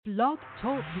Blog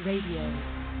Talk Radio.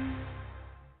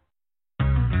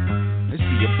 Is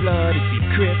he your blood? Is he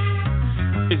Crip?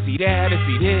 Is he that? Is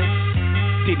he this?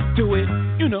 Did he do it?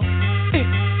 You know.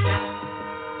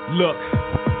 Look,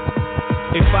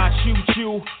 if I shoot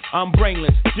you, I'm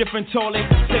brainless. Different toilet,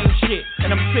 same shit.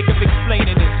 And I'm sick of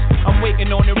explaining this. I'm waiting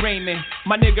on arraignment.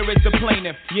 My nigga is the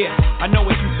plaintiff. Yeah, I know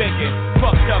what you thinking.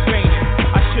 Fucked up, ain't it?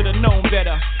 I should've known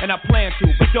better, and I plan to.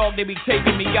 But dog, they be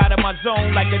taking me out of my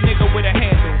zone like a nigga with a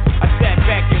handle. I sat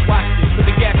back and watched it, put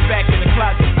the gas back in the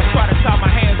closet. I try to tie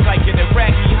my hands like an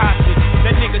Iraqi hostage.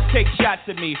 That niggas take shots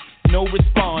at me, no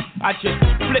response. I just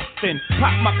flipped and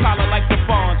pop my collar like the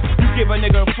fawns. You give a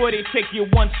nigga a foot, they take you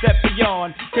one step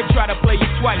beyond. They try to play you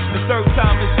twice, the third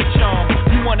time is the charm.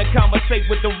 You wanna conversate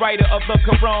with the writer of the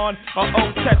Quran or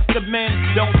Old Testament?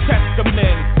 Don't test the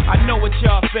men. I know what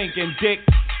y'all thinking, dick.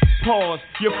 Pause,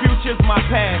 your future's my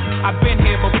past. I've been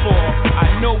here before.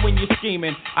 I know when you're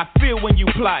scheming, I feel when you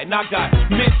plotting. I got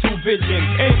mental vision,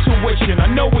 intuition. I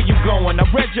know where you're going. I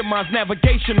read your mind's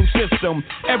navigational system.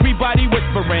 Everybody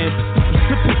whispering,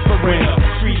 whispering.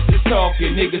 Streets is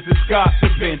talking, niggas is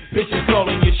gossiping. Bitches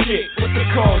calling your shit. What's the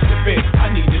cause of it?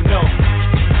 I need to know.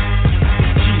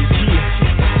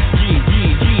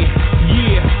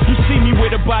 Yeah. You see me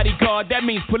with a bodyguard, that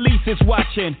means police is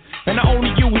watching. And I only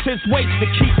use his weight to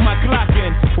keep my Glock in.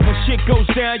 But when shit goes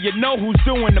down, you know who's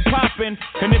doing the popping.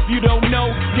 And if you don't know,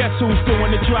 guess who's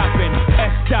doing the dropping?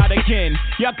 S. again.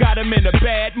 Y'all got him in a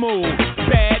bad mood.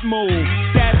 Bad mood.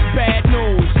 That's bad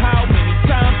news. How many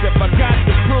times have I got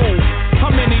to prove? How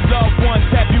many loved ones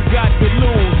have you got to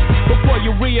lose before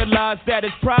you realize that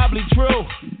it's probably true?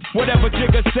 Whatever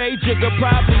Jigga say, Jigga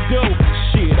probably do.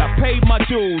 Shit, I paid my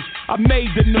dues. I made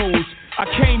the news. I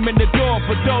came in the door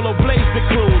for Dolo Blaze the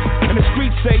Cruise. And the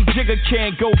streets say Jigga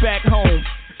can't go back home.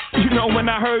 You know when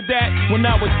I heard that? When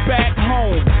I was back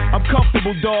home. I'm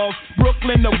comfortable, dog.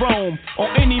 Brooklyn to Rome.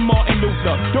 Or any Martin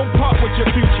Luther. Don't part with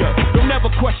your future. Don't ever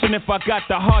question if I got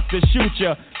the heart to shoot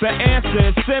ya. The answer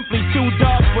is simply too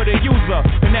dark for the user.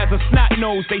 And as a snot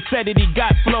nose, they said that he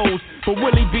got flows. But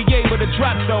will he be able to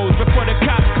drop those before the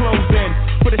cops close in?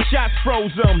 For the shots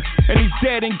froze him. And he's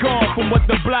dead and gone from what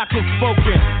the block has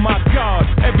spoken. My God,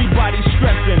 everybody's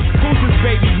stressing. Who's his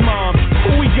baby's mom?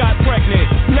 Who we got pregnant?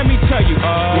 Let me tell you,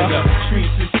 when the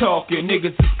streets is talking,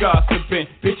 niggas is gossiping,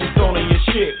 bitches all in your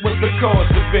shit. What's the cause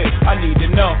of it? I need to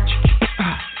know.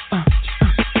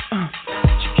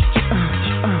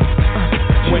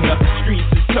 When the streets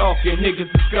is talking, niggas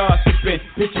is gossiping,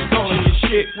 bitches all in your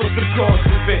shit. What's the cause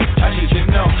of it? I need to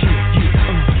know.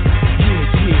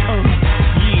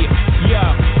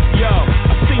 Yo,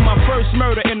 I seen my first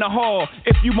murder in the hall.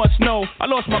 If you must know, I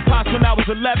lost my pops when I was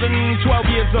 11, 12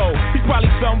 years old. He's probably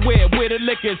somewhere where the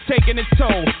liquor's taking its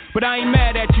toll. But I ain't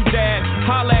mad at you, Dad.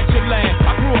 Holla at your lad.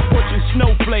 I grew up pushing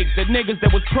snowflakes, the niggas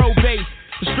that was pro-base.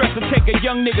 The stress to take a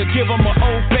young nigga, give him an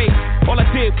old face. All I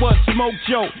did was smoke,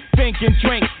 joke, think and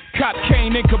drink. Cop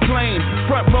cane and complain.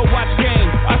 Front row watch game.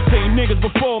 I seen niggas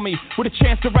before me with a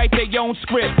chance to write their own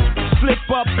script. Slip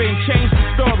up and change the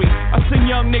story. I seen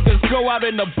young niggas go out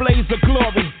in a blaze of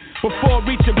glory before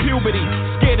reaching puberty.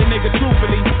 Scared a nigga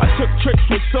truthfully. I took trips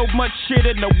with so much shit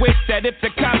in the whip that if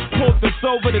the cops pulled us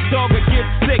over, the dog would get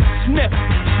sick. Sniff.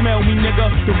 Smell me, nigga.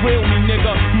 The real me,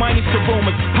 nigga. Minus the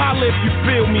rumors. Holla if you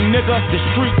feel me, nigga. The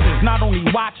streets is not only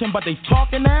watching, but they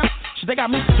talking now. Shit, they got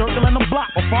me circling the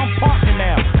block before I'm parking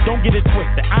now. Don't get it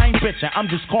twisted. I ain't bitching. I'm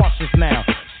just cautious now.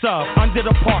 Sub under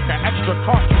the parker, extra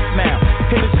cautious now.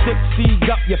 Hit a 6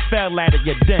 up, you fell at it,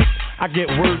 you dent. I get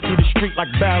word through the street like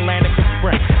Bell and it can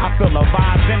sprint. I feel the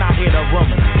vibes and I hear the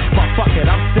rumors. But fuck it,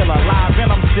 I'm still alive and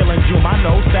I'm still in June. I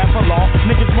know staff of law,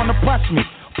 niggas wanna press me.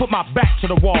 Put my back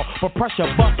to the wall, but pressure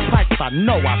bust pipes. I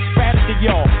know I spat it to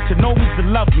y'all. To know me's to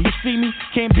love me. You see me,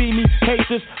 can't be me,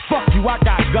 haters. Fuck you, I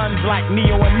got guns like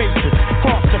Neo and Matrix.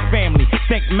 Cross the family,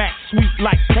 think Max sweet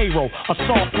like Cairo. A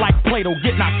soft like Plato,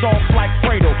 get knocked off like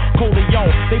Fredo. Coleon,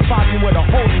 they follow you with a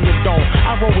hole in your dome.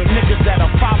 I roll with niggas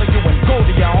that'll follow you and go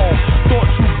to your home.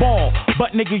 Thought you ball,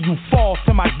 but nigga you fall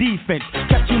to my defense.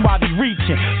 Catch you while he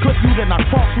reaching. Clip you, then I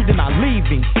cross you, then I leave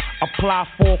him. Apply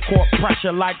full court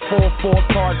pressure like 4-4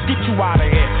 cards. Get you out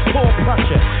of here. Pull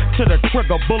pressure to the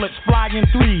trigger. Bullets flying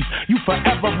threes. You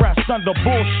forever rest under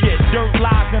bullshit. Dirt,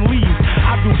 lies, and leaves.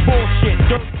 I do bullshit.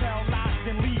 Dirt, tell lies,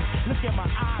 and leaves. Look at my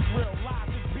eyes, real lies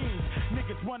and beams.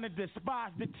 Niggas wanna despise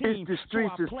the team. It's the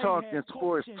Streets is Talking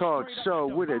Sports Talk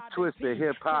Show with a twist of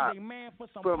hip hop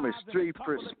from a street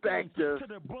perspective.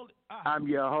 I'm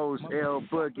your host,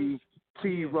 El-Boogie.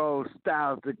 T-Roll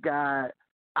Styles the Guy.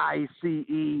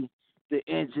 ICE, the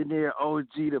engineer,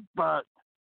 OG the Buck.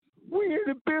 We in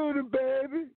the building,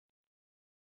 baby.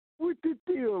 What the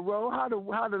deal, Ro? How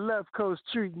the left coast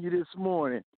treating you this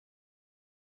morning?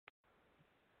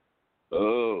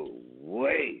 Oh,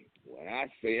 wait. When I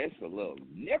say it's a little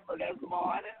nipper this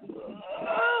morning,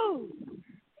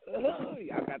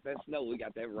 y'all got that snow, we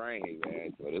got that rain,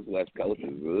 man. So this West Coast is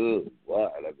good.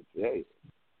 What? Let me tell you.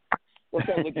 What's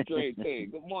up with the trade thing?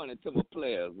 Good morning to my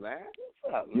players, man.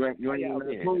 What's up, man? You ain't in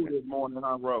the mood this morning,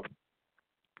 huh, bro?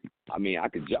 I mean, I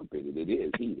could jump in it. It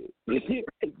is heated.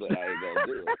 But I ain't going to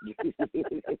do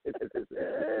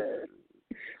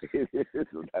it.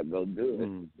 I'm not going to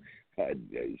do it.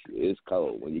 It's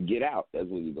cold. When you get out, that's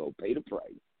when you're going to pay the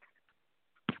price.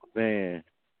 Man.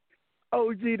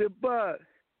 OG the Buck.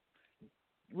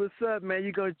 What's up, man?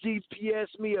 You going to GPS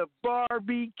me a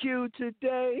barbecue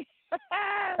today?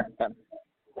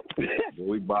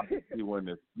 We about to see when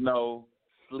the snow,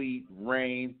 sleet,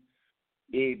 rain,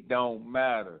 it don't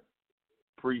matter.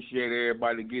 Appreciate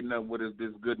everybody getting up with us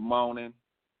this good morning.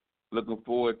 Looking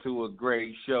forward to a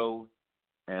great show.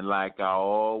 And like I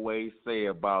always say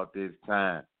about this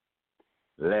time,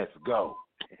 let's go.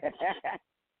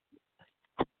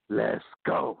 Let's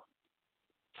go.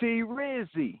 T.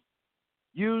 Rizzy,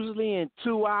 usually in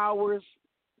 2 hours,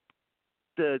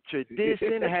 the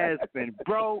tradition has been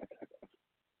broke.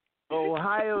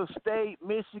 Ohio State,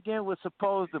 Michigan was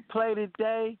supposed to play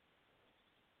today.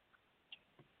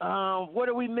 What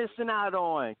are we missing out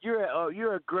on?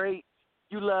 You're a great.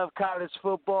 You love college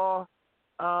football.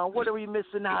 What are we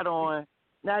missing out on?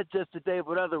 Not just today,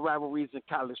 but other rivalries in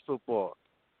college football.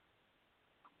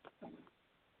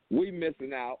 We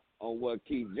missing out on what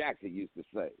Keith Jackson used to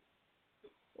say.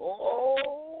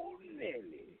 Oh,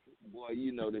 Nelly. Boy,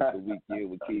 you know this is the weekend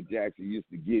when Keith Jackson used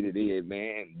to get it in,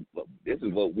 man. This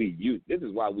is what we use. This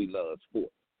is why we love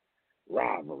sports.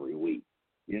 Rivalry week.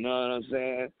 You know what I'm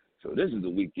saying? So this is the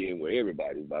weekend where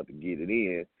everybody's about to get it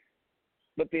in.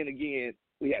 But then again,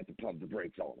 we had to pump the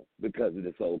brakes on them because of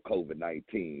this old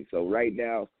COVID-19. So right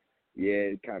now,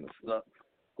 yeah, it kind of sucks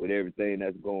with everything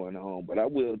that's going on. But I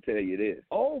will tell you this.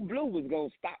 Old Blue was going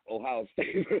to stop Ohio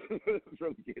State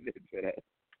from getting into that.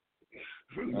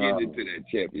 Into that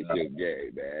championship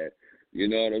game, man. You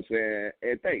know what I'm saying?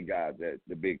 And thank God that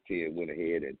the Big Ten went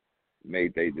ahead and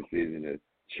made their decision to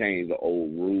change the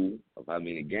old rule of how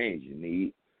many games you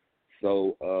need.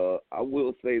 So I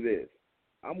will say this.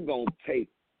 I'm going to take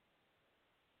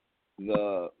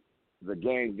the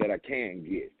games that I can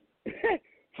get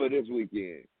for this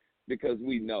weekend because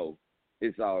we know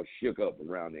it's all shook up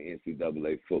around the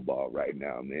NCAA football right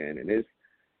now, man. And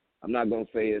I'm not going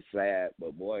to say it's sad,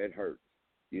 but, boy, it hurts.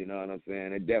 You know what I'm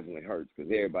saying? It definitely hurts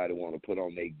because everybody want to put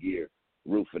on their gear,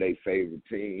 root for their favorite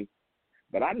team.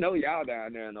 But I know y'all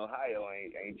down there in Ohio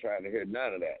ain't trying to hear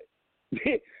none of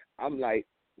that. I'm like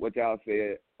what y'all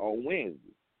said on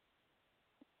Wednesday.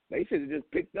 They should have just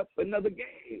picked up another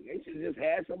game. They should have just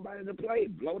had somebody to play,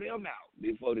 blow them out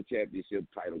before the championship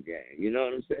title game. You know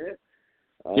what I'm saying?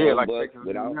 Yeah, like but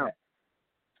without that,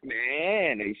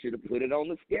 man, they should have put it on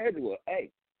the schedule.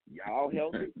 Hey, y'all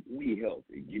healthy, we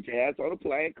healthy. Get your ass on the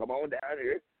plane, come on down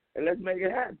here, and let's make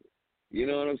it happen. You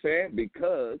know what I'm saying?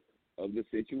 Because of the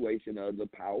situation of the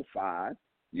Power 5,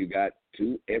 you got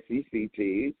 2 SEC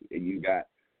teams, and you got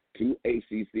 2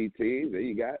 ACC teams, and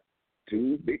you got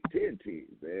 2 Big Ten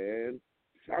teams. And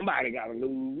somebody got to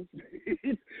lose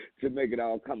to make it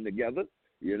all come together.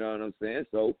 You know what I'm saying?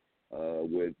 So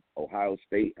with Ohio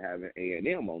State having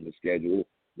A&M on the schedule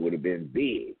would have been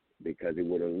big because it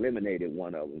would have eliminated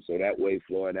one of them. So that way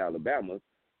Florida and Alabama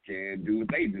can do what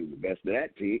they do. The best of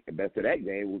that team, the best of that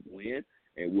game will win,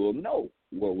 and we'll know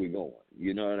where we're going.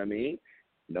 You know what I mean?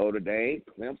 Notre Dame,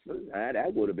 Clemson,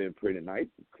 that would have been pretty nice.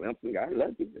 Clemson got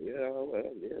lucky. You know,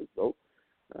 yeah. So,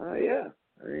 yeah.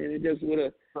 I mean, it just would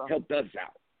have helped us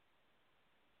out.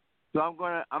 So I'm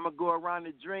gonna go around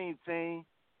the dream team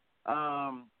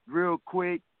real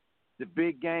quick. The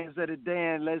big games of the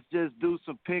day, and let's just do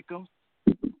some pick'ems.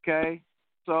 Okay.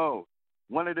 So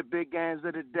one of the big games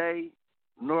of the day,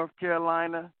 North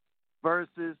Carolina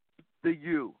versus the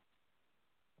U.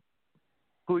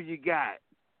 Who you got?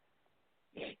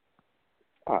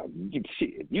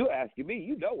 Shit, you asking me?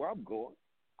 You know where I'm going.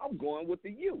 I'm going with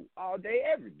the U all day,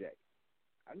 every day.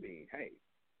 I mean, hey.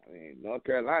 North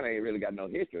Carolina ain't really got no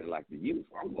history like the U,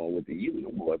 so I'm going with the U. The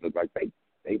boys look like they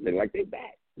look like they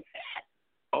back.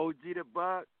 OG the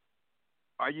Buck,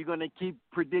 are you going to keep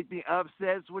predicting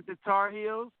upsets with the Tar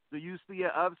Heels? Do you see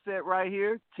an upset right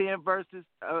here, 10 versus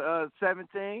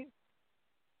 17?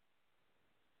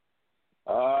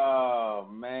 Oh,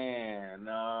 man.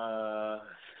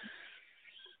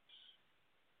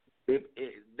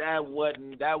 That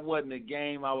wasn't the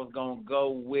game I was going to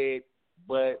go with,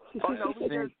 But Oh no, we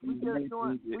just since you doing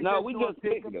mentioned it- No, we doing just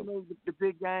picking picking them. the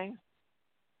big games.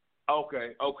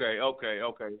 Okay.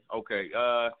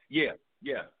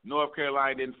 Yeah. North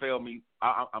Carolina didn't fail me.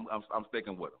 I'm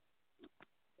sticking with them.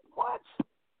 What?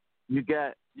 You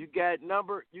got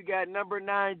number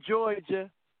 9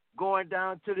 Georgia going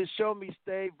down to the Show Me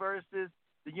State versus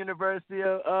the University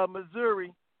of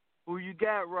Missouri. Who you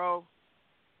got, Ro?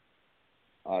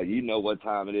 You know what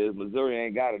time it is. Missouri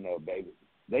ain't got enough, baby.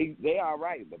 They all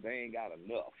right, but they ain't got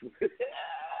enough.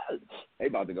 They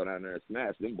about to go down there and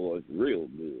smash them boys real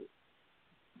good.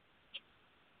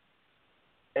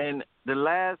 And the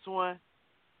last one,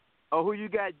 who you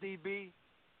got, DB?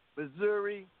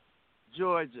 Missouri,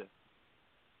 Georgia.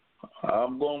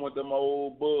 I'm going with them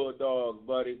old Bulldogs,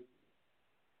 buddy.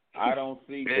 I don't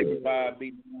see 55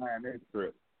 beating 9 this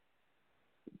trip.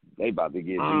 They about to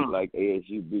get beat like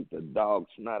ASU beat the dog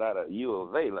snot out of U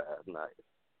of A last night.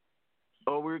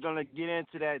 Oh, we're gonna get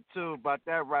into that too about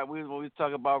that. Right, when we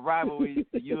talk about rivalries,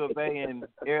 the U of A and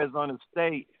Arizona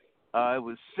State, it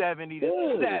was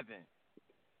 70-7.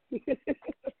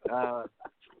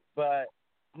 But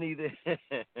neither.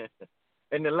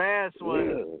 And the last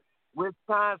one,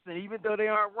 Wisconsin, even though they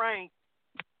aren't ranked,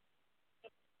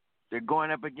 they're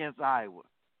going up against Iowa.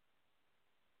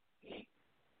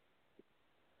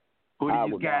 Who do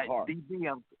you got?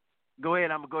 DB, go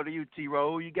ahead. I'm going to go to you,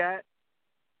 T-Row. Who you got?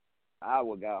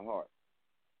 Iowa got heart.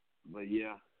 But,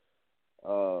 yeah,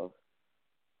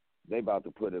 they about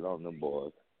to put it on them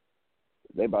boys.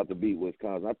 They about to beat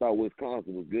Wisconsin. I thought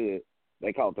Wisconsin was good.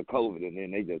 They caught the COVID, and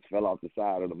then they just fell off the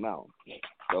side of the mountain.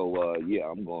 So, yeah,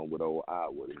 I'm going with old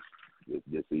Iowa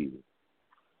this evening.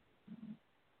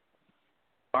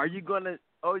 Are you going to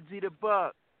OG the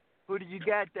Buck? Who do you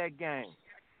got that game?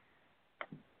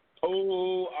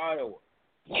 Oh, Iowa.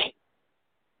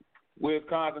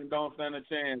 Wisconsin don't stand a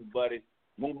chance, buddy.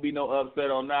 Won't be no upset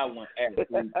on that one at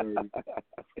 3:30.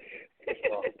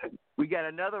 We got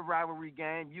another rivalry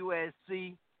game,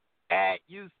 USC at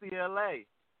UCLA.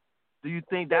 Do you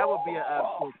think that would be an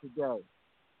upset today?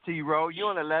 T-Row, you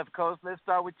on the left coast. Let's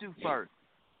start with you first.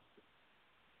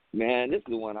 Man, this is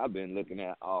the one I've been looking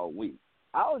at all week.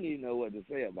 I don't even know what to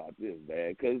say about this,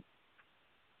 man, because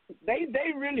they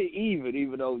really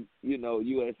even though, you know,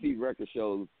 USC record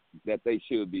shows that they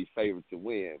should be favored to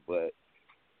win. But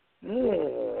I'm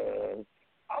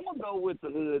going to go with the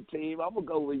hood team. I'm going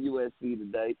to go with USC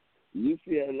today.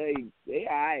 UCLA, they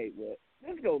all right, but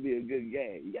this is going to be a good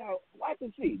game. Y'all, watch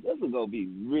and see. This is going to be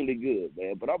really good,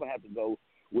 man. But I'm going to have to go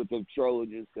with the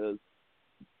Trojans because,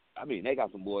 I mean, they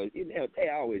got some boys. They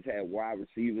always have wide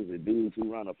receivers and dudes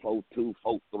who run a 4-2,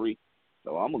 4-3.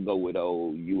 So I'm going to go with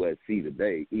old USC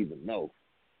today, even though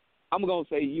I'm going to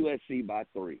say USC by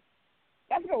 3.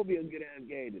 That's going to be a good-ass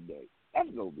game today. That's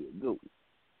going to be a good one.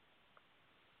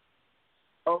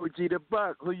 OG the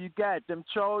Buck, who you got? Them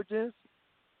Trojans?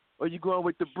 Or you going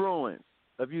with the Bruins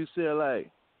of UCLA?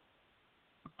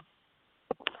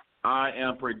 I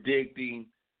am predicting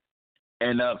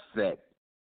an upset.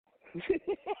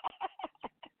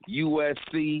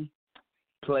 USC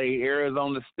played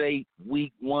Arizona State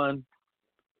week 1,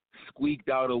 squeaked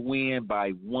out a win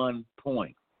by 1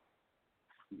 point.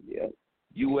 Yeah.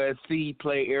 USC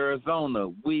played Arizona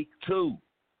week 2,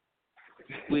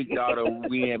 squeaked out a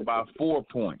win by 4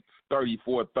 points,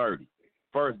 34-30.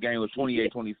 First game was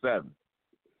 28-27.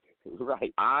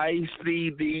 Right. I see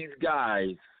these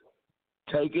guys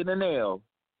taking an L,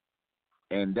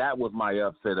 and that was my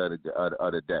upset of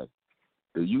the day.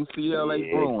 The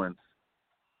UCLA Bruins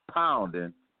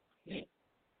pounding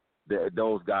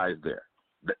those guys there.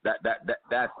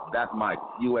 That's my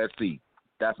USC.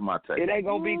 That's my take. It ain't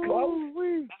gonna be close.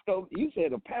 You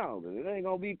said a pound. It ain't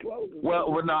gonna be close. Well,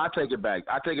 no, I take it back.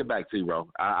 T-Row.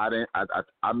 I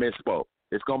misspoke.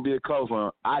 It's gonna be a close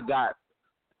one. I got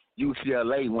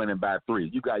UCLA winning by 3.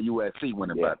 You got USC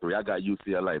winning by 3. I got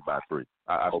UCLA by 3.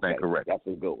 I stand correct. That's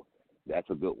a good one. That's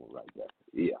a good one right there.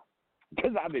 Yeah.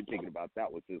 Because I've been thinking about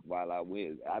that one since while I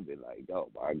win. I've been like, oh,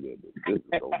 my goodness, this is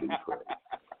going to be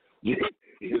crazy.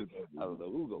 I don't know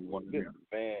who's going to win this.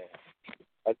 Man.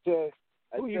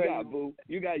 Who you got, Boo?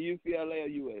 You got UCLA or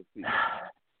USC?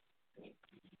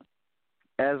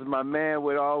 As my man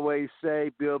would always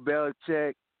say, Bill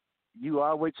Belichick, you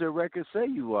are what your records say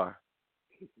you are.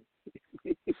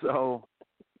 So,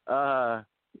 I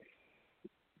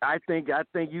think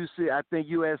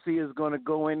USC is going to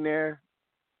go in there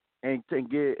and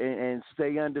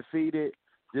stay undefeated,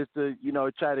 just to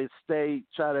try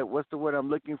to what's the word I'm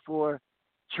looking for,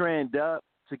 trend up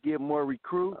to get more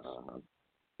recruits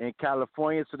in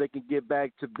California, so they can get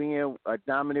back to being a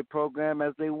dominant program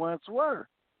as they once were.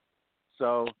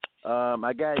 So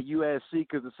I got USC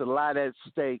because it's a lot at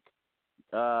stake.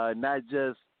 Not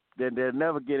just that they'll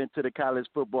never get into the college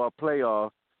football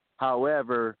playoff.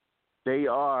 However, they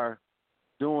are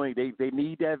doing. They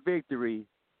need that victory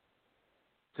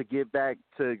to get back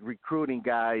to recruiting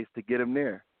guys to get them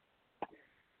there.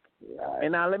 Right.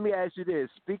 And now let me ask you this.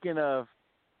 Speaking of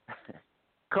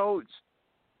Coach,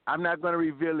 I'm not going to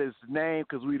reveal his name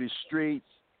because we the streets.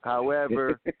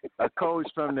 However, a coach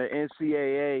from the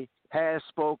NCAA has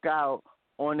spoke out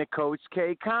on the Coach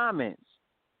K comments.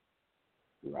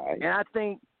 Right. And I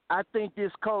think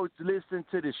this coach listened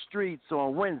to the streets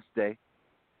on Wednesday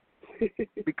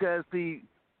because he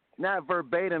not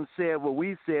verbatim said what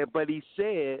we said, but he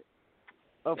said,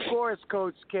 of course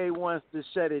Coach K wants to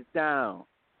shut it down.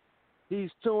 He's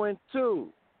 2-2.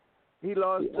 He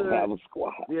lost to the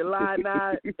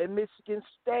Illini and Michigan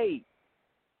State.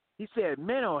 He said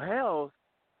mental health.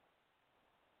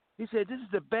 He said this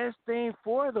is the best thing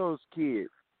for those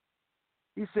kids.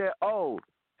 He said,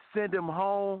 send them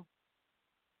home.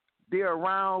 They're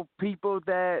around people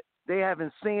that they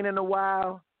haven't seen in a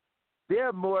while.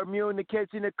 They're more immune to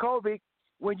catching the COVID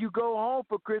when you go home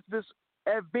for Christmas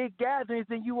at big gatherings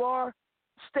than you are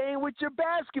staying with your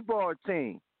basketball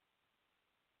team.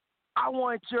 I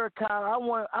want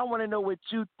to know what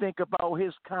you think about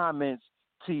his comments,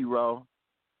 T-Row.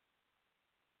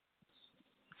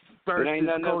 Versus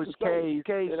Coach K.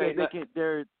 K said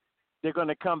they're going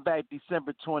to come back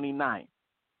December 29th,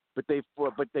 but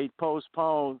they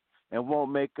postponed and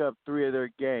won't make up 3 of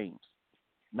their games,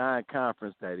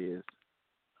 non-conference that is.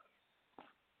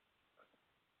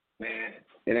 Man,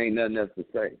 it ain't nothing else to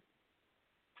say.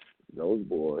 Those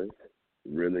boys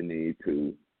really need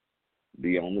to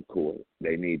be on the court.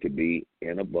 They need to be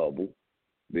in a bubble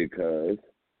because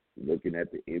looking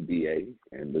at the NBA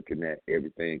and looking at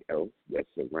everything else that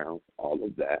surrounds all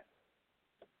of that,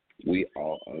 we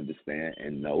all understand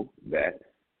and know that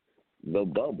the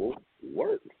bubble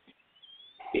works.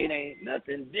 It ain't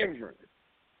nothing different.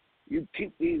 You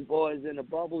keep these boys in a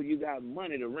bubble, you got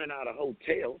money to rent out a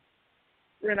hotel.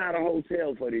 Rent out a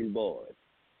hotel for these boys.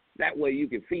 That way you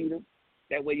can feed them.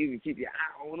 That way you can keep your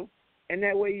eye on them. And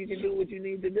that way you can do what you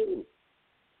need to do.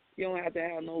 You don't have to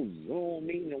have no Zoom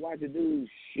meeting and watch the dudes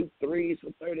shoot threes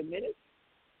for 30 minutes.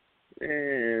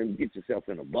 And get yourself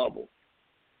in a bubble.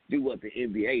 Do what the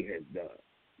NBA has done.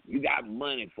 You got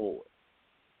money for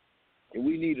it. And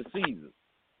we need a season.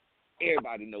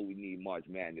 Everybody know we need March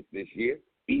Madness this year,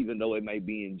 even though it may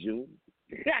be in June.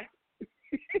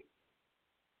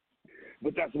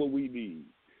 But that's what we need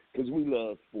because we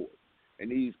love sports.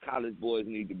 And these college boys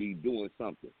need to be doing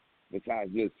something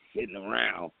besides just sitting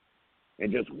around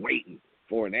and just waiting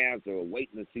for an answer or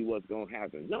waiting to see what's going to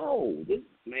happen. No, this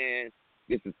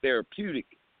is therapeutic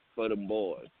for them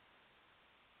boys.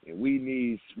 And we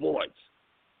need sports.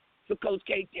 So, Coach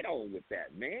K, get on with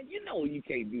that, man. You know you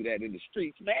can't do that in the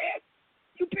streets, man.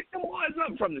 You pick them boys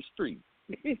up from the streets.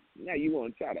 Now you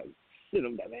want to try to sit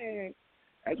them down, man.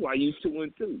 That's why you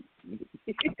 2-2.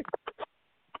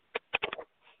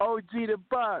 OG the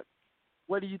Buck,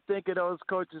 what do you think of those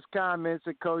coaches' comments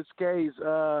and Coach K's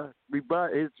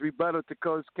rebuttal to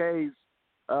Coach K's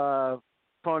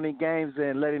pony games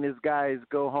and letting his guys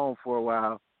go home for a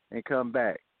while and come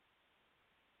back?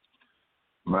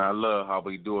 Man, I love how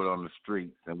we do it on the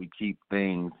streets and we keep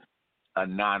things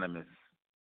anonymous.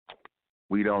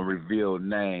 We don't reveal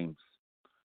names.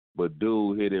 But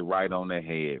dude hit it right on the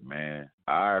head, man.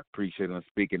 I appreciate him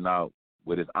speaking out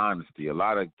with his honesty. A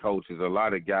lot of coaches, a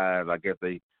lot of guys, I guess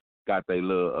they got their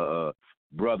little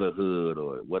brotherhood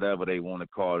or whatever they want to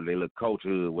call it, their little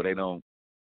coachhood where they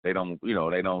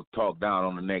don't talk down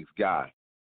on the next guy.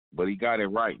 But he got it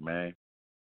right, man.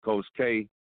 Coach K,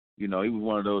 he was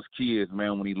one of those kids,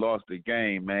 man, when he lost the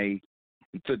game, man,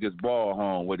 he took his ball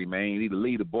home with him, man. He need to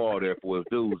leave the ball there for his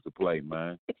dudes to play,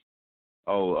 man.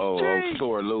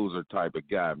 Sore loser type of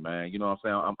guy, man. You know what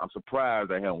I'm saying? I'm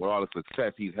surprised at him with all the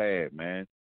success he's had, man.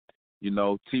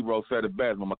 T-Row said it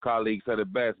best, but my colleague said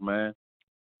it best, man.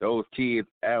 Those kids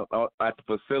out at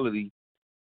the facility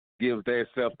gives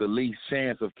themselves the least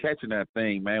chance of catching that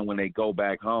thing, man, when they go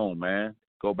back home, man.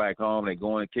 Go back home, they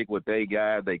go and kick with they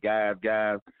guys. They got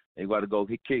to go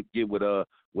get with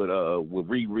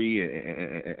Riri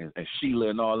and Sheila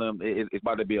and all them. It's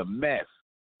about to be a mess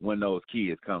when those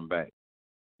kids come back.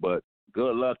 But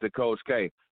good luck to Coach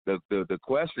K. The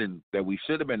question that we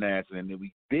should have been asking and that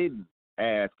we didn't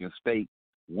ask and state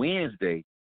Wednesday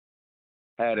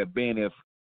had it been if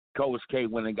Coach K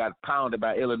went and got pounded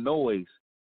by Illinois,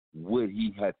 would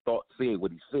he have said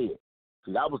what he said?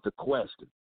 See, that was the question.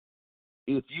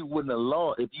 If you wouldn't have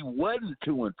lost, if you wasn't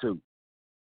 2-2,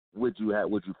 would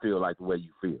you feel like the way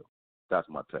you feel? That's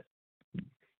my take.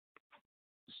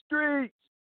 streets.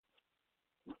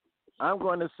 I'm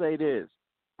going to say this,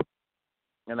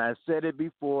 and I said it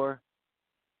before,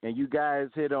 and you guys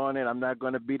hit on it. I'm not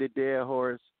going to beat a dead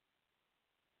horse.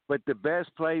 But the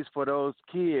best place for those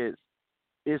kids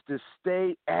is to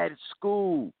stay at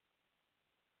school.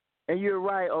 And you're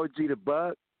right, OG the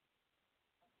Buck.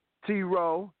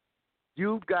 T-Row,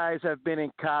 you guys have been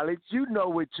in college. You know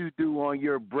what you do on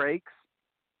your breaks.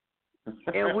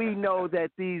 And we know that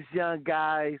these young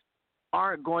guys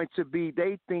aren't going to be,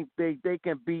 they think they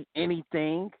can be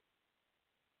anything.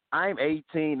 I'm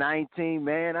 18, 19,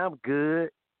 man, I'm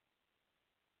good.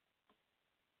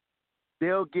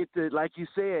 They'll get to, like you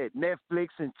said, Netflix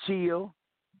and chill.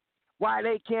 Why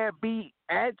they can't be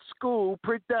at school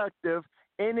productive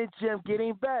in the gym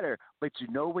getting better. But you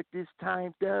know what this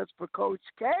time does for Coach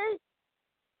K?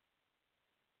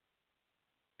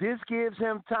 This gives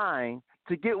him time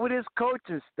to get with his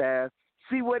coaching staff,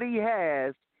 see what he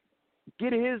has,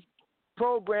 get his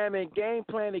program and game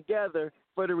plan together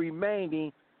for the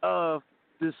remaining of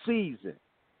the season.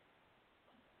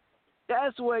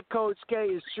 That's what Coach K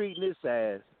is treating this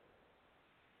as.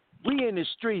 We in the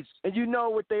streets, and you know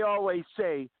what they always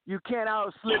say, you can't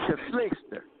out-slick a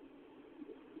slickster.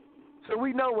 So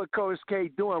we know what Coach K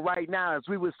doing right now. As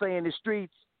we would say in the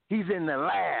streets, he's in the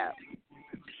lab.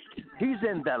 He's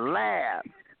in the lab.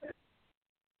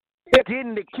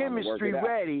 Getting the chemistry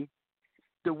ready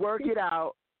to work it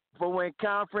out for when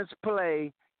conference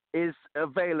play is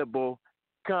available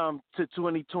come to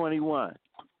 2021.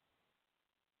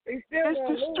 It's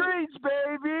the streets,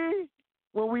 baby.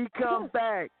 When we come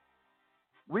back,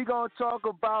 we're going to talk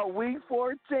about Week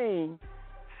 14,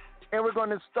 and we're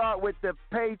going to start with the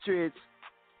Patriots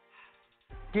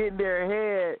getting their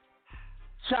head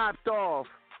chopped off.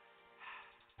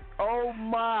 Oh,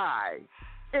 my.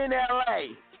 In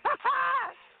L.A.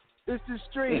 It's the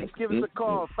streets. Give us a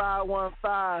call,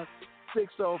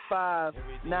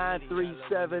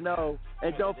 515-605-9370.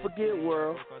 And don't forget,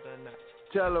 world,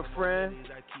 tell a friend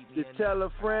to tell a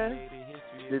friend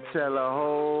to tell a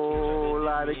whole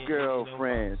lot of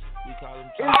girlfriends. Took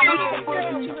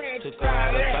her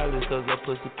out of college cause that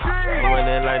pussy pop. I'm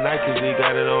running like Nike, we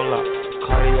got it on lock.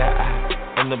 Cardiac eye.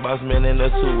 I'm the boss man in a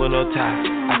suit with no tie.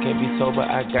 I can't be sober,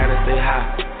 I gotta stay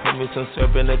high. Put me some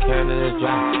syrup in the can and it's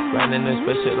dry. Riding in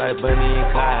special like Bunny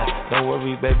and Clyde. Don't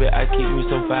worry, baby, I keep me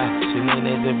some fire. She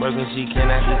names and burgers, she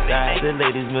cannot decide. The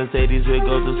ladies Mercedes will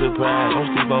go to surprise. Don't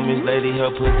sleep on Miss Lady, her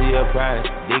pussy a prize.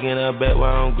 Digging her back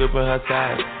while I'm gripping her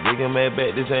thighs. Digging my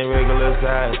back, this ain't regular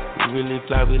size. You really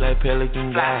floppy like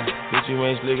Pelican guys. Bitch, you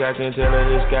ain't slick, I can tell her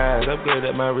the skies. Upgrade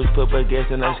at my wrist, put her gas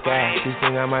in the sky. She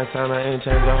think I might sign her and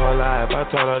change her whole life. I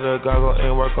told her to goggle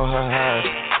and work on her highs.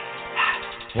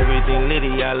 Everything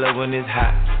litty, I love when it's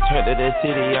hot. Turned to the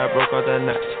city, I broke all the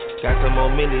knots. Got some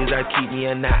more millies, I keep me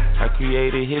a knot. I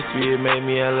created history, it made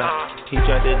me a lot. He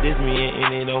tried to diss me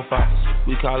and it don't fox.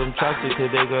 We call them chopsticks cause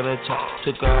they gonna chop.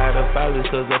 Took her out of college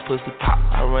cause that pussy pop.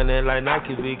 I run it like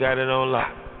Nike, we got it on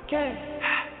lock. Cash,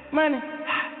 money,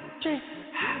 drink,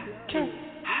 cash,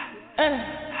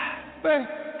 burn,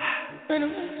 I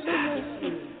don't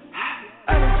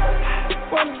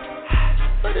wanna,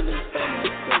 but it is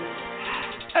family.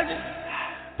 I just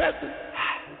passed it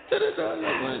to the door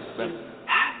like one spell.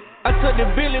 I took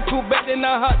the Billy coupe back, then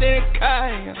I hopped in the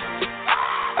car.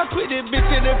 I put this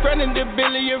bitch in front of the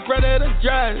Billy in front of the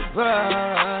driver.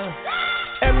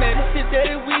 And man, this shit that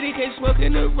is weedy, can't smoke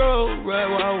in the road. Right,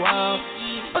 wow.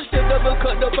 I'm still double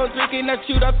cut up, I'm drinking, I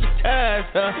shoot off the tires.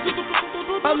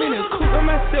 I'm in the coupe by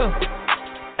myself.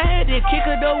 I had to kick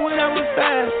her though when I was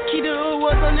 5. Keep the old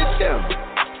ones on the shelf.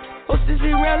 Hostess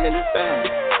around in the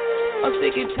fast. I'm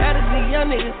sick and tired of these young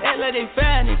niggas act like they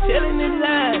fine and telling their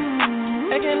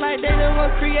lies. Acting like they the one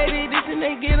created this and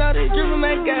they get all this drip from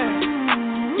that guy.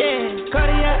 Yeah,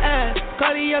 Cartier eyes,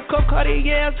 Cartier coat,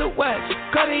 Cartier the watch,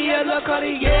 Cartier look,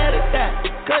 Cartier the thigh,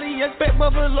 Cartier spec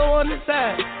buffalo on the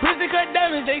side. Pussy cut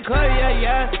diamonds, they Cartier,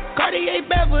 yeah. Cartier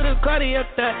back for the Cartier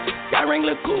thigh. Got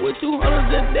Wrangler cool with 200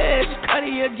 a dash.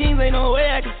 Cartier jeans, ain't no way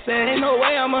I can say. Ain't no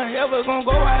way I'm ever gonna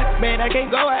go out. Man, I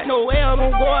can't go out, no way I'm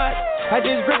gonna go out. I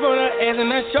just grip on her ass and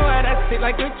I show out. I sit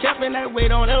like a chop and I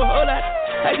wait on her whole lot.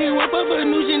 I just whip up a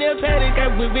new Chanel paddock.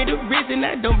 I whip it the wrist and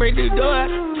I don't break the door out.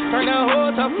 Turn the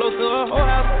whole top floor to a whole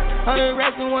house. 100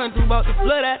 racks and 1, 2 about to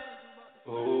flood out.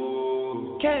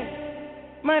 Cash,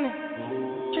 money,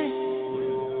 drink,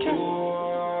 cash,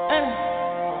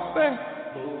 burn,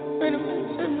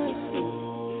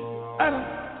 I don't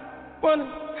wanna,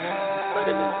 but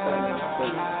it is family.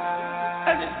 I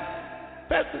just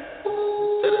pass it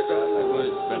to the door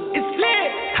like it's lit.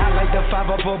 I like the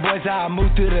 504 boys, I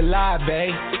move through the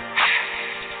lobby.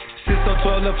 Since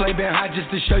 12, the flame been hot just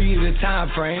to show you the time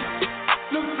frame.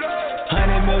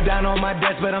 100 mil down on my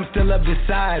desk, but I'm still up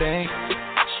deciding.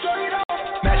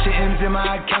 Mashing M's in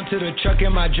my account to the truck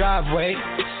in my driveway.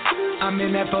 I'm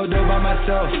in that photo by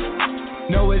myself.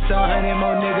 Know it's 100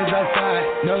 more niggas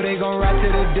outside. Know they gon' ride to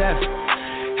the death.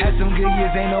 Had some good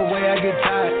years, ain't no way I get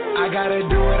tired. I gotta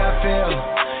do what I feel.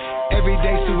 Every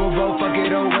day Super Bowl, fuck it,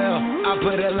 oh well. I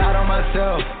put a lot on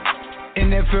myself. And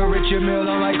then feel Richard Mill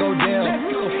on like Odell.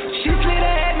 She slid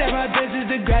ahead, now my business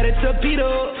to grab a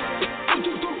torpedo.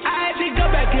 I had to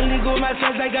go back and legal my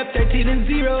sons like I'm 13-0.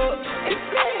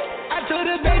 I told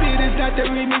her, baby, this not the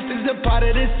remix, this is a part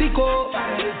of the sequel.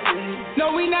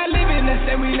 No, we not living the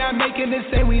same, we not making the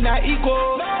same, we not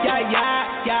equal.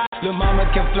 Yeah. Lil' mama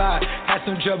can fly, had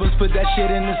some troubles, put that shit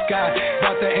in the sky.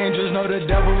 Thought the angels know the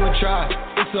devil would try.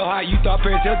 It's so hot, you thought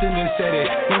Paris Hilton just said it.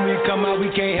 When we come out, we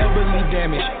can't help but leave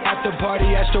damage. At the party,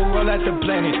 astro world at the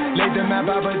planet. Laid the map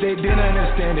out, but they didn't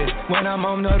understand it. When I'm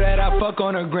home, know that I fuck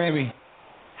on a Grammy.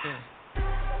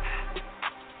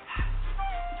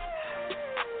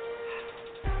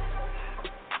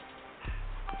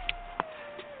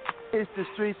 It's the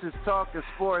Streets is Talking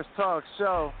Sports Talk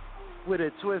Show with a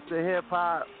twist of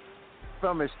hip-hop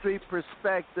from a street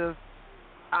perspective.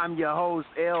 I'm your host,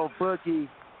 El-Boogie.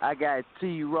 I got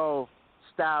T-Roll,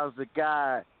 Styles the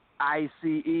God,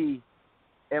 ICE,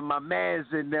 and my mans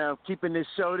in them keeping this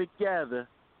show together,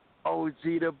 OG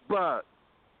the Buck.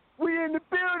 We in the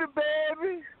building,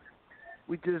 baby.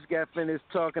 We just got finished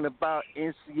talking about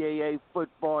NCAA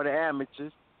football, the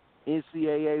amateurs,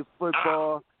 NCAA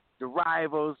football, the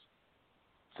rivals,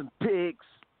 some picks,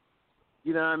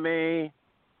 you know what I mean?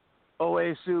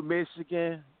 OSU,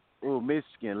 Michigan. Oh,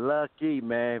 Michigan, lucky,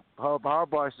 man.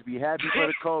 Harbaugh should be happy for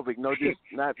the COVID. No, just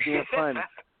not being funny.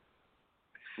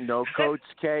 You know, Coach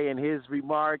K and his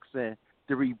remarks and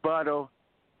the rebuttal.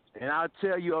 And I'll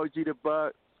tell you, OG the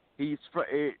Buck,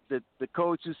 the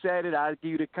coach who said it, I'll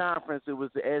give you the conference. It was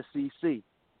the SEC.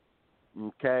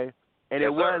 Okay? And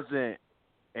yes,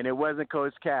 it wasn't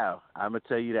Coach Cal. I'm going to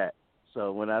tell you that.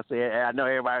 So when I say, I know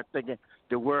everybody's thinking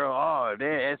the world,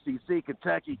 they're SEC,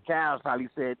 Kentucky, Cal probably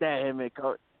said that. Him and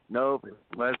Coach. Nope,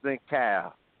 it wasn't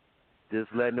Cal. Just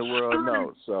letting the world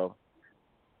know. So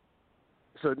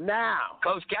now,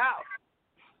 Coach Cal,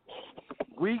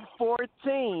 week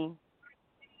 14,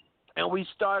 and we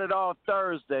started off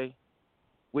Thursday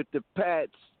with the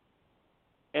Pats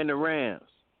and the Rams.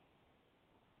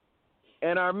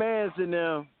 And our man's in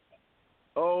them,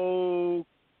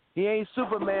 he ain't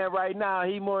Superman right now.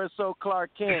 He more so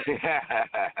Clark Kent.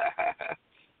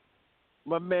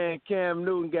 My man Cam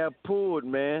Newton got pulled,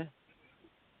 man.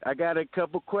 I got a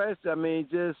couple questions. I mean,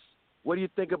 just what do you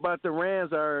think about the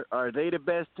Rams? Are they the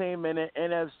best team in the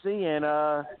NFC? And,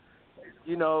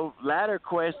 latter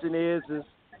question is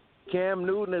Cam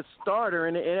Newton a starter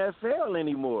in the NFL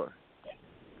anymore?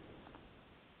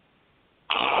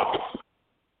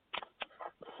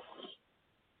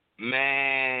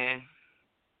 Man,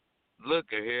 look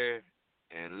at here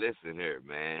and listen here,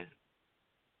 man.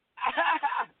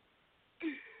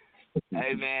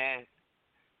 Hey, man,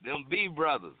 them B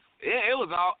brothers. It was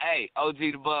all, OG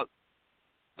the Buck,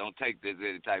 don't take this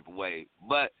any type of way,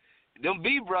 but them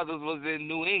B brothers was in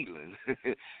New England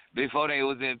before they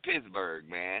was in Pittsburgh,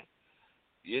 man.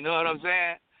 You know what I'm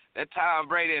saying? That Tom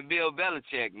Brady and Bill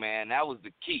Belichick, man, that was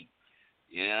the key.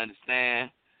 You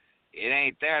understand? It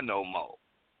ain't there no more.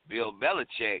 Bill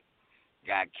Belichick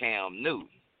got Cam Newton.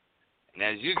 And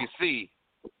as you can see,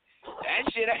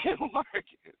 that shit ain't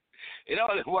working. It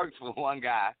only works for one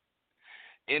guy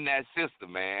in that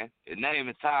system, man. His name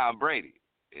is Tom Brady,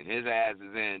 and his ass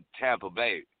is in Tampa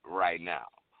Bay right now.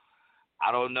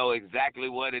 I don't know exactly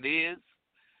what it is,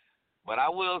 but I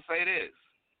will say this.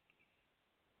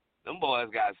 Them boys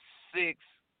got 6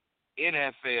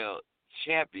 NFL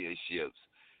championships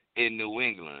in New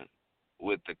England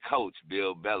with the coach,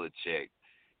 Bill Belichick,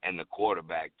 and the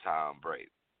quarterback, Tom Brady.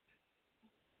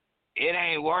 It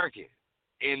ain't working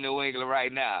in New England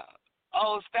right now.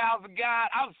 Oh, Styles of God,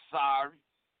 I'm sorry.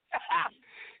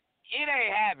 It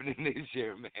ain't happening this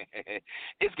year, man.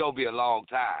 It's going to be a long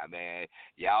time, man.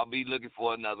 Y'all be looking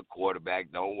for another quarterback.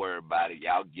 Don't worry about it.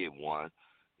 Y'all get one.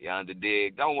 You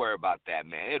underdig? Don't worry about that,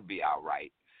 man. It'll be all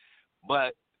right.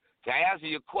 But to answer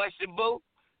your question, Boo,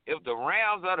 if the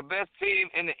Rams are the best team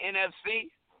in the NFC,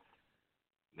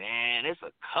 man, it's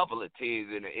a couple of teams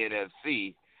in the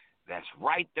NFC that's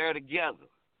right there together.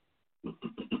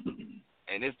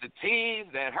 And it's the teams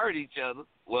that hurt each other.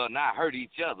 Well, not hurt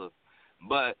each other,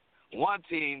 but one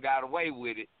team got away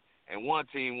with it and one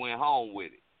team went home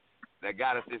with it. That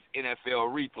got us this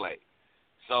NFL replay.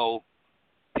 So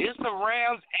it's the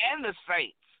Rams and the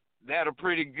Saints that are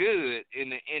pretty good in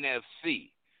the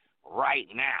NFC right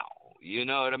now. You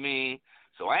know what I mean?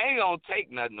 So I ain't going to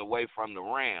take nothing away from the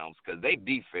Rams because their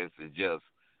defense is just,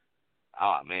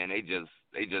 oh, man, they just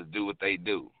do what they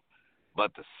do.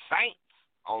 But the Saints,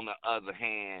 on the other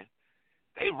hand,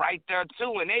 they right there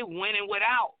too, and they winning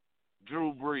without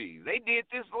Drew Brees. They did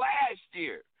this last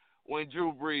year when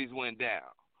Drew Brees went down.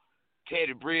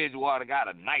 Teddy Bridgewater got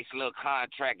a nice little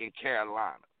contract in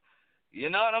Carolina. You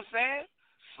know what I'm saying?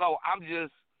 So I'm going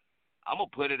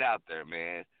to put it out there,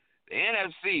 man. The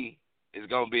NFC is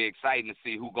going to be exciting to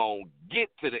see who's going to get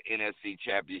to the NFC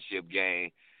Championship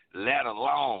game, let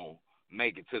alone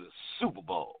make it to the Super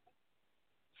Bowl.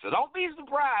 So don't be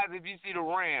surprised if you see the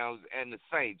Rams and the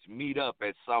Saints meet up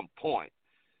at some point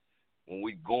when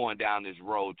we going down this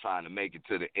road trying to make it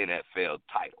to the NFL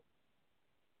title.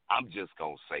 I'm just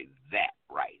going to say that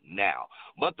right now.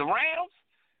 But the Rams,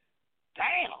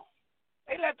 damn.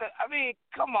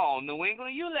 Come on, New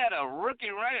England. You let a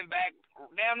rookie running back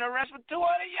damn near rush for 200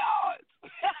 yards.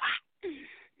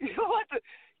 What the?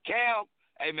 Cam,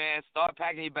 hey, man, start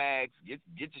packing your bags. Get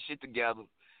your shit together.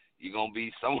 You're going to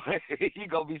be somewhere. You're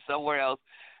going to be somewhere else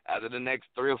after the next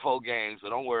 3 or 4 games. So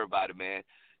don't worry about it, man.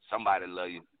 Somebody love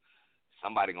you.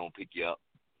 Somebody going to pick you up.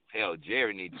 Hell,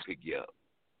 Jerry needs to pick you up.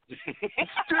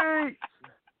 Streets.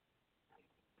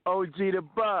 OG the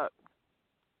Buck.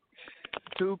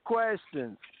 2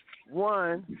 questions.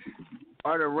 1,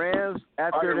 are the Rams,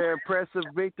 after their impressive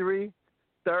victory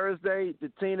Thursday,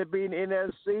 the team to beat the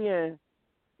NFC, and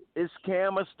is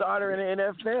Cam a starter in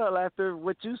the NFL after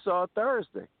what you saw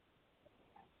Thursday?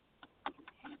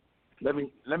 Let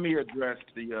me address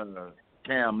the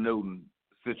Cam Newton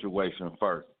situation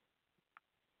first.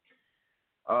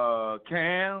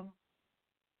 Cam,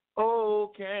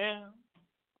 oh Cam,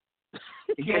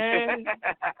 Cam.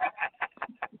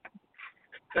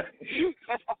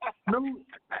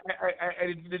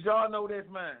 Did y'all know this,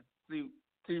 man? See,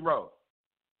 T-Rose,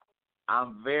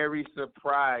 I'm very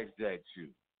surprised at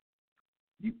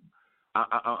you.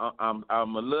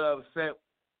 I'm a little upset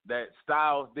that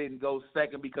Styles didn't go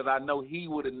second because I know he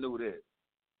would have knew this.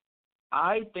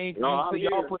 I think I'm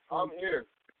here.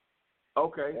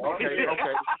 Okay. I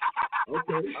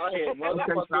am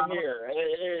motherfucking here.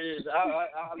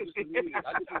 I'm just muted.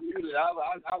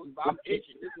 I'm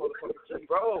itching this motherfucker,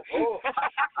 bro.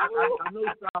 I know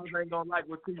Styles ain't gonna like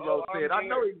what T-Rose said. I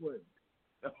know he wouldn't.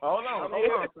 Hold on,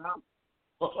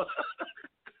 Styles.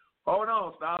 Hold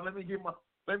on, Styles. Let me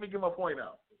get my point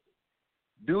out.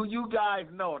 Do you guys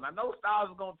know? And I know Styles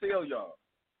is gonna tell y'all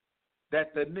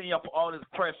that all this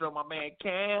pressure on my man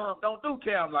Cam. Don't do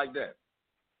Cam like that.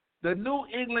 The New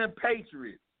England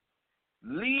Patriots,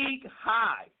 league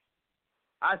high.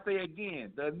 I say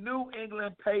again, the New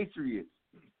England Patriots,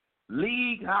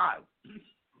 league high.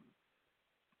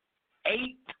 8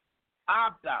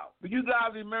 opt-out. Do you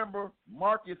guys remember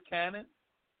Marcus Cannon?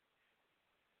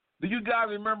 Do you guys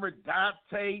remember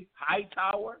Dante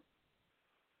Hightower?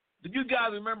 Do you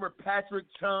guys remember Patrick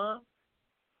Chung?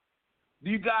 Do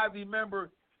you guys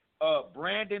remember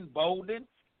Brandon Bolden?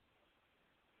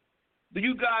 Do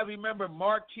you guys remember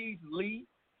Marquise Lee?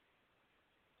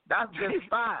 That's just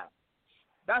 5.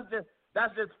 That's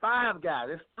just 5 guys.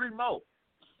 There's 3 more.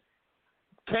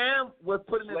 Cam was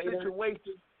put in a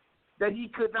situation that he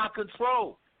could not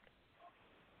control.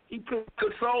 He couldn't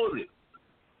control it.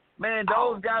 Man,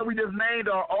 those guys we just named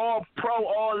are all pro,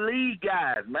 all league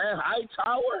guys, man.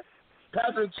 Hightower,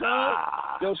 Patrick Chung,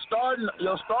 your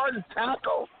starting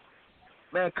tackle.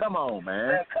 Man, come on,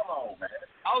 man.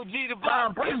 OG the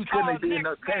Tom Buck. Brady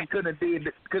couldn't have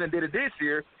did it this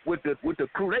year with the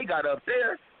crew they got up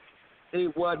there.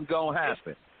 It wasn't gonna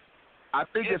happen. I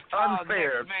think it's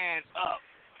unfair. Next man up.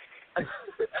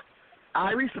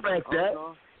 I respect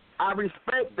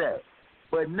that.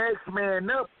 But next man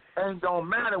up ain't gonna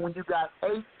matter when you got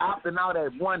 8 opting out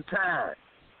at one time.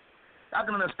 I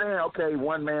can understand. Okay,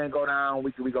 one man go down.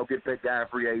 We go get that guy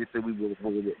free agency. We will.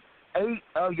 8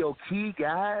 of your key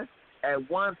guys at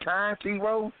one time,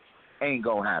 T-Rose, ain't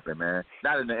gonna happen, man.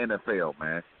 Not in the NFL,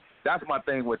 man. That's my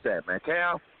thing with that, man.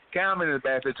 Cam in a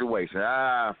bad situation.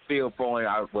 I feel for him.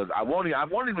 I won't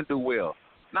even do well.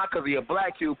 Not because he's a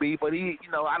black QB, but I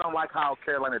don't like how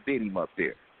Carolina did him up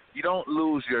there. You don't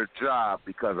lose your job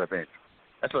because of injury.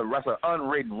 That's an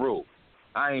unwritten rule.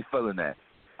 I ain't feeling that.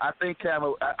 I think Cam,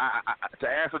 to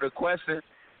answer the question,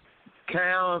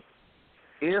 Cam,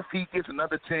 if he gets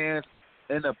another chance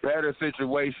in a better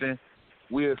situation,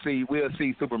 we'll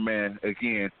see Superman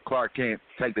again. Clark Kent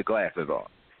take the glasses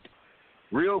off.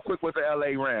 Real quick with the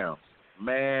LA Rams.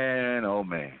 Man, oh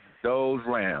man, those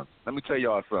Rams. Let me tell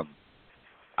y'all something.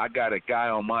 I got a guy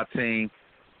on my team.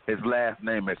 His last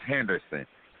name is Henderson.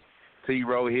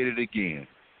 T-Row hit it again.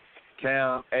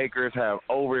 Cam Akers have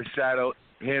overshadowed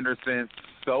Henderson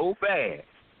so bad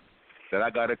that I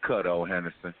got to cut on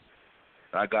Henderson.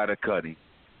 I got to cut him.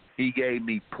 He gave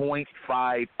me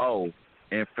 .50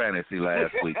 in fantasy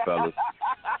last week, fellas.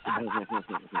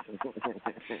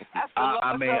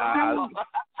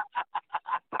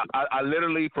 I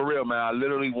literally, for real, man, I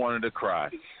literally wanted to cry.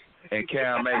 And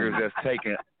Cam Akers just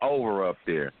taking over up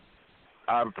there.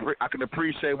 I can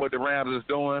appreciate what the Rams is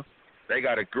doing. They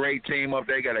got a great team up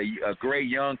there. They got a great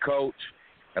young coach.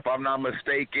 If I'm not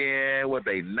mistaken,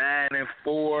 they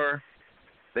 9-4?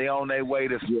 They on their way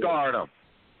to stardom.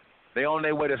 They on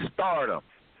their way to stardom.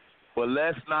 But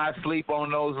let's not sleep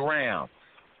on those Rams.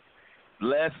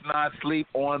 Let's not sleep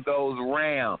on those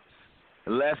Rams.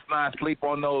 Let's not sleep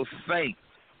on those Saints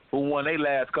who won their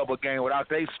last couple of games without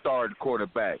their starting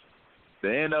quarterback. The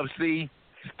NFC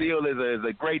still is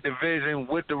a great division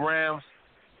with the Rams.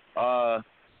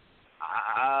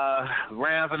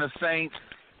 Rams and the Saints,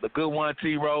 the good one,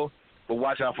 T-Row, but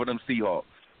watch out for them Seahawks.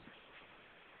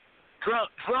 Drum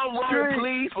roll,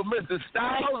 please, for Mr.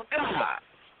 Styles God.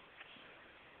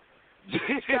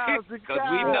 Because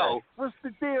we know what's the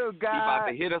deal, guys? He about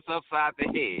to hit us upside the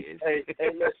head. Hey,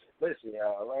 listen,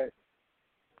 y'all, right?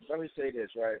 Let me say this,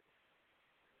 right?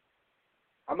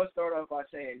 I'm going to start off by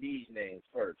saying these names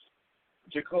first.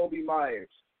 Jacoby Myers,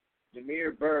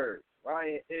 Jameer Byrd,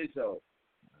 Ryan Izzo,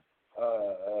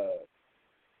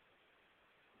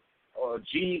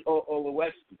 G.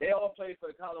 Olawski. They all played for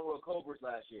the Colorado Cobras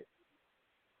last year.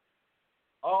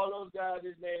 All those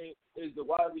guys' name is the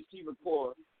wide receiver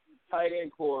core, tight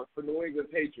end core for New England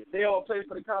Patriots. They all played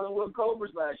for the Colorado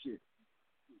Cobras last year.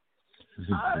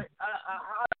 I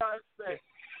expect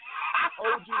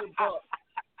OG the Buck.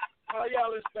 How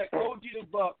y'all expect OG the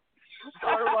Buck, who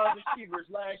started wide receivers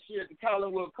last year at the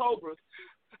Colorado Cobras,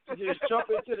 to just jump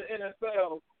into the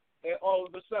NFL and all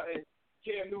of a sudden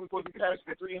Cam Newton was passing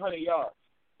for 300 yards?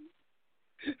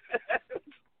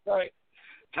 Right?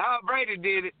 Tom Brady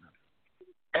did it.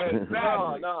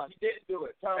 No, he didn't do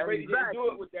it. Tom Brady didn't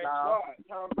do it with that squad.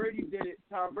 Tom Brady did it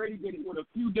with a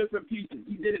few different pieces.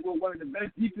 He did it with one of the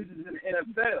best defenses in the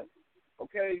NFL.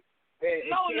 Okay? And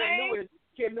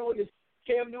Cam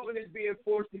Newton is being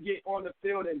forced to get on the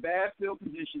field in bad field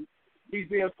position. He's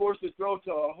being forced to throw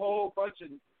to a whole bunch of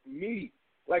meat.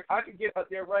 Like, I could get out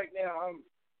there right now. I'm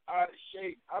out of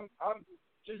shape. I'm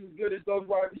just as good as those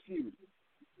wide receivers.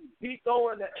 He's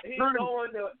throwing the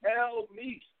L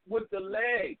Meeks with the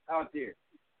leg out there.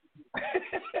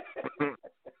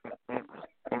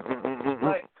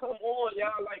 Like, come on,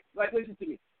 y'all. Like, listen to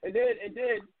me. And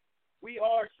then we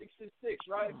are 6-6,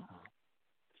 right?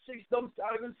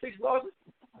 Out of them 6 losses,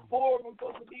 4 of them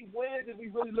supposed to be wins. If we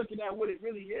really looking at what it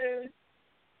really is,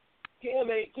 Cam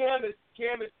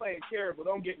is playing terrible.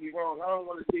 Don't get me wrong. I don't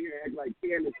want to sit here and act like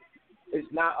Cam is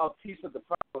not a piece of the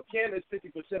problem. Cam is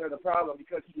 50% of the problem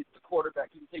because he's the quarterback.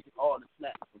 He's taking all the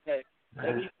snaps. Okay,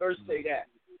 let me first say that.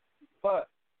 But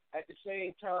at the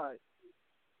same time,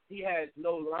 he has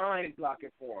no line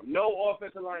blocking for him. No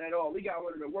offensive line at all. We got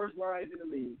one of the worst lines in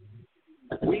the league.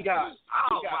 We got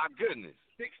my goodness.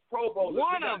 6 Pro Bowlers.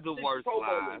 One of the worst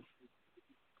lines.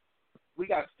 We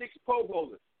got 6 Pro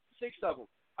Bowlers. 6 of them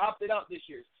opted out this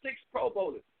year. 6 Pro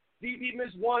Bowlers. DB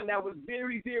missed one that was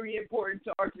very, very important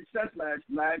to our success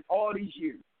last all these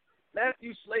years.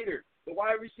 Matthew Slater, the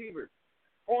wide receiver,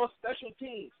 on special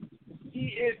teams.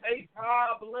 He is a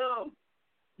problem.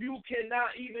 You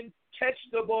cannot even catch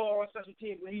the ball on special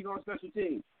teams when he's on special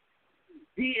teams.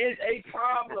 He is a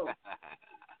problem.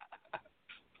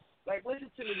 Like, listen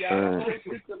to me, y'all. The whole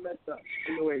system messed up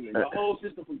in New England. The whole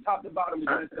system from top to bottom is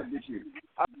messed up this year.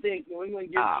 I think New England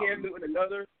gives Cam Newton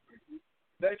another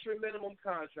veteran minimum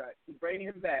contract to bring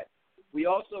him back. We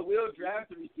also will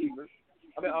draft a receiver.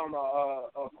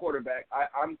 A quarterback.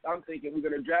 I'm thinking we're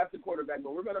going to draft a quarterback,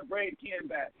 but we're going to bring Cam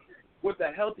back with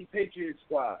a healthy Patriots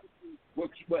squad.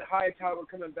 With Hightower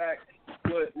coming back,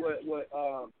 with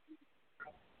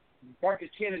Marcus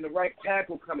Cannon, the right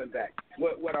tackle, coming back.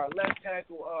 With our left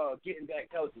tackle getting back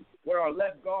healthy. With our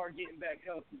left guard getting back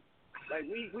healthy. Like,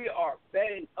 we are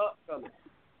banged up, fellas.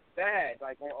 Bad,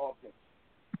 like, on offense.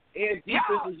 And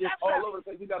defense is just all over the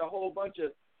place. We got a whole bunch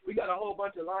of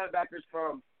linebackers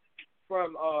from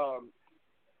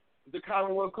the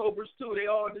Commonwealth Cobras too. They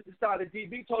all just decided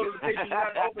DB told them to take you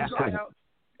out open tryout,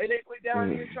 and they went down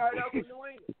here and tried out for New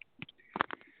England.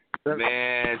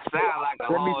 Man, sound like a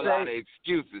whole lot of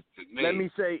excuses to me. Let me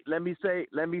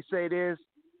say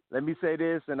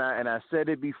this, and I said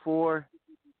it before.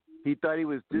 He thought he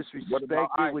was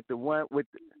disrespected with the one with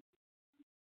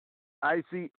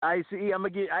ICE. I'm gonna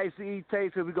get ICE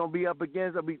tapes, so we're gonna be up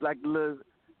against. I'll be like the little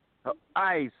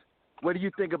ICE. What do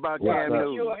you think about Cam Cam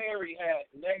Newton? Nikhil Harry had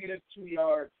 -2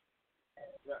 yards.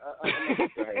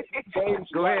 James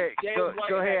Go White, ahead. James White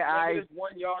go ahead, had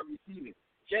 -1 yard receiving.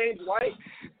 James White,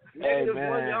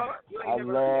 -1 yard. I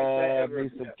love me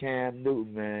some Cam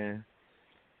Newton, man.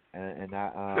 And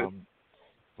I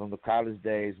from the college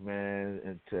days, man,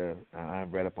 into I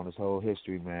read up on his whole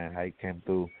history, man. How he came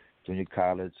through junior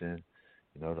college and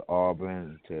to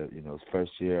Auburn to his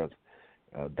first year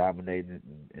of dominating,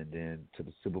 and then to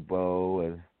the Super Bowl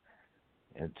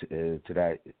and to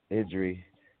that injury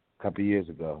a couple of years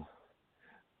ago.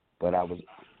 But I was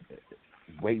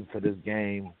waiting for this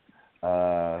game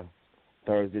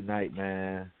Thursday night,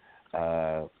 man.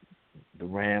 The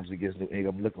Rams against New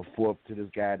England. I'm looking forward to this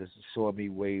guy to show me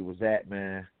where he was at,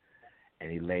 man.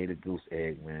 And he laid a goose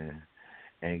egg, man.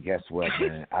 And guess what,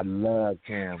 man? I love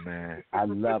Cam, man. I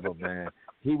love him, man.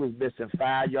 He was missing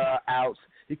 5-yard outs.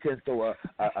 He couldn't throw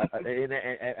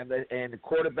and the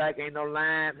quarterback ain't no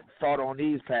line fought on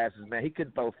these passes, man. He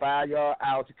couldn't throw 5-yard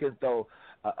outs. He couldn't throw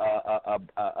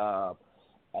a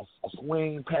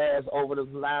swing pass over the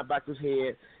linebacker's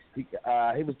head. He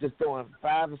was just throwing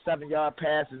 5 and 7 yard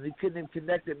passes. He couldn't even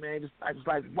connect it, man. I was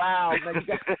like, wow, man.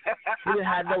 He didn't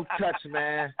have no touch,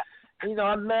 man. And,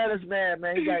 I love this man,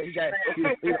 man. He's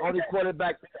the only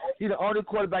quarterback. He's the only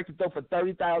quarterback to throw for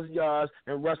 30,000 yards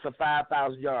and rush for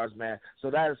 5,000 yards, man.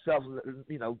 So that itself,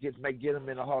 may get him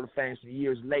in the Hall of Fame some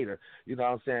years later. You know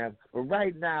what I'm saying? But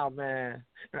right now, man,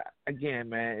 again,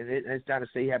 man, it's not to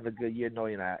say he having a good year. No,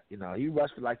 you're not. He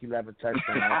rushed for like 11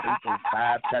 touchdowns. He threw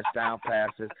 5 touchdown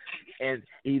passes and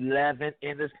 11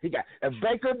 in this. He got if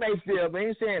Baker Mayfield, man,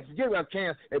 he's saying forget about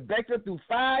Cam. If Baker threw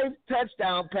 5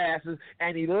 touchdown passes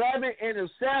and 11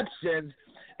 interceptions,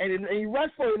 and he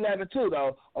rushed for 11 too,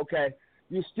 though. Okay,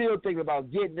 you're still thinking about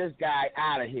getting this guy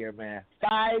out of here, man.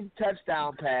 5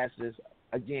 touchdown passes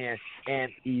again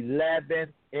and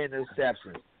 11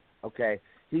 interceptions. Okay,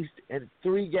 he's in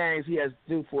 3 games. He has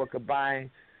due for a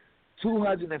combined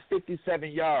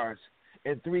 257 yards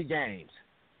in 3 games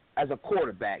as a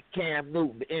quarterback. Cam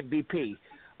Newton, the MVP.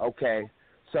 Okay,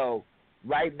 so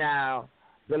right now,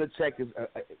 Belichick is.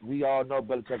 We all know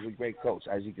Belichick is a great coach,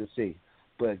 as you can see.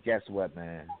 But guess what,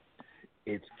 man?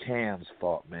 It's Cam's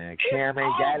fault, man. Cam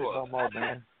ain't got it no more,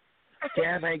 man.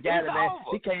 Cam ain't got it, man.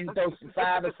 He can't throw some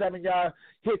 5 or 7 yard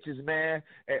hitches, man.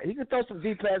 He can throw some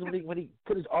deep passes when he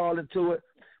put his all into it.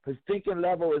 His thinking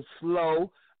level is slow.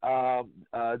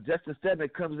 Justin Stedman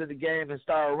comes in the game and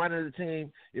starts running the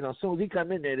team. As soon as he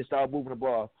come in there, they start moving the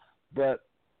ball. But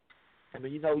I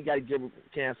mean, we got to give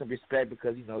Cam some respect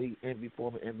because, he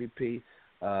former MVP.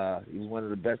 He was one of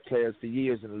the best players for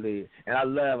years in the league. And I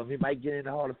love him. He might get in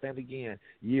the Hall of Fame again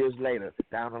years later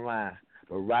down the line.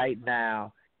 But right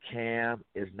now, Cam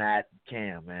is not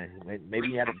Cam, man. Maybe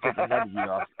he had to take another year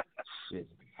off. Shit.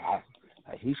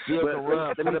 He still can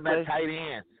run. Put him at tight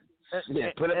end.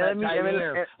 Put him at tight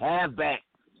end. Halfback.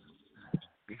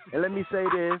 And let me say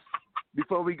this.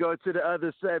 Before we go to the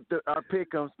other set, our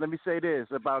pick'ems, let me say this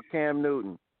about Cam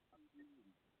Newton.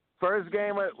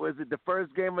 Was it the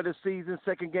first game of the season,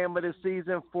 second game of the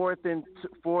season, fourth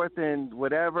and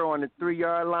whatever on the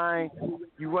 3-yard line?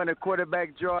 You run a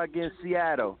quarterback draw against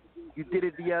Seattle. You did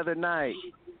it the other night.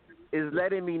 Is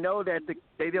letting me know that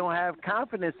they don't have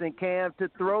confidence in Cam to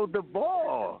throw the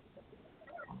ball.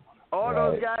 All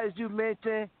those guys you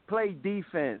mentioned play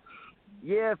defense.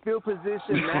 Yeah, field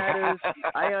position matters.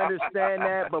 I understand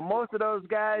that. But most of those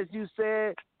guys you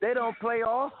said, they don't play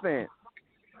offense.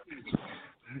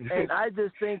 And I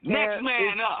just think Cam, next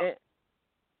man up.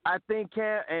 I think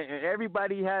Cam and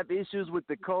everybody have issues with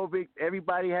the COVID.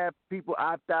 Everybody have people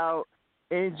opt out,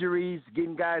 injuries,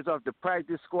 getting guys off the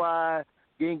practice squad,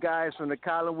 getting guys from the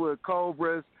Collinwood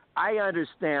Cobras. I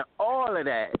understand all of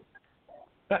that.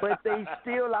 But they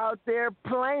still out there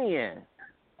playing.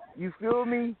 You feel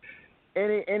me? And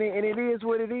it is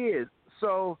what it is.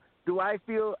 So I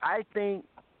think,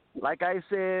 like I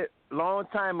said long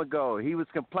time ago, he was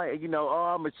complaining,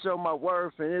 I'm going to show my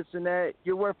worth and this and that.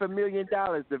 You're worth $1 million,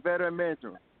 the veteran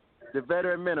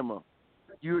minimum.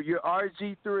 You're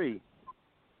RG3.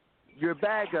 You're a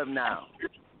bag up now.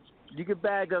 You can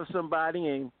bag up somebody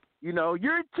and, you're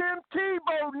Tim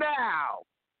Tebow now.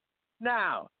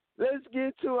 Now, let's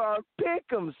get to our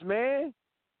pick'ems, man.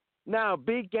 Now,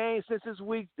 big game since this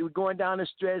week. We're going down the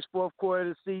stretch, fourth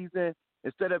quarter of the season.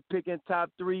 Instead of picking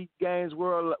top 3 games,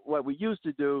 what we used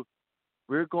to do,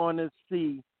 we're going to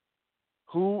see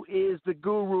who is the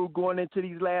guru going into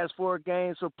these last 4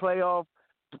 games for playoff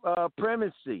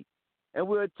primacy. And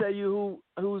we'll tell you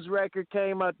whose record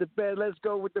came out the best. Let's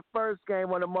go with the first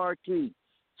game on the marquee.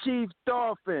 Chiefs,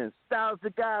 Dolphins. Styles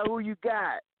the guy. Who you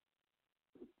got?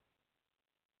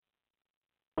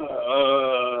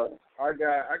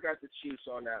 I got the Chiefs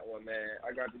on that one, man.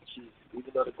 I got the Chiefs.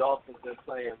 Even though the Dolphins are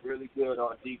playing really good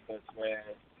on defense, man.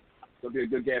 It's gonna be a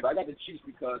good game. But I got the Chiefs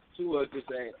because Tua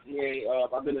just ain't. He ain't.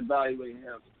 I've been evaluating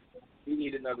him. He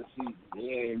need another season. He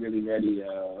ain't really ready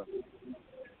to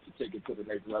take it to the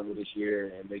next level this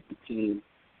year and make the team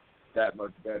that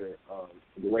much better.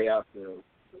 The way I feel,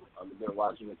 I've been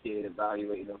watching the kid,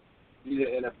 evaluating him. He's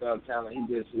an NFL talent.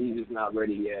 He's just not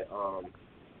ready yet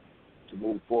to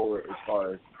move forward as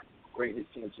far as bring his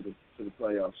team to the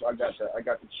playoffs. So I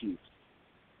got the Chiefs.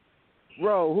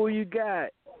 Bro, who you got?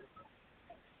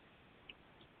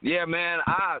 Yeah, man,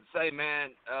 I'd say, man,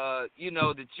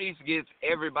 the Chiefs gets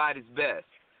everybody's best.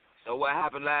 So what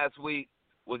happened last week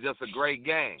was just a great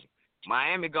game.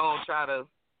 Miami gonna try to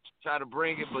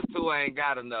bring it, but Tua ain't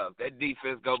got enough. That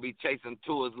defense gonna be chasing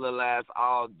Tua's little ass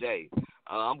all day.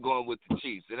 I'm going with the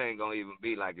Chiefs. It ain't gonna even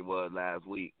be like it was last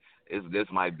week. This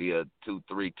might be a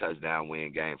 2-3 touchdown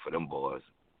win game for them boys.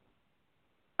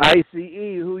 ICE,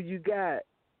 who you got?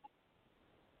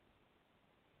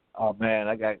 Oh man,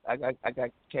 I got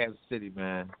Kansas City,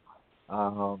 man.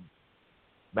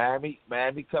 Miami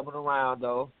coming around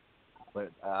though,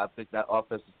 but I think that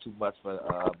offense is too much for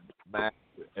Miami,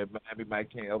 and Miami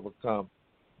might can't overcome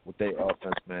with their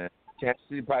offense, man. Kansas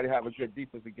City probably have a good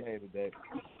defensive game today.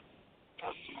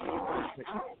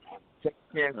 Take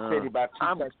Kansas City by 2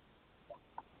 touchdowns.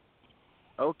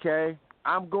 Okay,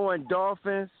 I'm going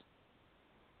Dolphins.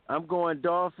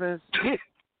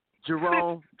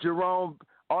 Jerome.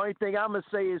 Only thing I'm going to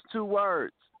say is 2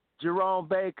 words. Jerome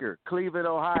Baker, Cleveland,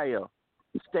 Ohio.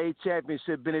 State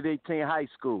championship, Benedictine High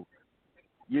School.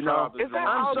 You know,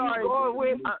 I'm sorry.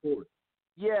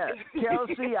 Yeah,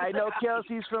 Kelsey. I know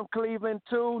Kelsey's from Cleveland,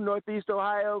 too. Northeast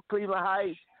Ohio, Cleveland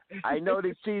Heights. I know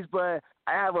the Chiefs, but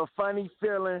I have a funny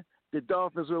feeling the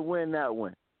Dolphins will win that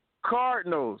one.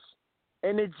 Cardinals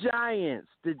and the Giants.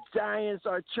 The Giants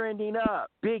are trending up.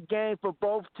 Big game for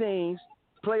both teams.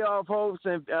 Playoff hopes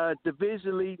and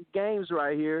division league games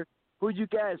right here. Who you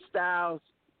got, Styles?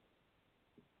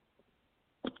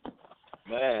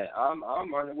 Man,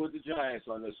 I'm running with the Giants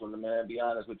on this one, man. Be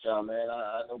honest with y'all, man.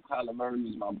 I know Kyler Murray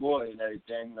is my boy and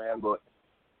everything, man, but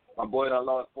my boy done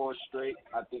lost 4 straight.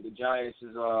 I think the Giants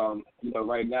is,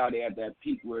 right now they at that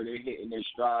peak where they're hitting their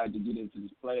stride to get into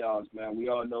these playoffs, man. We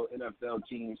all know NFL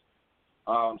teams,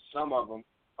 some of them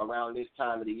around this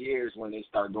time of the year is when they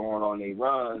start going on their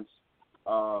runs.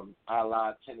 A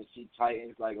la Tennessee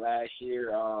Titans like last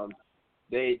year.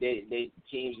 They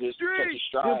teams just catch a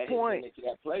stride hitting into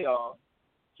that playoff.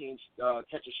 Teams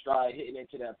catch a stride hitting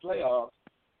into that playoff.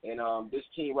 And this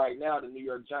team right now, the New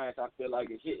York Giants, I feel like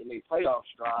is hitting their playoff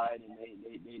stride, and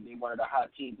they one of the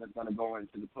hot teams that's going to go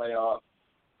into the playoff.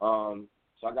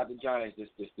 So I got the Giants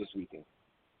this weekend.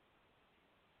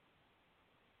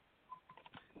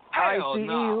 ICE,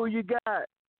 who you got?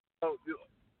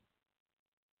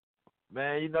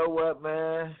 Man, you know what,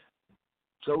 man?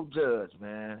 Joe Judge,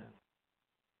 man.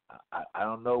 I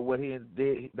don't know what he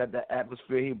did, that the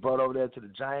atmosphere he brought over there to the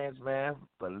Giants, man.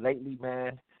 But lately,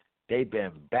 man, they've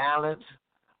been balanced.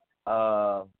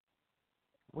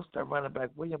 What's that running back?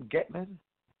 William Getman?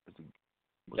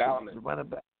 The running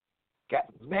back?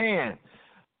 Man,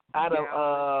 out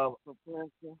of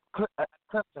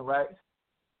Clemson, right?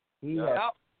 He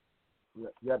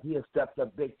has stepped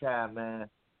up big time, man.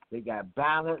 They got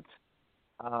balance.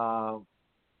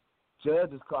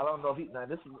 Judge is called. I don't know if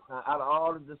this is out of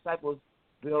all the disciples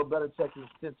Bill Belichick is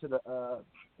sent to the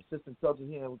assistant coaches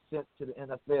here and sent to the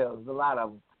NFL. There's a lot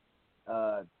of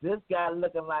them. This guy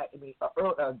looking like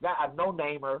a guy, a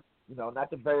no-namer, not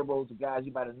the variables, the guys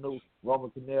you might have knew, Roman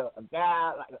Cannell, a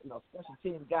guy like special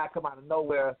teams guy come out of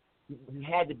nowhere. He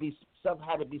had to be something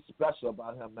had to be special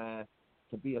about him, man,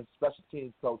 to be a special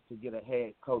teams coach to get a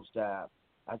head coach job.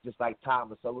 I just like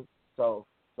Thomas.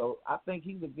 So I think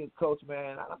he's a good coach,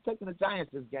 man. I'm taking the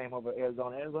Giants this game over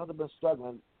Arizona. Arizona's been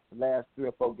struggling the last 3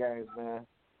 or 4 games, man.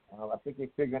 I think they're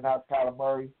figuring out Kyler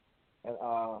Murray. And,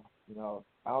 I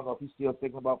don't know if he's still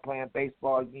thinking about playing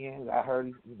baseball again. I heard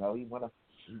he want to,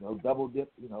 double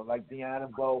dip, like Deion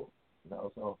and Bo.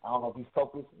 So I don't know if he's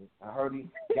focused. I heard he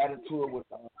got into it with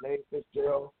Larry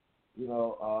Fitzgerald,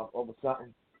 over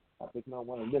something. I think you don't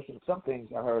want to listen to some things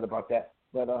I heard about that.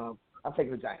 But I'm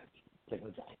taking the Giants.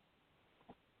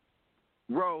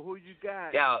 Bro, who you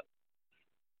got?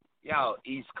 Y'all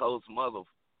East Coast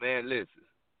man, listen.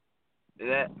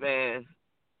 That, man,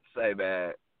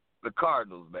 the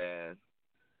Cardinals, man.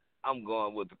 I'm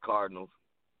going with the Cardinals.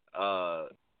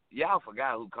 Y'all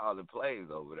forgot who called the plays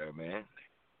over there, man.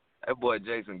 That boy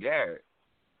Jason Garrett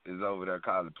is over there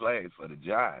calling plays for the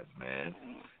Giants, man.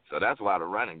 So that's why the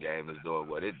running game is doing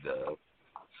what it does.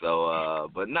 So,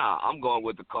 but nah, I'm going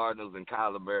with the Cardinals and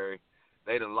Kyler Murray.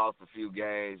 They done lost a few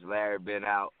games. Larry been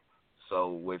out.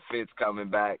 So with Fitz coming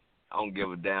back, I don't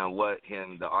give a damn what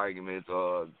the arguments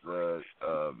or the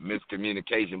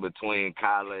miscommunication between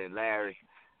Kyler and Larry.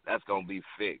 That's going to be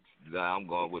fixed. I'm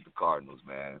going with the Cardinals,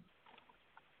 man.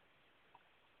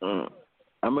 I'm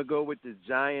going to go with the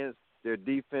Giants. Their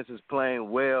defense is playing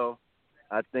well.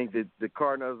 I think that the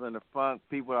Cardinals in the funk.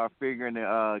 People are figuring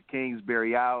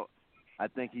Kingsbury out. I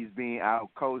think he's being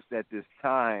out-coached at this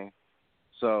time.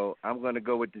 So I'm going to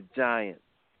go with the Giants.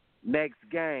 Next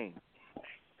game,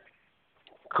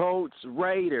 Colts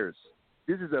Raiders.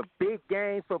 This is a big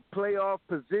game for playoff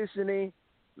positioning.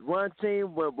 One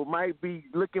team might be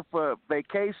looking for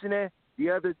vacationing.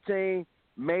 The other team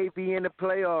may be in the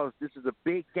playoffs. This is a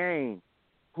big game.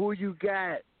 Who you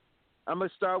got? I'm going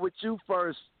to start with you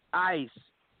first, Ice.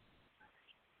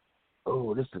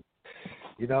 Oh, this is,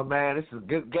 man, this is a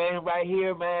good game right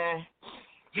here, man.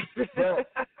 But,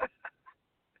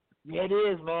 yeah, it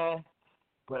is, man.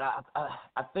 But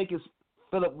I think it's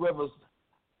Phillip Rivers'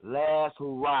 last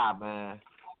hurrah, man.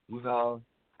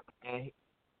 And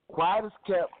quiet as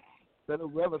kept,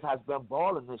 Phillip Rivers has been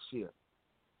balling this year.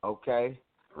 Okay?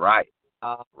 Right.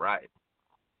 Right.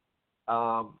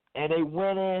 And they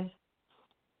winning.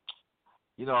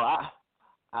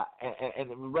 And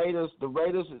the Raiders,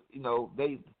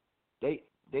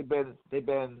 they've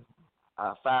been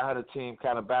a 500 team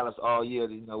kind of balanced all year.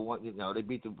 They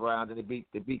beat the Browns and they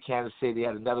beat Kansas City. They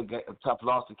had another a tough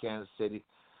loss to Kansas City,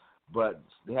 but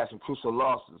they had some crucial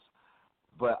losses.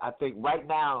 But I think right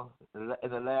now, in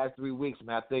the last 3 weeks,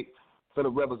 man, I think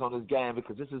Phillip Rivers on this game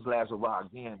because this is his last hurrah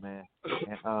again, man.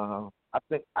 And I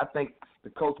think the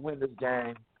Colts win this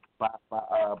game by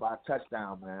a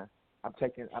touchdown, man. I'm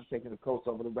taking the Colts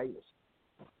over the Raiders.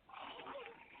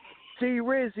 T.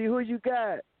 Rizzy, who you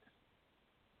got?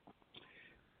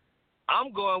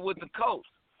 I'm going with the Colts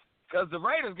because the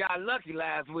Raiders got lucky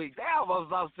last week. They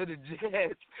almost lost to the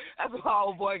Jets. That's why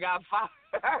old boy got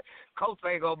fired. Colts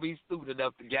ain't going to be stupid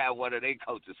enough to get one of their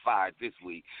coaches fired this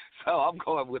week. So I'm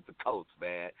going with the Colts,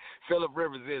 man. Phillip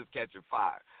Rivers is catching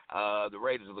fire. The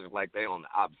Raiders are looking like they're on the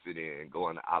opposite end,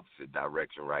 going the opposite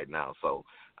direction right now. So,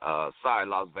 sorry,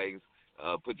 Las Vegas.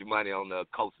 Put your money on the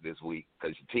Colts this week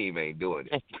because your team ain't doing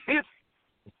it.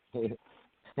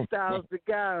 Styles the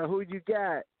guy. Who you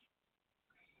got?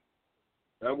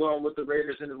 I'm going with the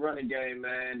Raiders in the running game,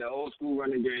 man. The old school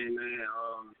running game, man.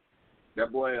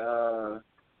 That boy,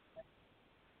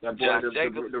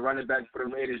 the running back for the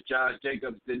Raiders, Josh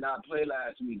Jacobs, did not play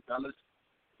last week, fellas.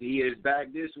 He is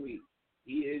back this week.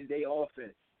 He is their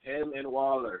offense. Him and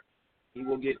Waller. He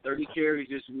will get 30 carries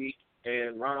this week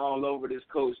and run all over this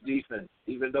Colts defense,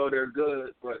 even though they're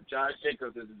good. But Josh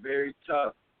Jacobs is very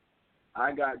tough.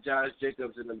 I got Josh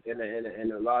Jacobs in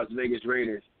the Las Vegas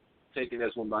Raiders taking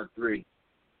this one by 3.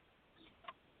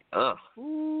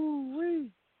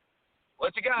 Ooh-wee.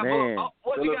 What you got, man?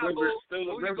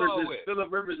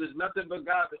 Phillip Rivers is nothing but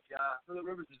garbage, y'all. Phillip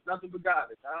Rivers is nothing but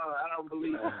garbage. I don't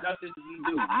believe nothing he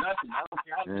do. Nothing. I don't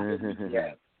care how much he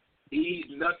has. He's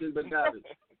nothing but garbage.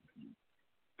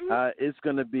 It's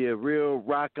going to be a real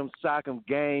rock'em sock'em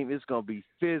game. It's going to be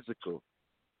physical,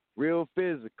 real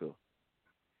physical.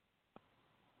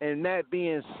 And that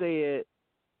being said,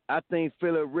 I think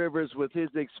Phillip Rivers, with his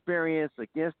experience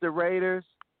against the Raiders,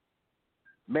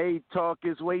 may talk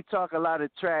a lot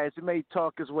of trash. He may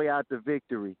talk his way out to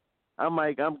victory. I'm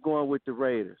going with the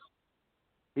Raiders.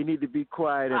 He need to be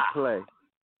quiet and play.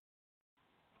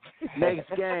 Next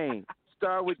game,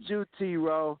 start with you,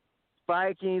 T-Row.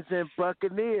 Vikings and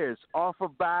Buccaneers,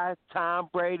 offered by Tom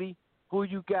Brady. Who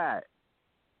you got?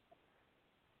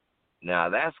 Now,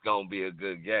 that's going to be a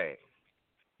good game.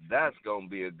 That's going to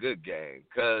be a good game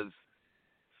because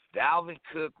Dalvin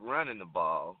Cook running the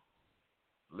ball,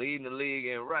 leading the league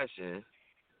in rushing,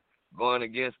 going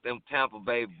against them Tampa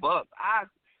Bay Bucs.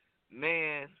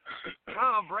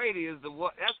 Tom Brady is the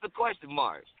one. That's the question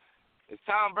mark. Is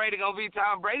Tom Brady going to be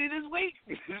Tom Brady this week?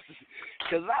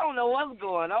 Because I don't know what's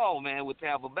going on, man, with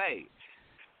Tampa Bay.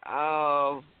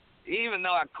 Even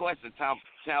though I question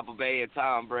Tampa Bay and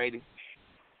Tom Brady,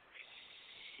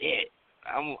 shit,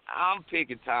 I'm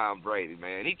picking Tom Brady,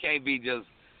 man. He can't be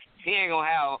he ain't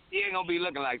gonna be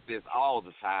looking like this all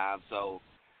the time. So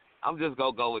I'm just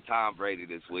gonna go with Tom Brady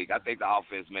this week. I think the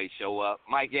offense may show up.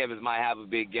 Mike Evans might have a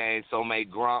big game, so may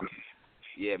Gronk.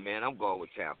 Yeah, man, I'm going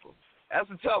with Tampa. That's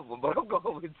a tough one, but I'm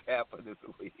going with Tampa this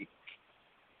week.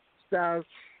 Styles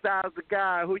the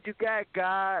guy. Who you got,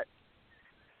 God?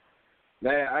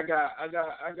 Man, I got.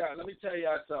 Let me tell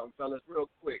y'all something, fellas, real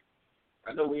quick.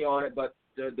 I know we on it, but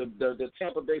the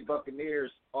Tampa Bay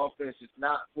Buccaneers offense is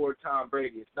not for Tom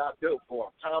Brady. It's not built for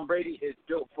him. Tom Brady is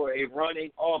built for a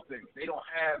running offense. They don't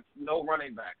have no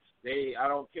running backs. I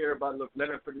don't care about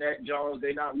Leonard Fournette, Jones.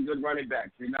 They're not good running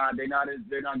backs. They're not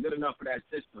good enough for that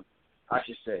system, I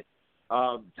should say.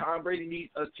 Tom Brady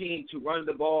needs a team to run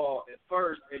the ball at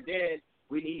first, and then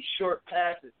we need short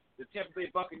passes. The Tampa Bay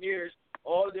Buccaneers,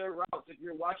 all their routes, if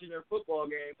you're watching their football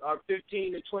games, are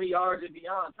 15 to 20 yards and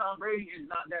beyond. Tom Brady is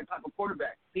not that type of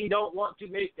quarterback. He don't want to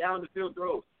make down-the-field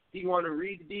throws. He want to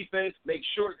read the defense, make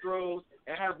short throws,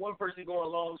 and have one person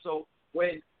going long. So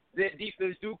when that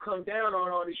defense do come down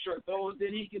on all these short throws,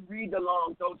 then he can read the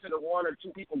long throw to the one or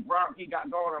two people Gronk he got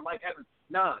going or Mike Evans.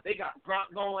 Nah, they got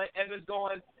Gronk going, Evans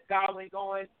going, Godwin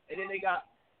going, and then they got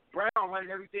Brown running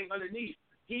everything underneath.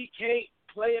 He can't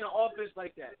play in an offense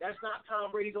like that. That's not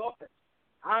Tom Brady's offense.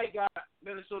 I got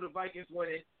Minnesota Vikings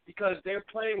winning because they're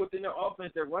playing within their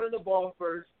offense. They're running the ball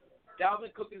first.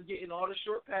 Dalvin Cook is getting all the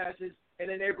short passes, and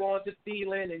then they're going to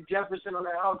Thielen and Jefferson on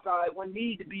the outside when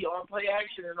need to be on play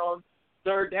action and on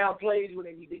third down plays when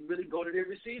they need to really go to their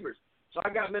receivers. So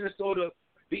I got Minnesota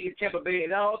beating Tampa Bay,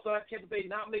 and I also have Tampa Bay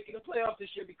not making the playoffs this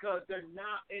year because they're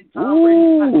not in Tom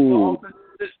Brady's type of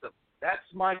offensive system.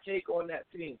 That's my take on that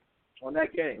team, on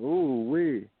that game. Ooh,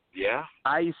 wee. Yeah.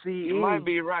 ICE. You might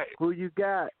be right. Who you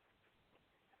got?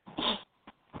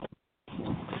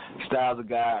 Styles of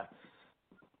God.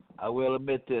 I will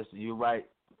admit this. You're right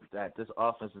that this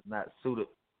offense is not suited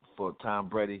for Tom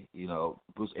Brady. You know,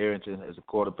 Bruce Arians is a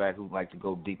quarterback who likes to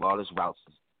go deep. All his routes,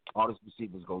 all his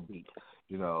receivers go deep.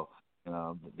 You know,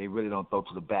 they really don't throw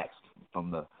to the backs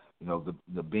from the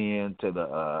bend to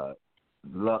the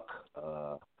Luck.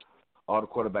 All the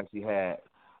quarterbacks he had.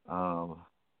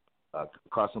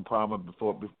 Carson Palmer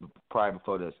prior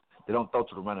before this. They don't throw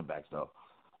to the running backs though.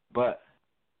 But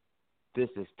this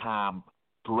is Tom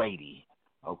Brady,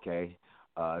 okay?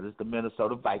 This is the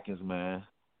Minnesota Vikings, man,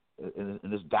 and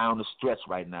it's down the stretch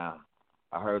right now.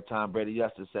 I heard Tom Brady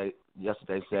yesterday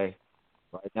say,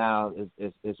 right now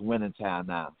it's winning time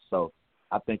now. So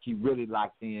I think he really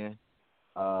locked in,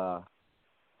 and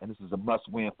this is a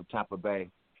must-win for Tampa Bay,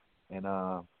 and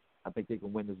I think they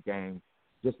can win this game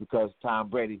just because Tom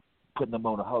Brady putting them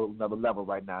on a whole another level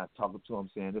right now, talking to him,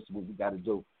 saying this is what we got to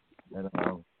do. And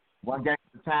one game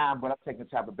at a time, but I'm taking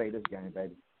Tampa Bay this game,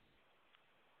 baby.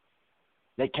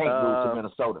 They can't lose to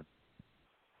Minnesota.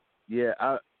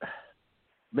 Yeah,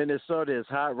 Minnesota is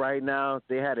hot right now.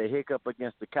 They had a hiccup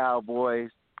against the Cowboys,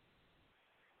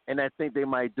 and I think they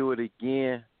might do it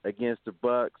again against the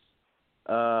Bucks.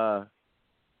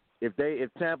 If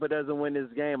Tampa doesn't win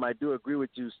this game, I do agree with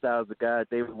you, Styles of God.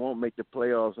 They won't make the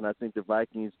playoffs, and I think the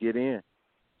Vikings get in.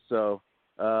 So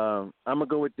I'm gonna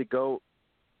go with the GOAT.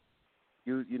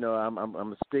 I'm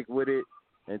gonna stick with it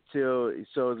until it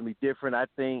shows me different. I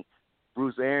think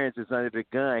Bruce Arians is under the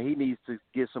gun. He needs to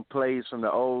get some plays from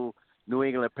the old New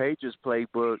England Patriots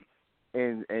playbook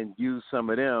and use some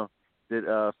of them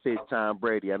that fit Tom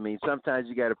Brady. I mean, sometimes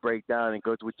you got to break down and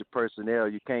go with your personnel.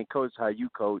 You can't coach how you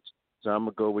coach. So I'm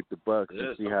gonna go with the Bucks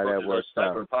and see how that works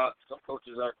out.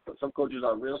 Some coaches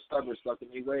are real stubborn, stuck in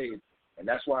their ways, and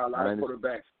that's why a lot of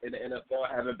quarterbacks in the NFL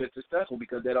haven't been successful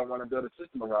because they don't want to build a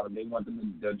system around them. They want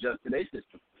them to adjust to their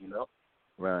system. You know,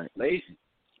 right? Lazy.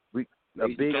 A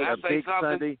big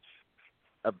Sunday.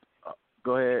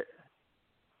 Go ahead.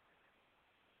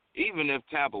 Even if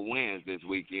Tampa wins this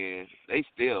weekend, they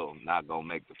still not gonna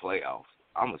make the playoffs.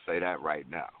 I'm gonna say that right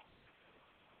now.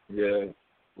 Yeah.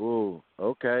 Ooh,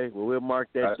 okay. Well, we'll mark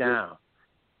that down.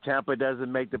 Tampa doesn't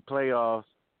make the playoffs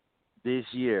this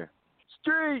year.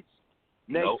 Streets.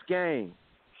 Next game.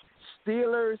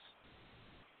 Steelers,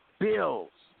 Bills.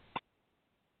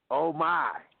 Oh, my.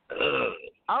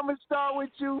 I'm going to start with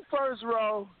you first,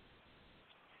 Ro.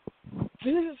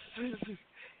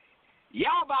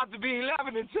 Y'all about to be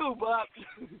 11-2, Buck.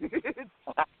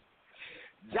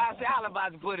 Josh Allen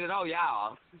about to put it on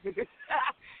y'all.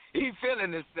 He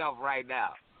feeling himself right now.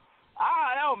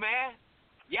 I don't know, man.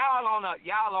 Y'all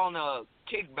on a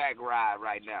kickback ride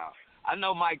right now. I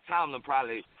know Mike Tomlin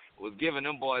probably was giving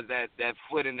them boys that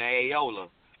foot in the aola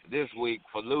this week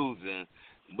for losing,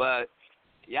 but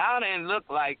y'all didn't look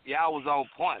like y'all was on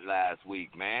point last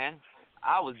week, man.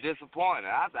 I was disappointed.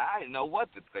 I didn't know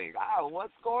what to think.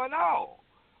 What's going on?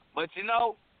 But,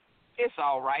 it's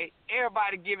all right.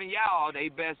 Everybody giving y'all their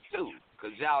best, too,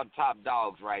 because y'all top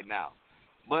dogs right now.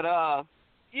 But,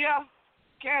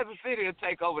 Kansas City will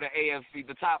take over the AFC,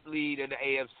 the top lead in the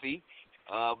AFC.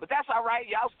 But that's all right.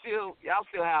 Y'all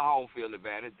still have home field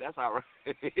advantage. That's all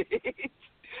right.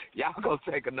 Y'all going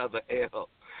to take another L.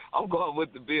 I'm going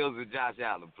with the Bills and Josh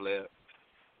Allen, player.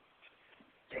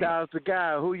 Styles the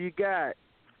guy. Who you got?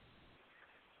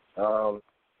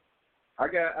 I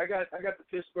got the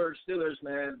Pittsburgh Steelers,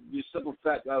 man. The simple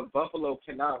fact of Buffalo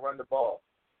cannot run the ball.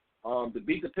 To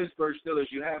beat the Pittsburgh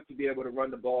Steelers, you have to be able to run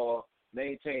the ball,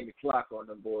 maintain the clock on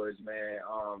them boys, man.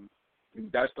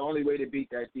 That's the only way to beat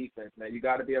that defense, man. You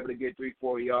got to be able to get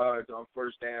 3-4 yards on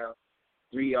first down,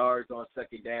 3 yards on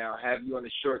second down, have you on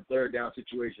the short third down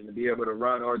situation to be able to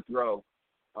run or throw.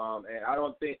 And I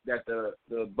don't think that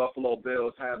the Buffalo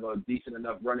Bills have a decent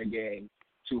enough running game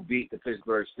to beat the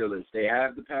Pittsburgh Steelers. They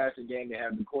have the passing game, they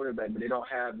have the quarterback, but they don't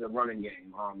have the running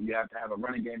game. You have to have a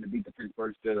running game to beat the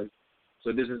Pittsburgh Steelers.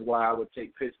 So this is why I would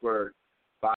take Pittsburgh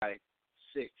by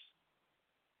 6.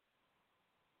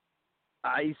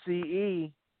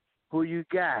 ICE, who you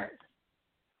got?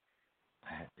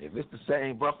 If it's the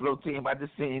same Buffalo team I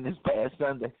just seen this past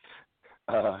Sunday,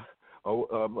 not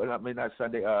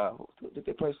Sunday. Did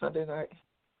they play Sunday night?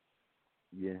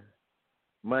 Yeah,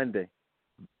 Monday,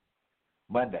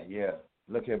 yeah.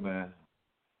 Look here, man.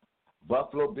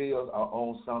 Buffalo Bills are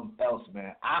on something else,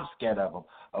 man. I'm scared of them.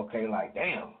 Okay, like,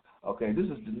 damn. Okay, this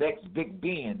is the next Big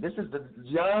Ben. This is the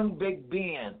young Big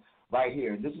Ben right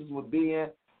here. This is what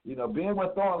Ben, Ben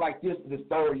was throwing like this in his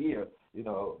third year.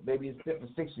 Maybe his 5th or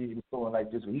 6th year he was throwing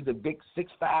like this. He's a big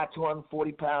 6'5",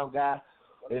 240-pound guy.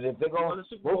 And if they're going to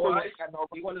he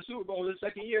won the Super Bowl in his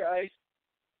second year, Ice.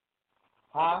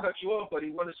 I cut you off, but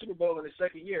he won the Super Bowl in his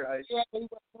second year, Ice. Yeah, he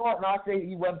wasn't throwing. No, I said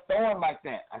he wasn't throwing like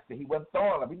that. I said he wasn't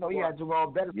throwing. He had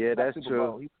Jerome Bettis. Yeah, that's Super true.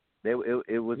 Bowl. They was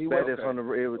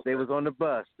on the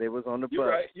bus. They was on the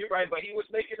bus. You're right, but he was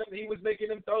making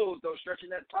them throws, though, stretching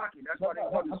that pocket. That's why they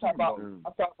won the Super Bowl.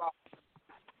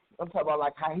 I'm talking about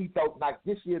like how he throw like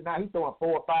this year. Now he's throwing 4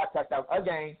 or 5 touchdowns a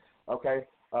game. Okay,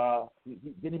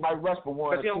 then he might rush for 1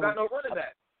 or 2. Because he don't got no running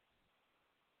back.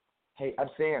 Hey, I'm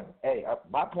saying,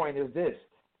 my point is this: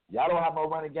 y'all don't have no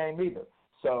running game either.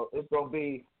 So it's gonna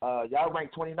be y'all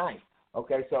ranked 29th.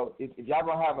 Okay, so if y'all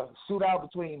gonna have a shootout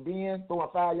between Ben throwing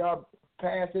 5-yard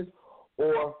passes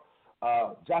or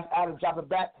Josh Allen dropping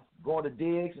back, going to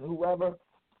Diggs and whoever,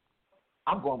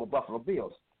 I'm going with Buffalo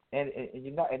Bills. And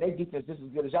their defense just as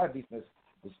good as y'all defense.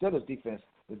 The Steelers defense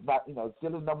is not,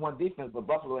 Steelers #1 defense, but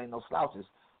Buffalo ain't no slouches.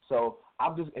 So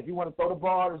if you want to throw the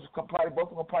ball, both of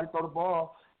them gonna probably throw the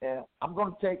ball. And I'm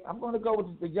gonna go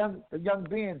with the young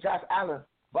Ben, Josh Allen,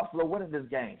 Buffalo winning this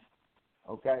game.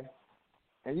 Okay.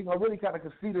 And you're going to really kind of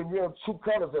see the real true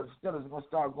colors of the Steelers are going to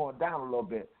start going down a little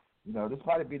bit. This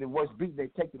probably be the worst beat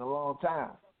they've taken in a long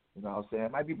time. You know what I'm saying?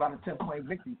 It might be about a 10-point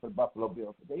victory for the Buffalo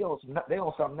Bills. They own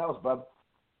something else, brother.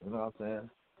 You know what I'm saying?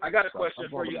 I got a question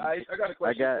for you, Ice. I got a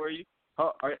question for you.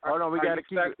 Hold on, we got to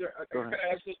keep it.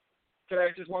 Can I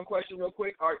ask just one question real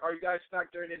quick? Are you guys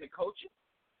factoring in the coaching?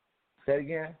 Say it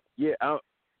again? Yeah,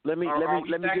 let me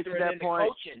get to that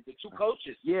point. The 2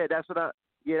 coaches. Yeah, that's what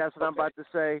I'm about to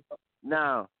say.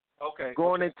 Now,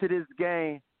 going into this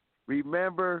game,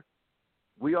 remember,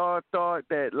 we all thought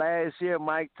that last year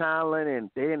Mike Tomlin and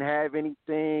they didn't have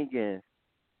anything, and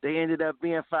they ended up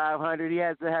being 500. He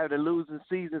has to have the losing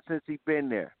season since he's been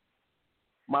there.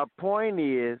 My point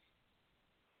is,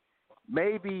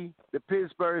 maybe the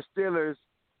Pittsburgh Steelers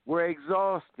were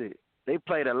exhausted. They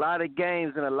played a lot of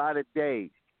games in a lot of days.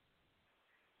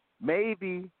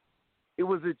 Maybe it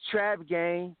was a trap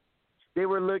game. They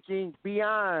were looking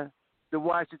beyond the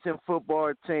Washington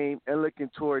football team and looking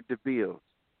toward the Bills.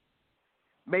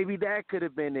 Maybe that could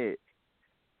have been it.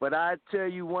 But I tell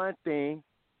you one thing,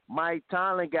 Mike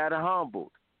Tomlin got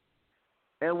humbled.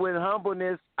 And with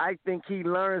humbleness, I think he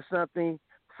learned something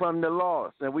from the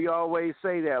loss. And we always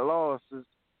say that losses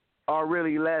are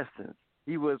really lessons.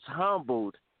 He was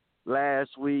humbled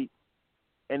last week,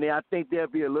 and I think there'll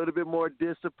be a little bit more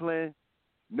discipline,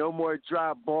 no more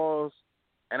drop balls,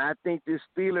 and I think the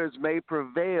Steelers may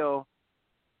prevail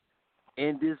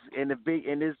in this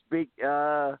big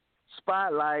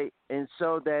spotlight, and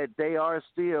show that they are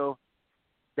still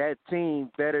that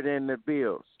team better than the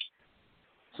Bills.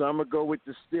 So I'm gonna go with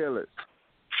the Steelers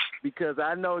because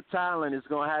I know Tomlin is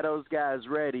gonna have those guys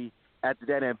ready after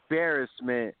that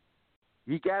embarrassment.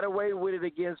 He got away with it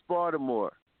against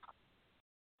Baltimore,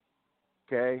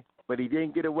 okay, but he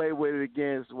didn't get away with it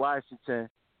against Washington,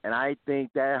 and I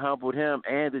think that humbled him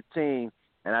and the team,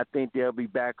 and I think they'll be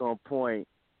back on point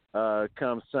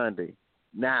come Sunday.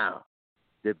 Now,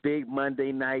 the big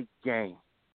Monday night game.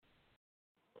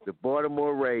 The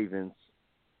Baltimore Ravens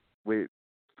with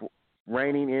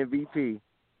reigning MVP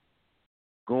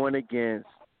going against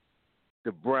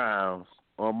the Browns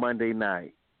on Monday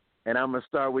night. And I'm going to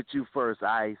start with you first,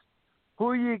 Ice.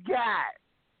 Who you got?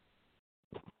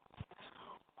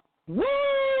 Woo!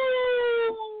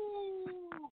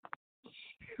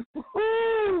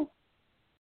 Woo!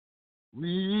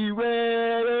 We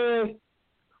ready.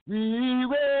 Be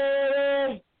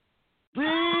ready. Be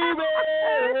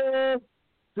ready.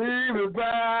 Steve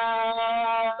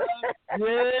Brown.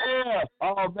 Yeah.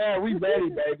 Oh, man, we ready,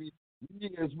 baby. We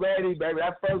is ready, baby.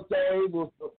 That first game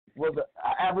was an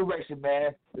aberration,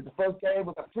 man. The first game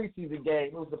was a preseason game.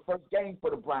 It was the first game for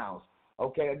the Browns.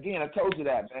 Okay, again, I told you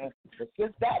that, man. But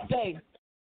since that game,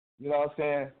 you know what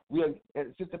I'm saying,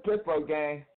 since the Pittsburgh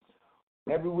game,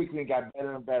 every week we got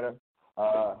better and better.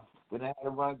 We didn't have a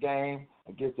run game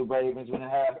against the Ravens. We didn't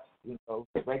have,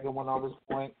 breaking one on this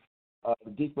point.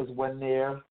 The defense wasn't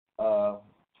there.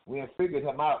 We have figured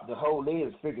him out. The whole league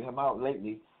has figured him out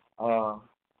lately.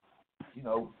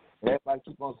 Everybody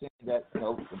keep on saying that, the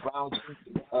Browns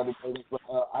the Ravens. But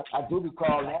I do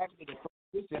recall last year, the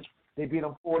first position, they beat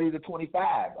them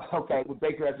 40-25. Okay, with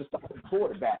Baker as the starting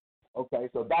quarterback. Okay,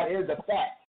 so that is a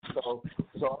fact. So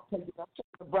I'm taking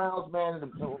the Browns, man, the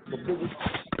biggest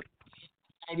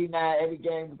 99 every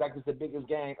game is like it's the biggest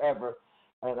game ever,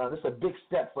 and it's a big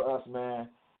step for us, man.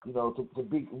 To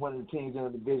beat one of the teams in the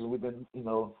division we've been,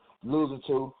 losing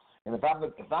to. And if I'm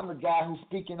the guy who's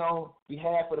speaking on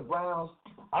behalf of the Browns,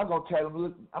 I'm gonna tell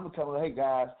them, hey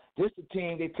guys, this is the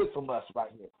team they took from us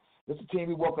right here. This is the team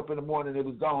we woke up in the morning and it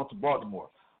was gone to Baltimore.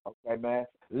 Okay, man.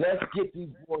 Let's get these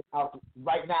boys out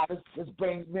right now. Let's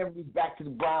bring memories back to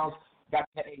the Browns, back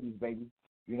in the 80s, baby.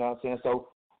 You know what I'm saying? So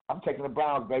I'm taking the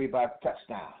Browns, baby, by a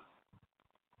touchdown.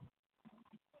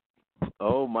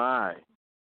 Oh my.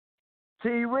 T.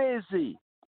 Rizzy,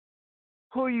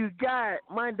 who you got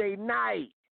Monday night?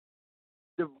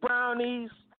 The Brownies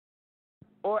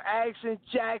or Action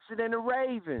Jackson and the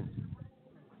Ravens?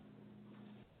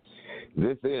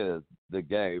 This is the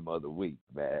game of the week,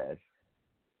 man.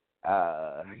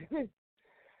 I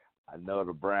know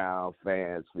the Brown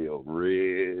fans feel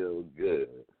real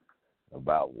good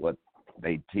about what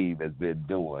their team has been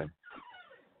doing.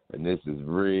 And this is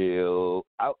real.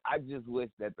 I just wish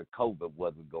that the COVID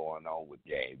wasn't going on with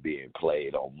game being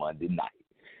played on Monday night.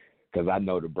 Because I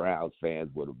know the Browns fans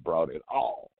would have brought it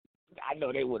all. I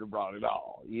know they would have brought it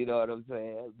all. You know what I'm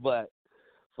saying? But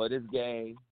for this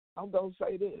game, I'm going to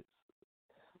say this.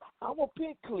 I'm going to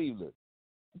pick Cleveland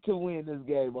to win this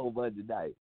game on Monday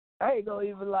night. I ain't going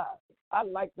to even lie. I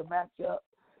like the matchup,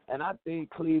 and I think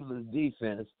Cleveland's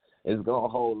defense is going to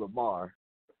hold Lamar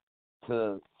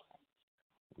to,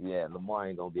 Lamar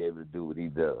ain't going to be able to do what he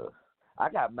does. I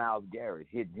got Myles Garrett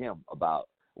hitting him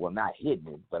not hitting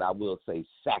him, but I will say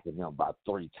sacking him about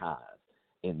 3 times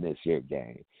in this year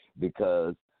game.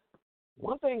 Because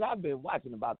one thing I've been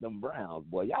watching about them Browns,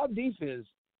 boy, y'all defense,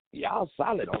 y'all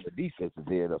solid on the defensive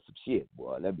end of some shit,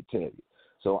 boy, let me tell you.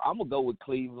 So I'm going to go with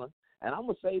Cleveland, and I'm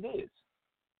going to say this.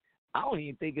 I don't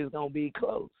even think it's going to be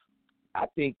close. I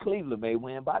think Cleveland may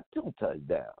win by 2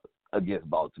 touchdowns against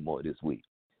Baltimore this week.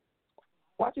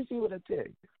 Watch and see what I tell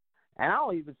you. And I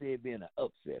don't even see it being an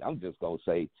upset. I'm just going to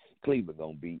say Cleveland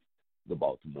going to beat the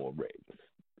Baltimore Ravens.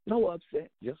 No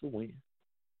upset, just a win.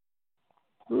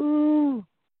 Ooh.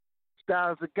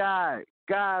 Styles of God.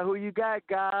 God, who you got,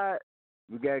 God?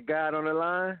 You got God on the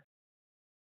line?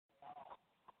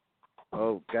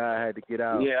 Oh, God had to get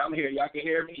out. Yeah, I'm here. Y'all can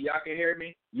hear me?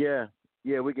 Yeah,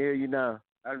 we can hear you now.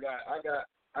 I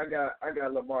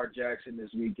got Lamar Jackson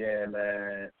this weekend,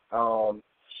 man.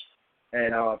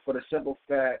 And for the simple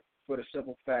fact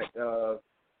of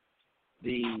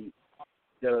the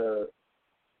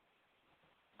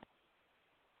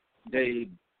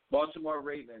Baltimore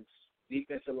Ravens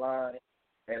defensive line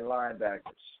and linebackers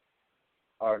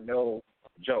are no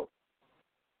joke.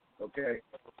 Okay,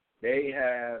 they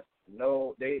are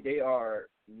no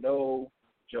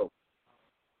joke.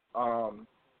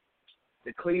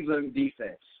 The Cleveland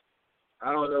defense.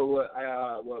 I don't know what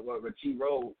T.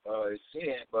 Rowe is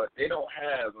saying, but they don't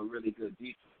have a really good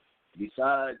defense.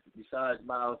 Besides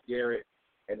Myles Garrett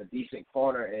and a decent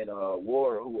corner and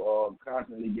Ward, who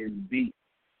constantly getting beat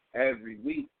every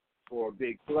week for a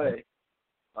big play.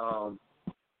 I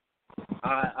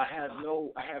have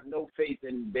no faith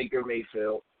in Baker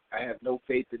Mayfield. I have no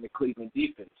faith in the Cleveland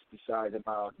defense besides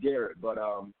Myles Garrett. But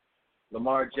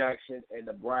Lamar Jackson and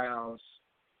the Browns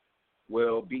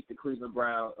will beat the Cleveland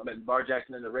Browns. Lamar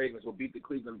Jackson and the Ravens will beat the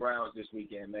Cleveland Browns this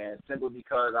weekend, man, simply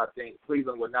because I think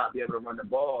Cleveland will not be able to run the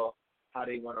ball how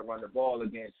they want to run the ball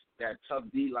against that tough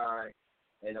D-line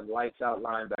and the lights-out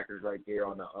linebackers right there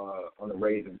on the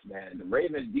Ravens, man. The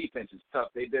Ravens defense is tough.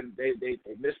 They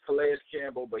missed Calais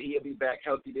Campbell, but he'll be back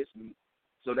healthy this week,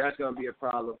 so that's going to be a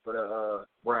problem for the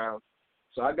Browns.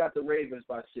 So I got the Ravens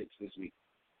by 6 this week.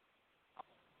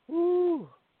 Woo.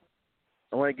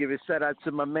 I want to give a shout-out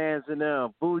to my mans in there.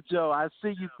 Bujo, I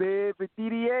see you, baby.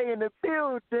 DDA in the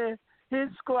building. His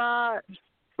squad.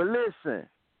 But listen,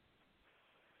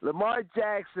 Lamar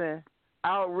Jackson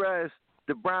outrushed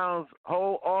the Browns'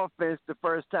 whole offense the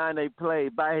first time they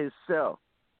played by himself.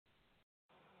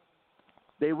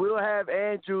 They will have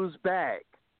Andrews back,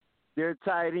 their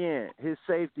tight end, his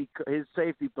safety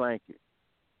blanket.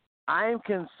 I am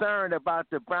concerned about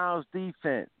the Browns'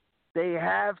 defense. They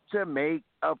have to make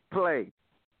a play.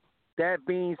 That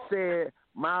being said,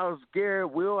 Myles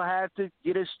Garrett will have to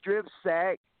get a strip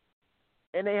sack,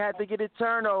 and they have to get a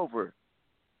turnover.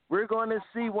 We're going to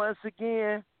see once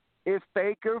again if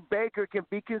Baker can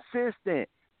be consistent.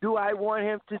 Do I want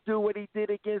him to do what he did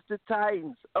against the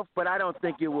Titans? Oh, but I don't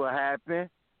think it will happen.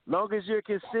 Long as you're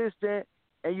consistent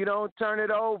and you don't turn it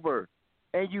over,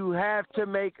 and you have to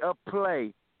make a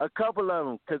play, a couple of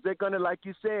them, because they're going to, like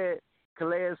you said,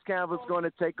 Calais Campbell's going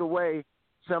to take away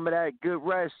some of that good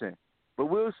rushing. But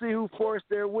we'll see who forced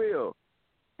their will.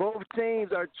 Both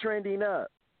teams are trending up.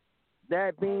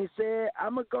 That being said,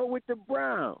 I'm going to go with the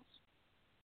Browns.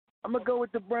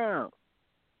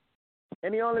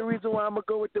 And the only reason why I'm going to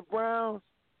go with the Browns,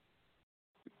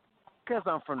 because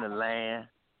I'm from the land.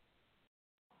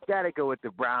 Got to go with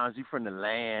the Browns. You from the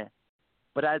land.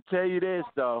 But I tell you this,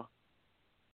 though.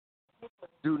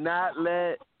 Do not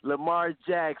let Lamar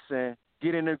Jackson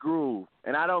get in the groove.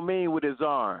 And I don't mean with his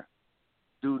arm.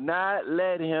 Do not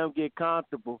let him get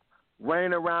comfortable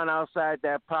running around outside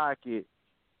that pocket,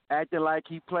 acting like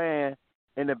he playing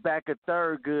in the back of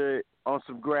Thurgood on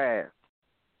some grass.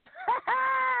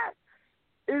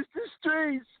 It's the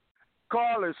streets.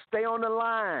 Callers, stay on the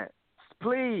line.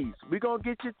 Please, we're going to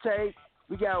get your tape.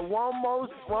 We got one more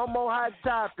hot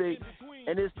topic,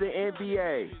 and it's the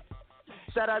NBA.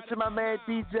 Shout out to my man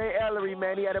DJ Ellery,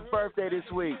 man. He had a birthday this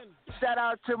week. Shout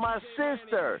out to my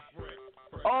sister,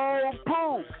 Oh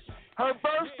Pook. Her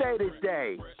birthday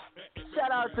today.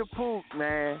 Shout out to Pook,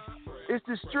 man. It's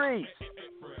the streets.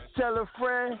 Tell a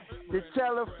friend to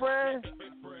tell a friend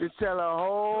to tell a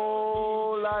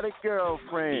whole lot of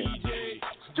girlfriends.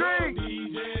 Street.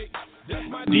 That's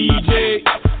my DJ.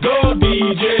 Go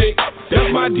DJ.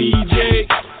 That's my DJ.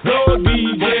 Go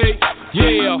DJ.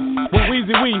 Yeah. Well,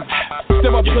 Weezy Weezy.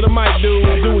 Step up to the mic, dude.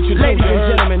 Do what you do. Ladies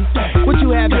and gentlemen, what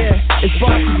you have here is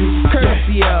brought to you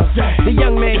courtesy of the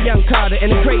young man, Young Carter,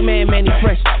 and the great man, Manny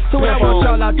Fresh. So what I want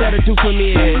y'all out there to do for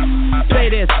me is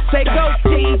say this. Say go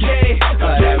DJ.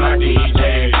 Cause that's my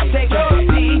DJ. Say go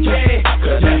DJ.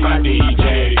 Cause that's my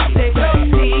DJ. Say go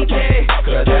DJ.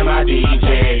 Cause that's my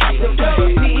DJ. Say go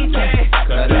DJ.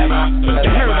 Cause that's my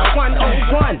DJ.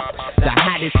 101. The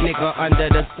hottest nigga under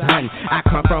the sun. I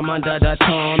come from under the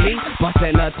Tommy,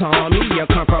 bustin' a Tommy. You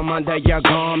come from under your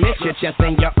garment, your chest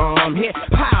and your arm hit.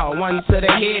 Pow, one to the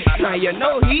head. Now you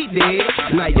know he did.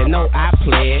 Now you know I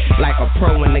played like a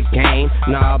pro in the game.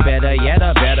 Nah, better yet,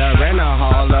 a veteran, a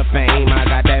Hall of Fame. I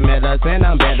got that medicine,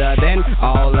 I'm better than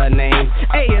all the names.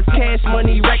 Hey, it's Cash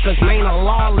Money Records, man, a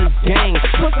lawless game.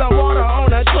 Put some water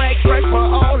on a track, fresh for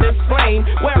all this flame.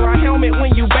 Wear a helmet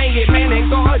when you bang it, man,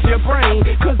 and guard your brain.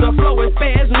 Cause the flow is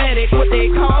spasmodic, what they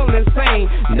call insane.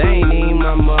 They ain't even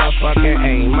my motherfucking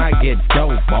aim. I get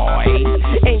dope, boy.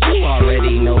 And you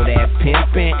already know that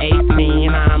pimpin' 18.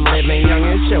 I'm living young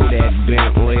and show that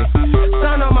Bentley.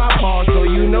 Son of my paw, so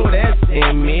you know that's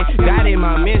in me. Got in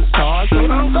my mentor, so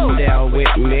don't go there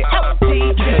with me. Oh,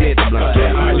 DJ, cause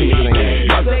that's my DJ.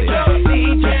 Say go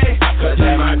DJ, cause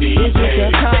that's my DJ.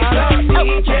 Say go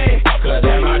DJ, cause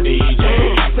that's my DJ.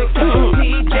 Say go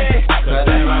DJ, cause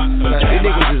that's my DJ. These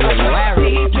niggas is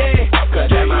hilarious. DJ, cause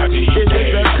that's my DJ.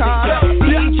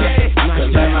 DJ, cause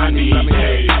that's my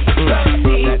DJ.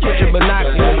 Put your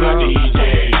binoculars on.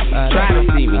 Try to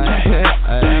see me.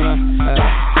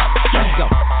 Let's go.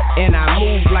 And I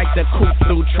move like the coupe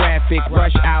through traffic.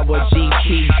 Rush hour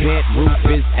GT bent,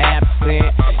 roof is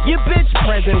absent. Your bitch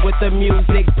present with the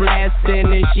music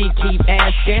blasting, and she keep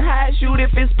asking how I shoot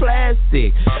if it's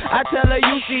plastic. I tell her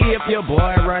you see if your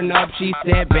boy run up. She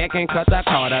said back and cut the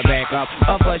Carter back up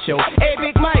for sure. Hey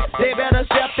Big Mike, they better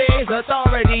step their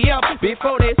authority up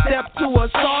before they step to a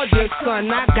soldier's son.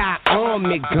 I got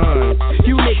army guns.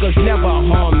 You niggas never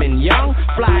harming young.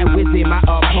 Fly with it, my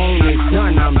opponent's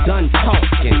done. I'm done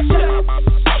talking.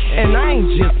 And I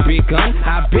ain't just begun.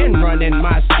 I've been running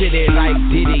my city like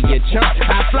Diddy, you chump.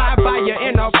 I fly by you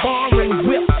in a foreign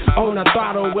whip on a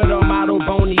throttle with a model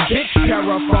bony bitch.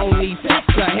 Paraphony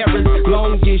tits, her hair is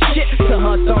long as shit to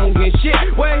her thong and shit.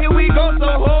 Well, here we go, so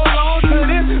hold on to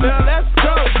this. Now let's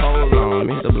go. Hold on,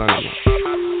 Mr. Blunt.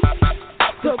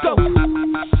 So go.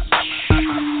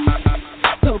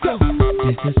 So go.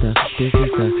 This is the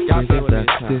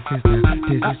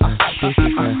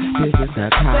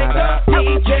Carter.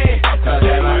 DJ, cause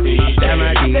that's my DJ. That's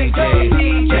my DJ.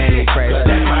 Manny Fresh.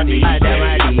 That's my DJ. That's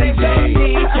my DJ.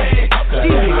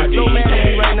 These niggas so mad at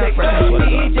me right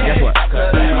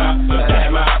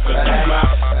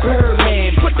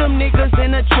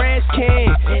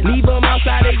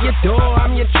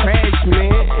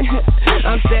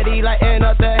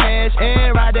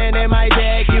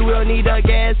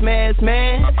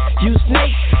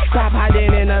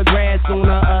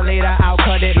sooner or later I'll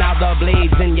cut it, now the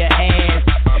blades in your ass.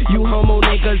 You homo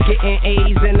niggas getting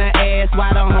A's in the ass,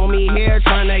 while the homie here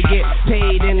tryna get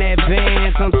paid in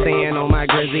advance. I'm staying on my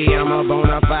grizzy, I'm a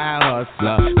bona fide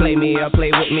hustler. Play me or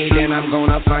play with me, then I'm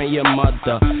gonna find your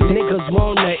mother. Niggas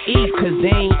wanna eat cause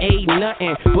they ain't ate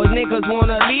nothing, but niggas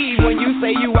wanna leave when you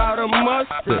say you out of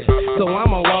mustard. So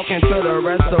I'ma walk into the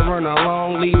restaurant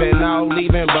alone,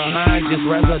 leaving behind just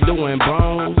residue and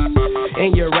bones.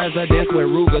 In your residence with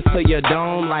Rugers to your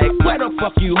dome, like where the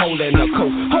fuck you holding the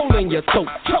coat? Holding your toe.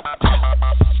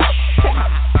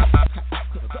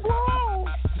 Whoa!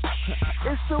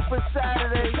 It's Super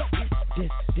Saturday.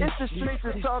 It's the Streets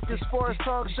of Talking Sports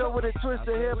Talk Show with a twist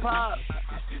of hip hop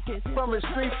from a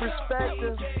street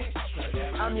perspective.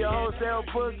 I'm your host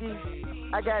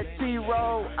El-Boogie. I got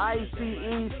T-Roll,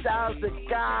 ICE, Styles the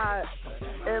God,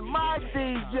 and my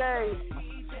DJ,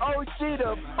 OG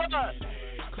the Buck.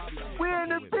 We in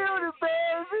the building,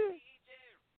 baby.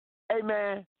 Hey,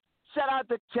 man, shout out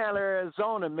to Chandler,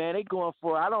 Arizona, man. They going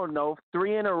for,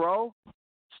 3 in a row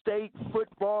state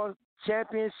football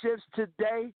championships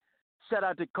today. Shout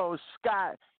out to Coach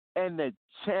Scott and the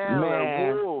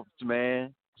Chandler Wolves,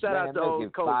 man. Shout out to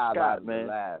old Coach Scott, man.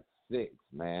 The last 6,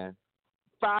 man.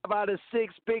 5 out of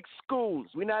 6 big schools.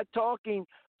 We're not talking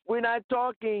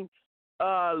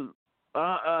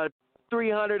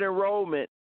 300 enrollment.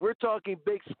 We're talking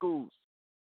big schools.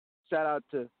 Shout out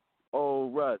to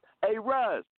old Russ. Hey,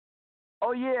 Russ.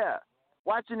 Oh, yeah.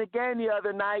 Watching the game the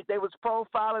other night, they was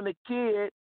profiling a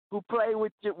kid who played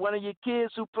with one of your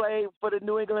kids who played for the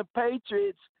New England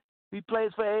Patriots. He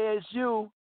plays for ASU.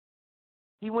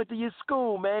 He went to your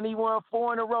school, man. He won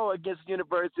 4 in a row against the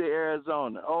University of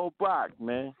Arizona. Old Brock,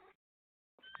 man.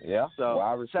 Yeah.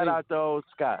 So shout out to old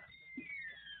Scott.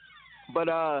 But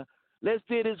let's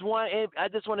do this one. I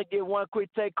just want to get one quick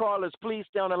take. Callers, please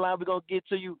stay on the line. We're going to get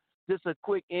to you. Just a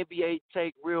quick NBA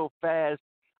take real fast.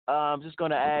 I'm just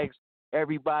going to ask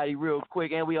everybody real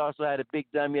quick. And we also had a big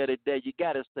dummy of the day. You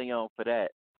got to stay on for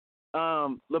that.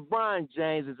 LeBron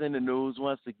James is in the news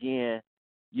once again,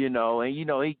 he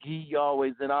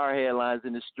always in our headlines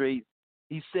in the streets.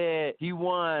 He said he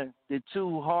won the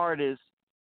 2 hardest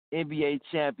NBA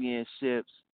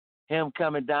championships, him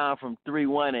coming down from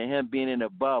 3-1 and him being in a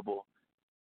bubble.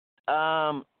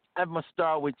 I'm going to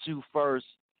start with you first,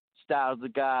 Styles the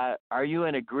God. Are you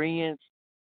in agreement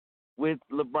with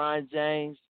LeBron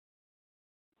James?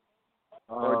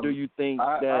 Or do you think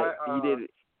that he did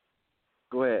it?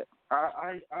 Go ahead.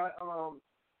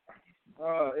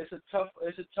 It's a tough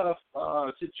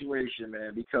situation,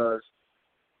 man, because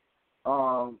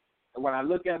when I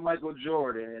look at Michael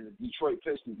Jordan and the Detroit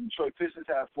Pistons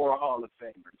have 4 Hall of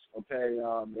Famers. Okay,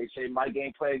 they say Mike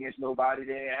ain't played against nobody,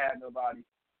 they ain't had nobody.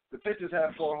 The Pistons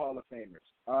have 4 Hall of Famers.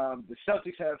 The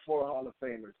Celtics have 4 Hall of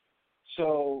Famers.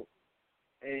 So,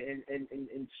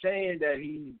 in saying that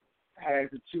he has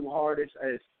the 2 hardest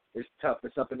is tough.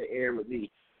 It's up in the air with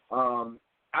me.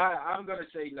 I'm gonna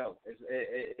say no.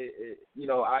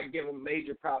 I give him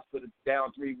major props for the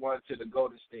down 3-1 to the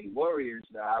Golden State Warriors.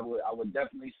 Now, I would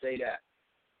definitely say that.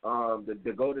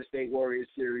 The Golden State Warriors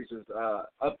series was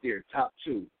up there, top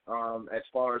 2, as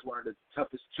far as one of the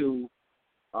toughest 2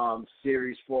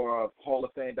 series for a Hall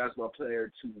of Fame basketball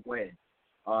player to win.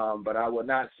 But I would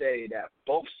not say that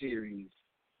both series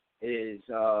is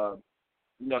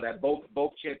that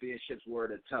both championships were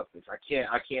the toughest. I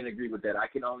can't agree with that. I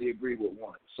can only agree with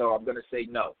one. So I'm gonna say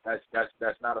no. That's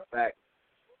not a fact.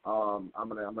 I'm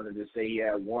gonna just say he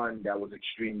had one that was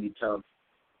extremely tough,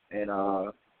 and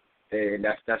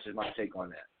that's just my take on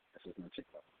that. That's just my take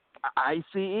on it.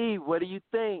 ICE, what do you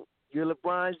think? You're a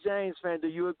LeBron James fan. Do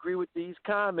you agree with these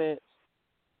comments?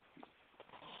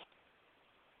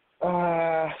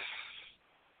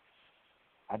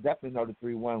 I definitely know the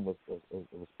 3-1 was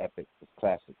epic. It was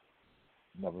classic.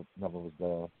 Never was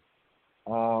done.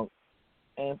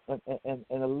 And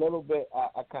a little bit,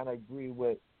 I kind of agree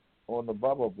with on the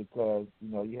bubble because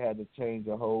you had to change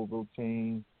the whole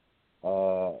routine.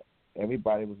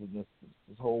 Everybody was in this.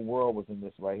 This whole world was in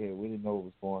this right here. We didn't know what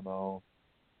was going on.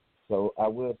 So I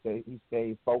will say he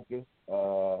stayed focused.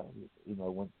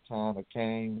 When time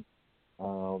came.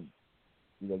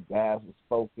 Guys was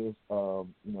focused.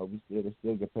 They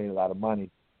still get paid a lot of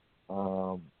money.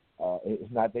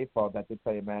 It's not their fault that they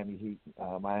play Miami Heat.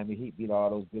 Miami Heat beat all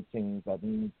those good teams. I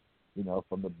mean,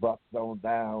 from the Bucks on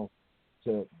down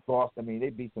to Boston. I mean, they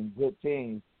beat some good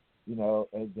teams.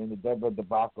 And then the Denver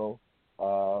debacle,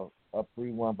 up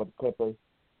 3-1 for the Clippers.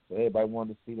 So everybody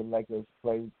wanted to see the Lakers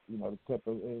play. The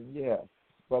Clippers. And yeah,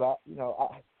 but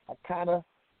I kind of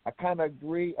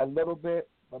agree a little bit.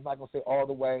 I'm not gonna say all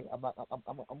the way. I'm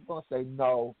gonna say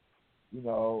no.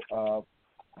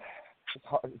 It's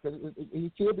hard.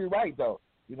 He could be right though.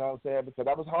 You know what I'm saying? Because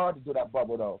that was hard to do that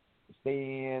bubble though. To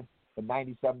stay in for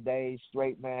 90-something days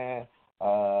straight, man.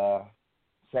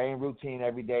 Same routine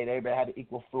every day. Everybody had an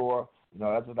equal floor. You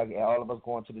know, that's just like all of us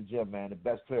going to the gym, man. The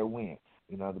best player win.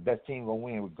 You know, the best team gonna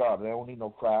win regardless. They don't need no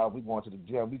crowd. We going to the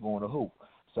gym. We going to hoop.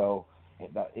 So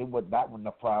that wasn't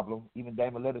a problem. Even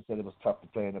Damon Lillard said it was tough to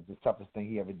play, and it was the toughest thing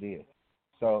he ever did.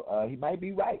 So he might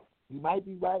be right. He might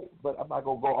be right, but I'm not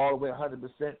gonna go all the way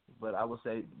 100%. But I would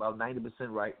say about 90%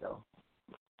 right though.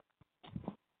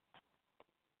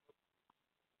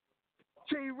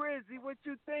 T. Rizzy, what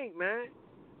you think, man?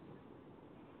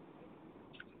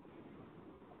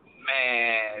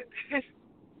 Man,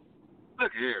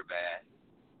 look here, man.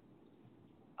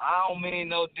 I don't mean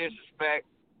no disrespect.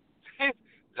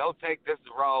 Don't take this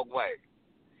the wrong way.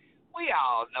 We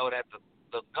all know that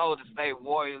the Golden State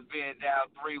Warriors being down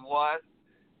 3-1,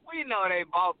 we know they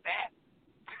bought that.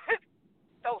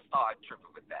 Don't start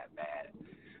tripping with that, man.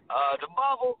 The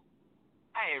bubble,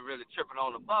 I ain't really tripping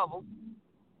on the bubble.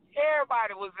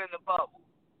 Everybody was in the bubble.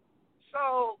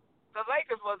 So the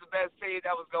Lakers was the best team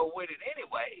that was going to win it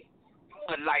anyway. It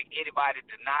wasn't like anybody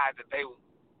denied that they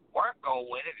weren't going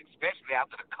to win it, especially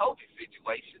after the Kobe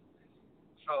situation.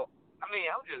 So, I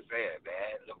mean, I'm just saying,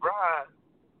 man, LeBron,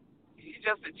 he's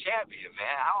just a champion,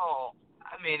 man.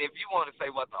 I mean, if you want to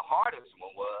say what the hardest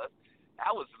one was,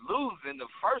 that was losing the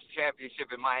first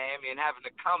championship in Miami and having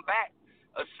to come back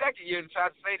a second year to try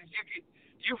to say that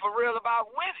you for real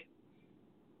about winning.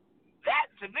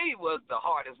 That, to me, was the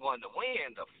hardest one to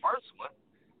win, the first one.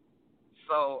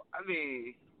 So, I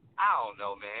mean, I don't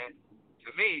know, man. To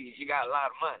me, you got a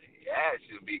lot of money. Your ass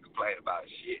shouldn't be complaining about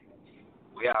shit.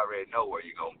 We already know where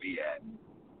you're going to be at.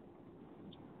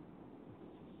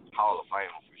 Hall of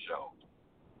Fame for sure.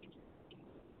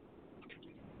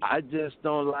 I just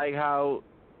don't like how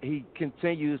he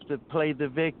continues to play the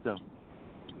victim.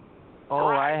 Oh,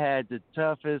 right. I had the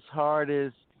toughest,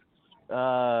 hardest,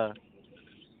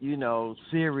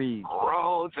 series.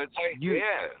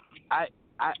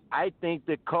 I think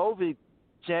the COVID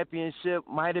championship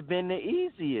might have been the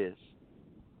easiest.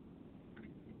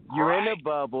 You're in a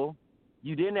bubble.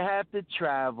 You didn't have to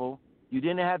travel. You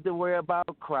didn't have to worry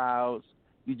about crowds.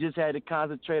 You just had to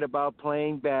concentrate about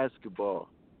playing basketball.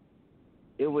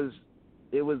 It was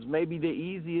maybe the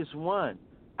easiest one.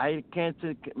 I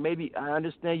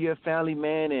understand you're a family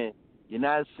man and you're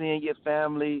not seeing your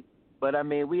family, but I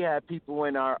mean, we have people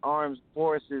in our armed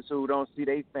forces who don't see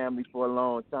their family for a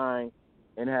long time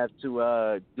and have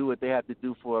to do what they have to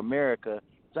do for America.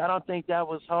 So I don't think that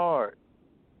was hard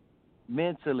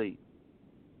mentally.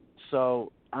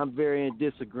 So I'm very in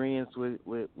disagreement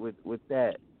with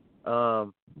that.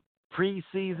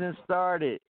 Preseason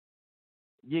started.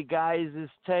 You guys'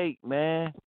 take,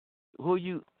 man.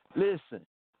 Listen,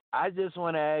 I just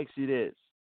want to ask you this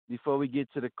before we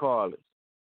get to the callers.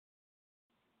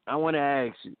 I want to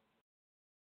ask you,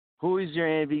 who is your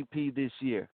MVP this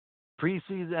year?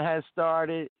 Preseason has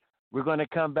started. We're going to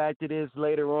come back to this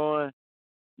later on.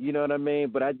 You know what I mean?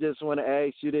 But I just want to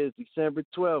ask you this. December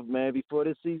 12th, man, before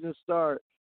the season starts,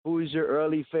 who is your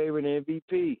early favorite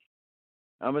MVP?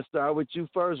 I'm going to start with you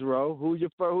first, Ro. Who your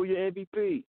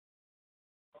MVP?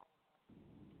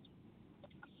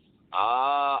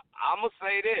 I'm going to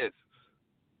say this.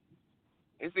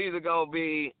 It's either going to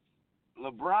be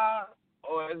LeBron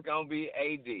or it's going to be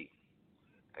AD.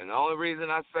 And the only reason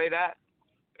I say that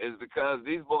is because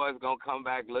these boys going to come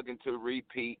back looking to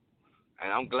repeat.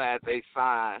 And I'm glad they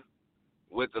signed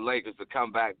with the Lakers to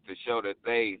come back to show that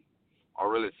they are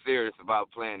really serious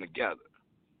about playing together.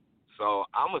 So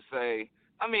I'm going to say,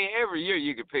 every year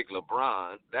you can pick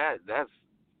LeBron. That's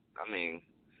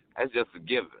just a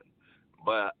given.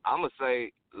 But I'm going to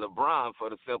say LeBron for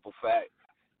the simple fact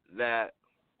that,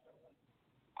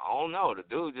 I don't know, the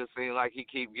dude just seems like he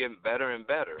keeps getting better and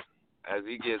better as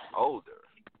he gets older.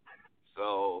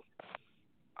 So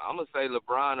I'm going to say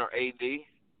LeBron or AD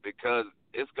because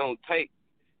it's going to take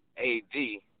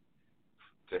AD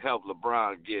to help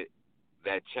LeBron get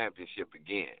that championship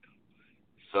again.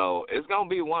 So it's going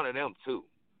to be one of them two.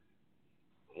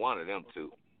 One of them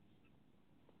two.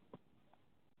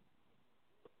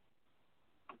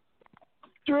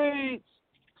 Streets,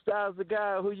 Styles the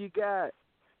guy. Who you got?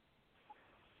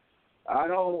 I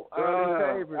don't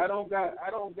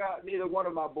got neither one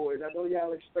of my boys. I know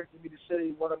y'all expected me to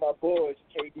say one of my boys,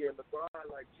 KD or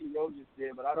LeBron, like T.O. just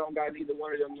did, but I don't got neither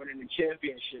one of them winning the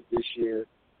championship this year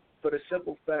for the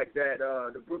simple fact that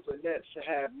the Brooklyn Nets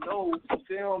have no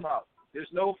film out.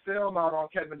 There's no film out on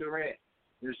Kevin Durant.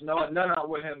 There's none out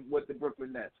with him with the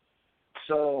Brooklyn Nets.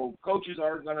 So coaches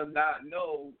are going to not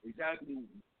know exactly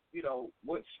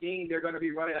what scheme they're going to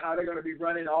be running, how they're going to be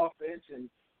running offense, and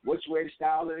which way the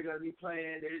style they're going to be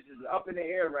playing. It's just up in the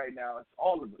air right now. It's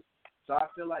all of it. So I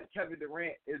feel like Kevin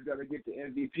Durant is going to get the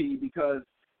MVP because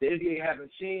the NBA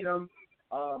haven't seen him.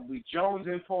 We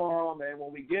jonesing for him, and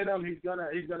when we get him, he's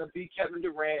gonna beat Kevin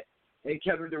Durant in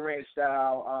Kevin Durant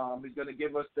style. He's gonna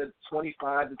give us the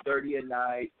 25 to 30 a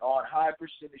night on high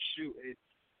percentage shooting,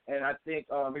 and I think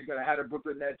he's gonna have the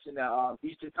Brooklyn Nets in the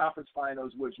Eastern Conference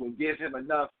Finals, which will give him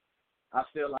enough, I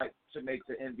feel like, to make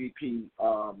the MVP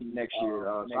next year.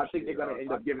 So I think they're gonna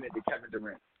end up giving it to Kevin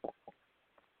Durant.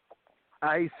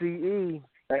 ICE.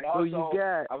 And also, who you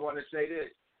got? I want to say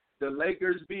this: the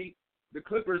Lakers beat the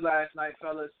Clippers last night,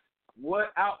 fellas.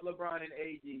 Without LeBron and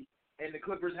AD, and the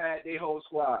Clippers had their whole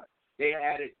squad. They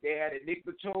added Nick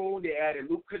Batum, they added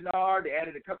Luke Kennard, they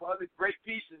added a couple other great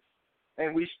pieces,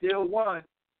 and we still won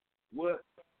with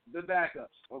the backups.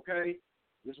 Okay,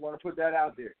 just want to put that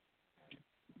out there.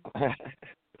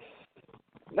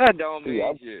 That don't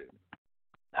mean shit.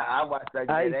 I watched that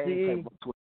game.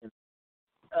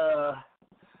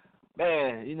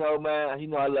 Man,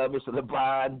 I love Mr.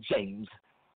 LeBron James,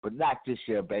 but not this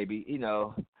year, baby.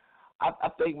 I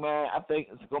think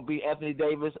it's gonna be Anthony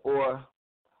Davis or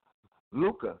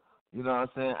Luka. You know what I'm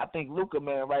saying? I think Luka,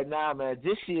 man, right now, man,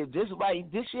 this year right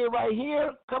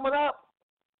here coming up.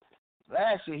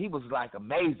 Last year he was like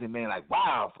amazing, man. Like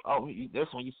wow, this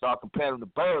one you saw comparing him to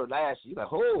Bird last year. You're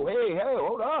like, oh, hey,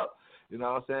 hold up. You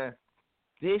know what I'm saying?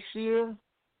 This year,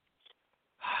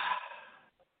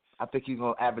 I think he's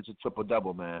gonna average a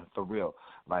triple-double, man, for real.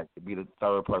 Like to be the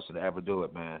third person to ever do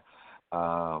it, man.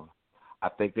 I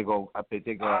think they're gonna.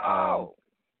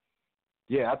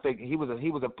 Yeah, I think he was a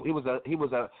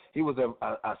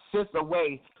assist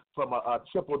away from a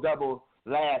triple-double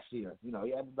last year. He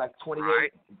had like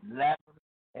 28, 11,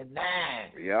 and 9.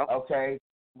 Yeah. Okay.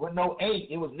 With no 8,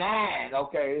 it was 9.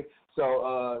 Okay.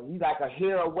 So he's like a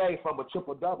hair away from a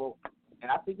triple-double, and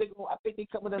I think they're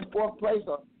coming in fourth place.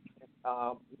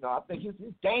 I think his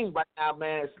game right now,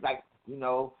 man, it's like,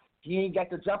 he ain't got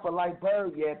the jumper like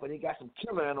Bird yet, but he got some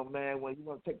killer in him, man. When you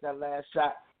want to take that last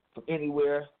shot from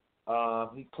anywhere,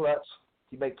 he clutch.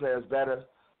 He make players better.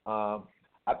 I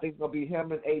think it's going to be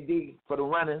him and AD for the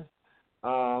running.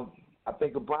 I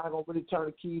think LeBron going to really turn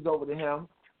the keys over to him.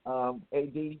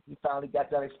 AD, he finally got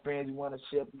that experience. He won a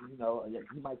ship.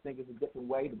 You might think it's a different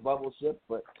way, the bubble ship,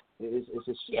 but it's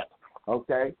a ship,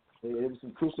 okay? It was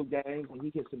some crucial games, and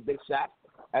he hit some big shots.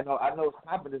 I know his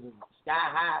confidence is sky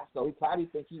high, so he probably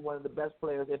thinks he's one of the best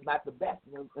players, if not the best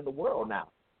in the world now.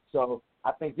 So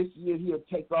I think this year he'll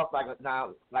take off like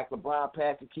LeBron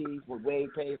passed the keys, with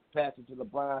Wade passed it to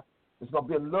LeBron. It's going to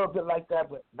be a little bit like that,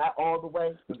 but not all the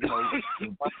way.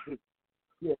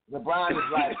 LeBron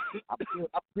is like, I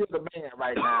feel the man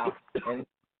right now, and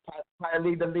probably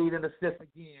lead the lead in assists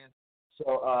again.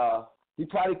 So he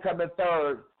probably come in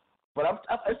third. But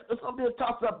it's going to be a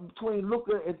toss-up between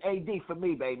Luka and AD for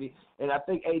me, baby. And I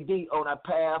think AD on that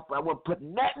path, but I wouldn't put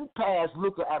nothing past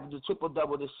Luka after the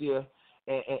triple-double this year,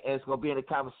 and it's going to be in the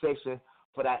conversation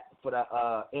for the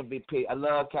MVP. I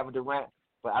love Kevin Durant,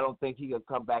 but I don't think he'll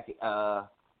come back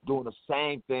doing the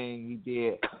same thing he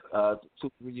did 2-3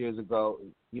 years ago.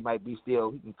 He might be he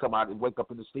can come out and wake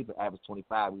up in the sleep and average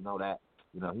 25. We know that.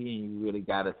 He ain't really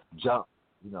got to jump.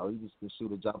 He just can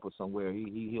shoot a jumper somewhere.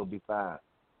 He'll be fine.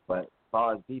 But as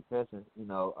far as defense,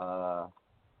 and I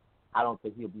don't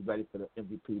think he'll be ready for the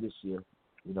MVP this year.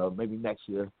 Maybe next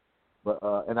year. But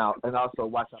and also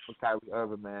watch out for Kyrie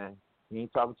Irving, man. He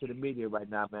ain't talking to the media right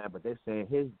now, man. But they're saying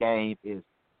his game is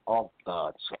off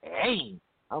the chain.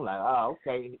 I'm like, oh,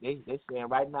 okay. They're saying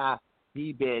right now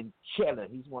he been chilling.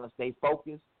 He's want to stay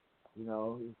focused. He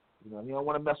don't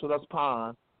want to mess with us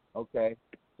pawns. Okay.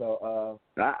 So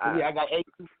I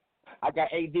got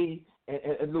AD.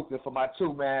 And Luka for my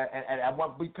 2, man, and I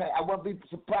won't be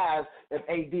surprised if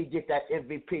AD get that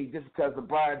MVP just because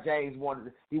LeBron James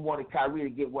wanted Kyrie to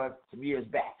get one some years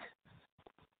back.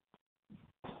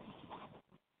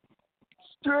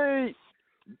 Street.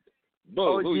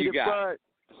 Boo, who you got? Buck.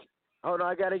 Hold on,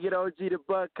 I gotta get OG the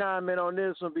Buck comment on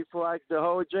this one before the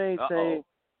whole dream team.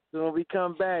 So when we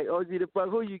come back, OG the Buck,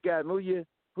 who you got? Who you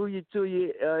 2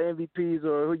 MVPs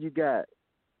or who you got?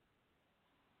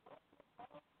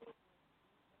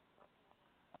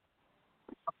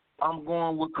 I'm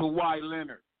going with Kawhi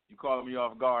Leonard. You called me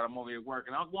off guard. I'm over here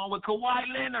working. I'm going with Kawhi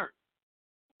Leonard.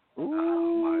 Ooh.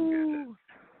 Oh, my goodness.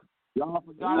 Y'all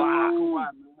forgot about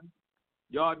Kawhi, man.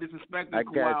 Y'all disrespected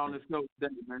Kawhi on the show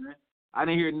today, man. I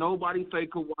didn't hear nobody say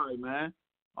Kawhi, man.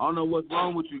 I don't know what's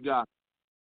wrong with you guys.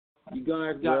 You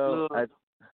guys got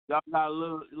y'all got a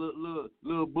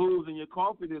little booze in your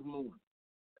coffee this morning.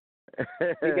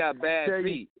 He got bad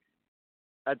feet.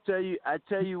 I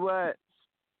tell you what,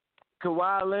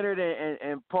 Kawhi Leonard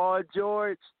and Paul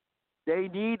George, they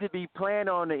need to be playing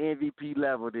on the MVP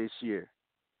level this year.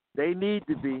 They need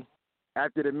to be.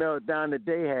 After the meltdown that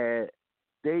they had,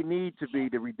 they need to be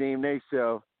to redeem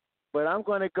themselves. But I'm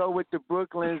going to go with the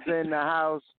Brooklyns in the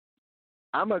house.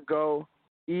 I'm going to go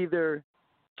either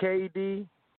KD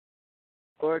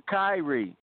or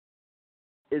Kyrie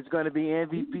is going to be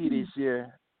MVP this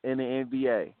year in the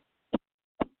NBA.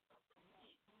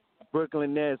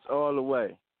 Brooklyn Nets all the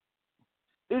way.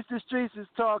 It's the Streets is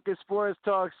Talk, it's Sports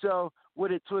Talk Show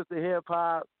with a twist of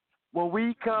hip-hop. When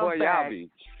we come back, y'all be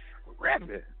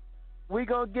rapping. We're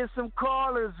going to get some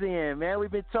callers in, man. We've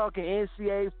been talking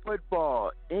NCAA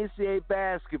football, NCAA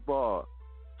basketball,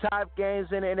 top games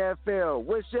in the NFL.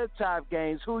 What's your top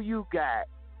games? Who you got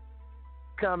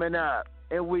coming up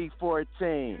in Week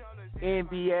 14?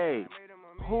 NBA.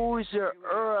 Who's your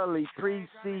early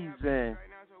preseason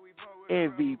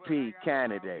MVP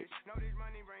candidate?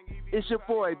 It's your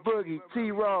boy, Boogie,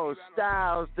 T-Rose,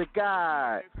 Styles, the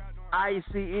God, ICE,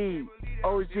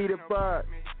 OG the Buck.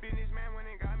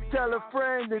 Tell a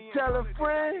friend to tell a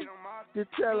friend to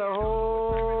tell a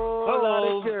whole lot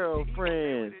of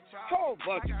girlfriends. Whole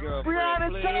bunch of girlfriends.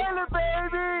 Breonna Taylor,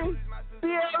 baby.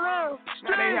 BLM.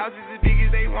 Now they houses as big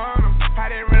as they want them. I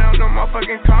didn't run out no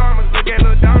motherfucking commas. Look at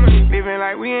Lil Donna. Living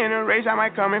like we in a race. I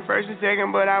might come in first and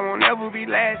second, but I won't ever be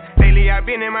last. Lately I've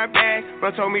been in my bag.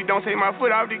 Bro told me don't take my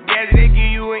foot off the gas. They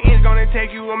give you an inch, gonna take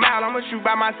you a mile. I'ma shoot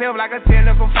by myself like a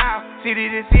tender for foul. City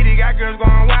to city, got girls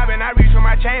going wild, and I reach for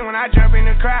my chain when I jump in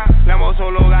the crowd. Lambo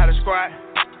solo got a squad.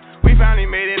 We finally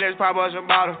made it, let's pop us a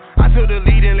bottle. I took the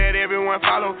lead and let everyone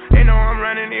follow. They know I'm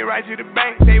running it right to the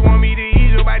bank. They want me to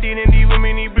ease up, I didn't leave them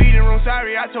in the bleeding room.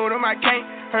 Sorry, I told them I can't.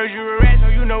 Heard you a rat, so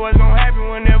you know what's gonna happen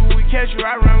whenever we catch you.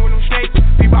 I run with them snakes.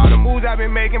 Peep all the moves I've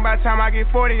been making. By the time I get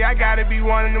 40, I gotta be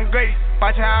one of them greats.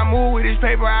 Watch how I move with this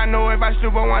paper. I know if I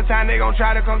stoop on one time, they gon'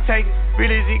 try to come take it.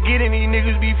 Really, is it getting? These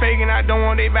niggas be faking. I don't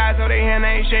want they vibes, so they hand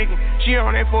ain't shaking. She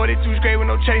on that 42 straight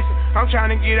with no chaser. I'm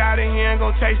trying to get out of here and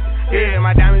go taste it. Yeah,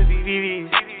 my diamonds be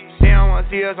VVs. They don't wanna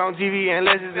see us on TV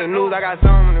unless it's the news. I got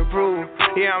something to prove.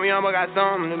 Yeah, I'm young, but got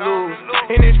something to lose.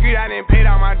 In the street, I didn't pay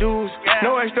all my dues.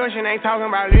 No extortion, ain't talking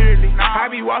about literally. I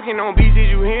be walking on beats, is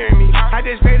you hearing me? I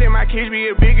just pray that my kids be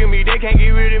a bigger me. They can't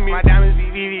get rid of me. My diamonds be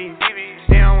VVs.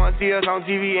 They don't wanna see us on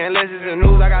TV unless it's the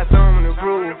news. I got something to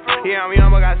prove. Yeah, I'm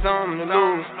young, but got something to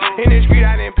lose. In the street,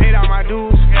 I didn't pay all my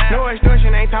dues. No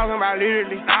extortion, ain't talking about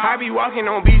literally. I be walking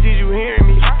on beats, is you hearing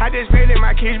me? I just pray that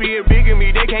my kids be a bigger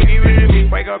me. They can't get rid of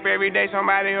me. Wake up every day,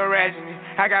 somebody harassing me.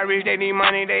 I got rich, they need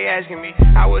money, they asking me.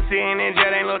 I was sitting in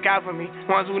jail, they look out for me.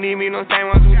 Ones who need me, no same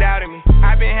ones who doubted me.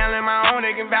 I been handling my own,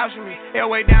 they can vouch for me.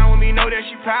 They'll way down with me, know that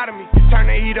she proud of me.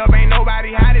 Turn the heat up, ain't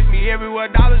nobody hot as me.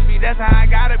 Everywhere dollars be, that's how I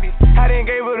gotta be. I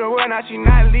didn't gave her the word, now she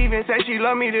not leaving. Said she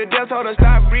love me to death, told her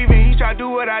stop breathing. He try to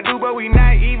do what I do, but we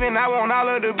not even. I want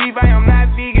all of the beef, I am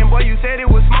not vegan. Boy, you said it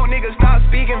was smoke, nigga, stop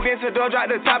speaking. Vince the door,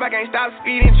 drop the top, I can't stop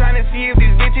speeding. Trying to see if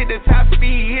this bitch hit the top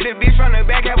speed. Hit the bitch from the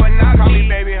back, have a knock. Call me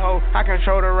baby ho, I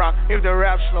control the rock. If the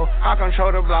rap slow, I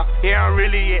control the block. Yeah, I'm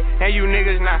really it, and you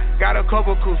niggas not. Got a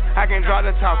couple coups, I can draw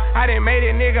the top. I done made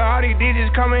it, nigga, all these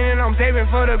digits coming in. I'm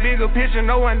saving for the bigger picture.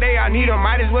 No one day I need them,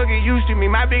 might as well get used to me.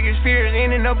 My biggest fear is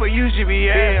ending up where used to be.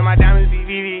 Yeah, my diamonds be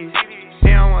VVs.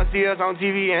 They don't wanna see us on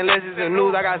TV unless it's the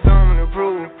news. I got something to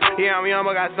prove. Yeah, I'm young,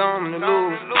 but got something to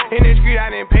lose. In the street, I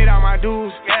didn't pay all my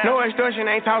dues. No extortion,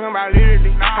 ain't talking about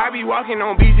literally. I be walking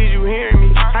on beats, is you hearing me?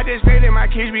 I just pray that my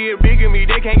kids be a bigger me.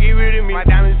 They can't get rid of me. My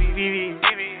diamonds be VVs.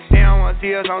 They don't wanna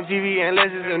see us on TV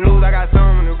unless it's the news. I got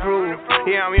something to prove.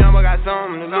 Yeah, I'm young, but got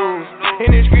something to lose.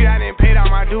 In the street, I didn't pay all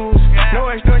my dues.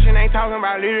 No extortion, ain't talking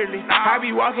about literally. I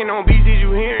be walking on beats, is you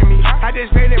hearing me? I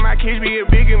just pray that my kids be a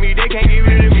bigger me. They can't get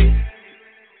rid of me.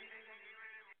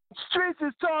 Streets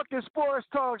is Talking Sports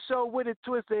Talk Show with a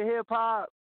twist of hip-hop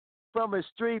from a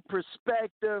street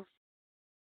perspective.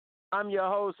 I'm your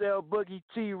host, El-Boogie,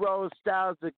 T-Rose,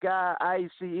 Styles the Guy,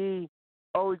 ICE,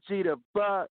 OG the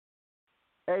Buck.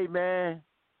 Hey, man,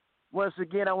 once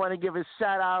again, I want to give a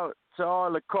shout-out to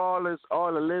all the callers,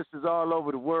 all the listeners all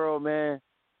over the world, man.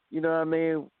 You know what I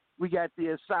mean? We got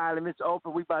the asylum. It's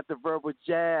open. We about to verbal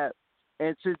jab.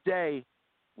 And today,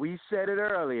 we said it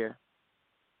earlier,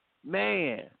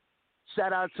 man,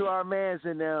 shout out to our mans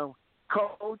in them,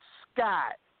 Coach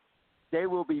Scott. They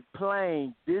will be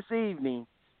playing this evening,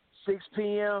 6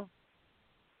 p.m.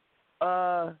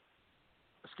 That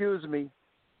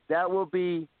will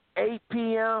be 8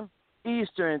 p.m.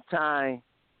 Eastern time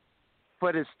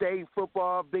for the State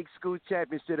Football Big School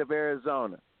Championship of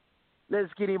Arizona.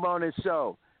 Let's get him on the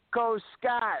show. Coach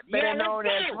Scott, better known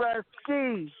as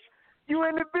Rusty. You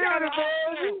in the building,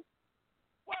 baby.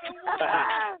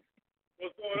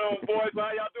 What's going on, boys?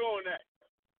 How y'all doing that?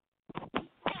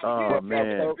 Oh,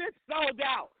 man. It's sold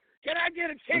out. Can I get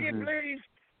a ticket, please?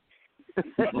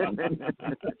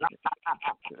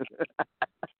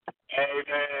 Hey,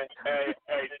 man.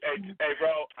 Hey,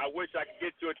 bro. I wish I could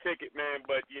get you a ticket, man,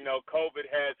 but, you know, COVID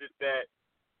has it that,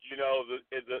 you know,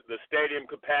 the stadium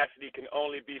capacity can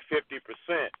only be 50%.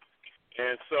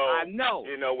 And so, I know.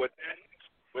 You know, with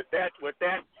that,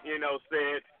 you know,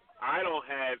 said, I don't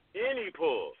have any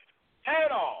pulls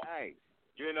at all. Hey.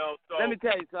 You know, so Let me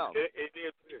tell you something. It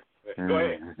is. Go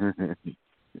ahead.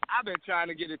 I've been trying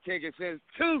to get a ticket since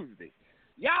Tuesday.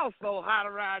 Y'all so hot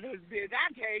around this bitch.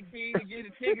 I can't be to get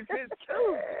a ticket since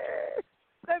Tuesday.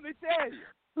 Let me tell you.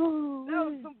 That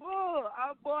was some bull.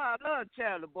 Boy, I love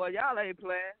Chandler, boy. Y'all ain't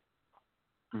playing.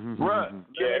 Bruh,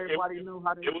 everybody know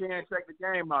how they can check the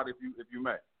game out if you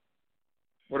may.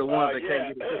 For the ones that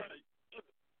can't get it.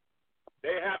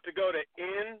 They have to go to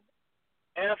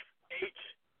NFHS,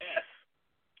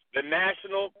 the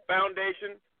National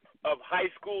Foundation of High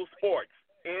School Sports,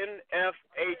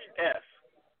 NFHS,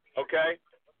 okay?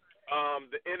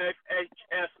 The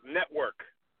NFHS network,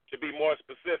 to be more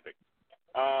specific.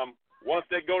 Once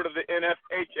they go to the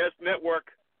NFHS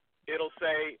network, it'll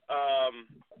say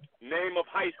name of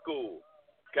high school,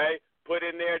 okay? Put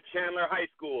in there Chandler High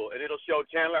School, and it'll show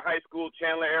Chandler High School,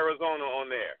 Chandler, Arizona on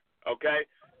there, okay?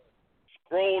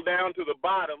 Scroll down to the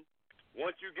bottom.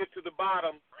 Once you get to the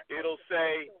bottom, it'll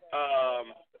say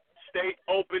State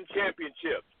Open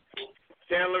Championship,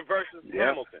 Chandler versus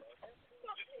Hamilton.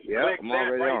 Yeah, Click I'm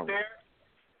that already right on. there.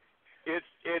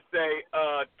 It's a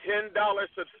 $10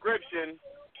 subscription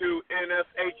to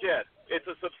NFHS. It's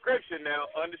a subscription now.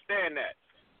 Understand that.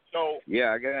 So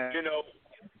Yeah, I got it. you know,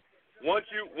 once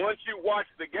you watch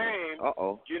the game,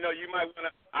 you know, you might want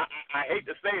to. I hate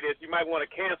to say this, you might want to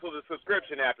cancel the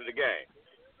subscription after the game.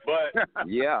 But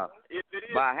yeah, if it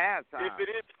is by halftime. if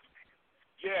it is,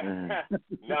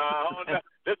 no,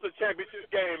 this is a championship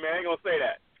game, man. I ain't gonna say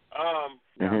that.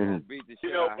 Beat the You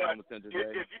shit know, out of but Hamilton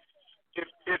today.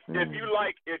 if you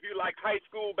like high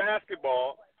school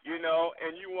basketball, you know,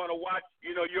 and you want to watch,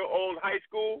 you know, your old high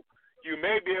school, you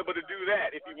may be able to do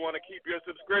that if you want to keep your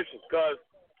subscription. Because,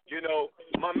 you know,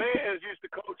 my man used to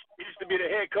be the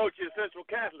head coach at Central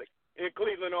Catholic in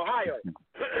Cleveland, Ohio,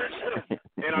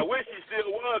 and I wish he still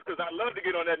was, because I'd love to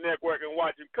get on that network and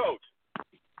watch him coach.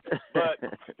 But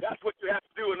that's what you have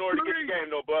to do in order to get the game,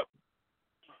 though, Buck.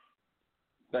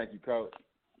 Thank you, Coach.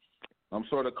 I'm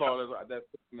sure the callers that's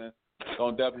man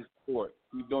gonna definitely support.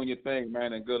 Keep doing your thing,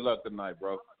 man, and good luck tonight,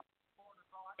 bro.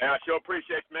 Yeah, I sure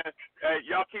appreciate it, man. Hey,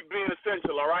 y'all keep being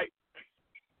essential, all right?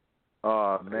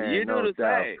 Oh man, You do no the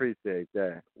doubt. same. Appreciate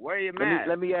that. Where you at?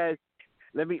 Let me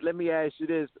ask you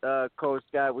this, Coach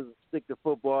Scott. Was stick to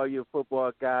football. You're a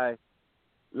football guy.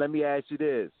 Let me ask you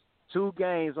this: 2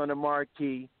 games on the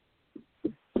marquee.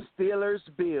 Steelers,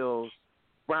 Bills,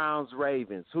 Browns,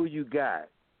 Ravens. Who you got?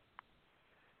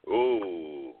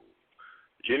 Ooh.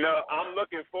 You know, I'm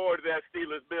looking forward to that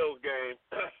Steelers-Bills game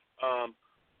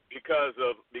because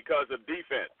of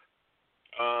defense.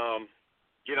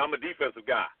 You know, I'm a defensive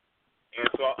guy. And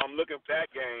so I'm looking for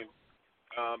that game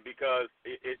because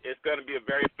it's going to be a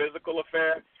very physical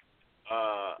affair.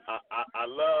 I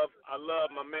love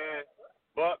my man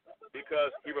Buck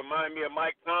because he reminded me of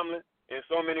Mike Tomlin in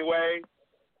so many ways.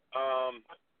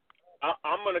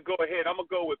 I'm going to go ahead. I'm going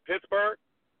to go with Pittsburgh.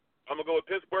 I'm going to go with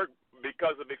Pittsburgh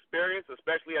because of experience,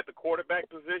 especially at the quarterback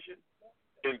position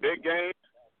in big games.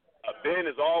 Ben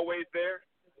is always there.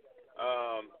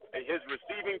 And his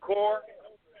receiving core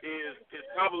is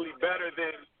probably better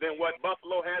than what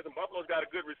Buffalo has, and Buffalo's got a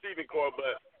good receiving core,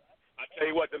 but I tell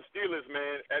you what, them Steelers,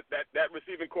 man, that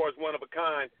receiving core is one of a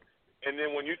kind. And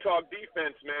then when you talk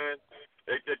defense, man,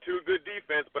 they're 2 good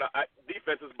defenses, but I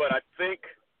think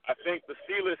the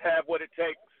Steelers have what it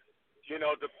takes, you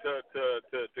know,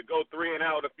 to go 3 and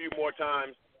out a few more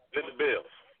times than the Bills.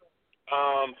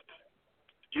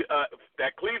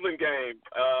 That Cleveland game,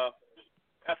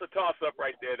 that's a toss-up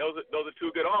right there. Those are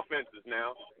 2 good offenses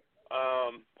now.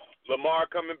 Lamar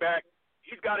coming back,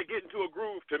 he's got to get into a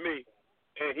groove to me,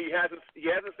 and he hasn't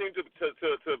seemed to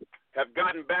have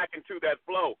gotten back into that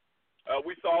flow.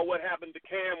 We saw what happened to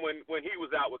Cam when he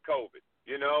was out with COVID,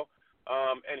 you know,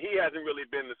 and he hasn't really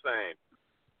been the same.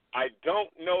 I don't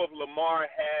know if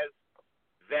Lamar has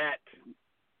that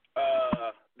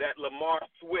Lamar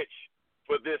switch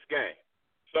for this game.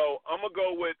 So I'm gonna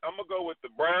go with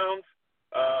the Browns,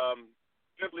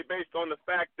 simply based on the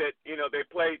fact that, you know, they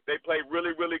play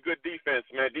really, really good defense.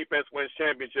 Man, defense wins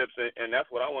championships, and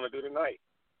that's what I want to do tonight.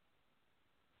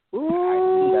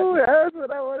 Ooh, that's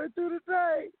what I want to do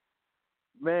tonight.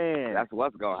 That's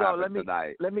what's gonna happen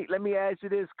tonight. Let me ask you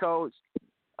this, Coach.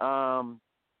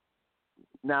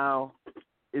 Now,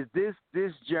 is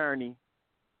this journey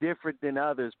different than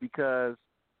others? Because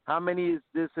how many is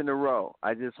this in a row?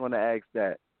 I just want to ask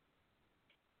that.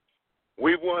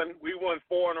 We won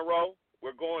 4 in a row.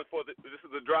 We're going for this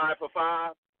is the drive for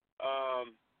 5.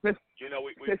 You know,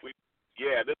 we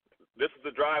this is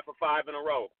the drive for 5 in a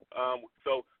row.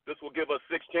 So this will give us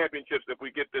 6 championships if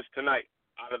we get this tonight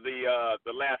out of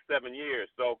the last 7 years.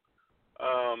 So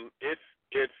it's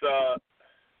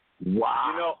wow.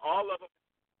 You know, all of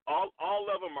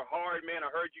them are hard, man. I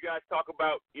heard you guys talk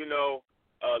about, you know,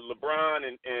 LeBron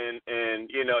and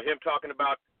you know, him talking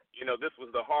about, you know, this was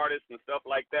the hardest and stuff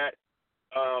like that.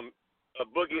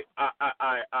 Boogie,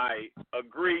 I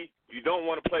agree. You don't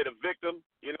want to play the victim,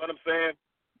 you know what I'm saying?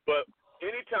 But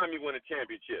anytime you win a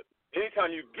championship,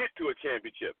 anytime you get to a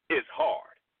championship, it's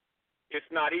hard.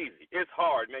 It's not easy. It's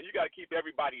hard, man. You got to keep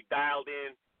everybody dialed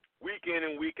in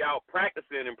and week out, practice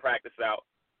in and practice out,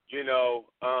 you know.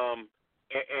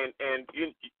 And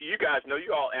you guys know,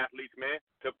 you all athletes, man,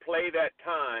 to play that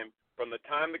time from the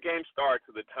time the game starts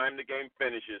to the time the game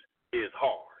finishes is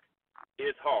hard.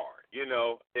 It's hard, you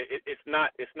know. It's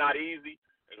not easy.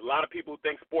 There's a lot of people who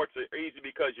think sports are easy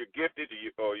because you're gifted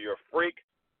or you're a freak,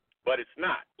 but it's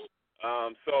not.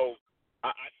 So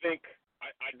I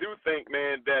do think,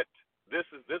 man, that this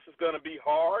is going to be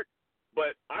hard,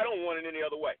 but I don't want it any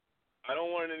other way.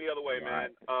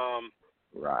 Right. Man.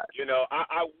 Right. You know,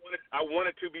 I want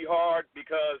it to be hard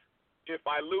because if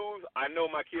I lose, I know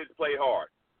my kids play hard.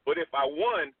 But if I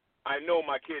won, I know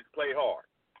my kids play hard.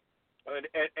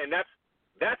 And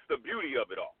that's the beauty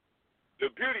of it all. The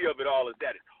beauty of it all is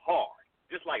that it's hard.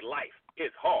 Just like life,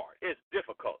 it's hard. It's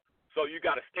difficult. So you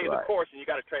got to stay the course, and you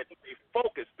got to try to stay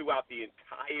focused throughout the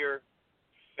entire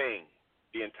thing.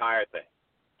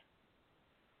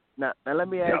 Now let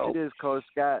me ask you this, Coach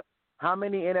Scott. How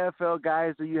many NFL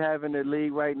guys do you have in the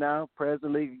league right now?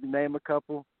 Presently, you can name a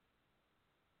couple.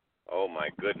 Oh my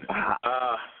goodness,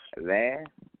 man.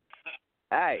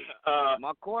 Hey,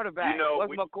 my quarterback. You know,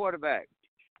 What's my quarterback?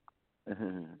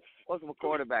 What's my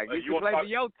quarterback? You play for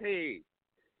your team.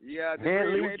 Yeah, the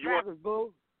Green Bay Packers,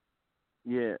 boo.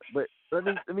 Yeah, but let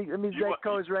me let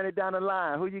Coach run it down the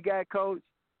line. Who you got, Coach?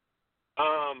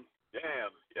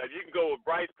 Yeah, you can go with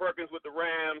Bryce Perkins with the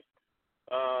Rams.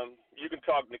 You can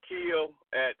talk Nikhil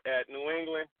at New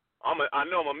England. I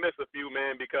know I'm gonna miss a few,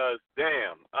 man, because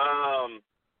damn.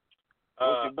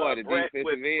 What's your boy, the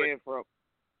defensive end from?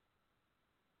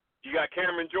 You got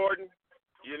Cameron Jordan.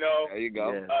 You know. There you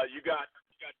go. Yeah. You got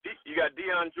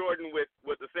Deion Jordan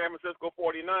with the San Francisco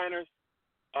 49ers.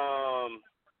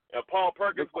 Paul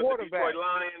Perkins with the Detroit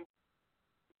Lions.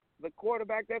 The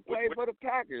quarterback that played for the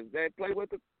Packers, that played with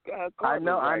the Cardinals I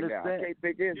know, I right understand. now. I can't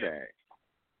think his name.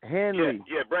 Henley.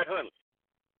 Yeah, Brett Hundley.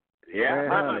 Yeah,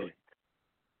 Hundley.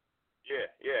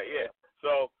 Yeah.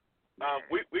 So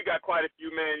we got quite a few,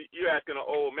 man. You're asking an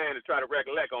old man to try to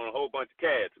recollect on a whole bunch of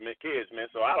kids, man.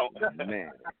 So I don't.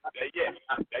 Man. Yeah,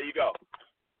 there you go.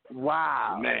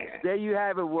 Wow, man. There you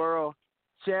have it, world.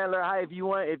 Chandler, if you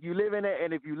live in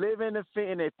the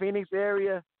Phoenix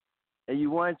area, and you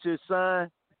want your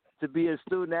son to be a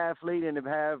student athlete and to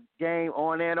have game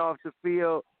on and off the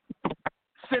field,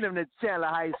 send him to Chandler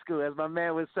High School, as my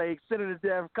man would say. Send him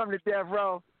to come to Death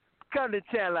Row. Come to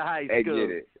Chandler High School. Hey, get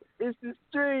it. It's the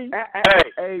street.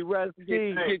 Hey,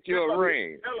 Rusty. Get you a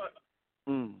ring.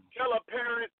 Tell a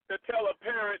parent to tell a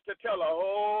parent to tell a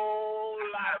whole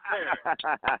lot of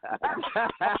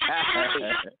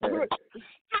parents.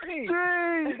 Street.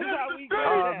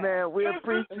 Oh, man, we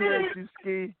appreciate you,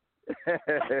 Ski.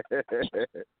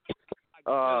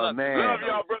 Oh, man. Love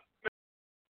y'all, brother.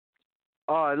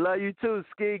 Oh, I love you too,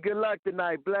 Ski. Good luck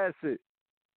tonight. Bless it.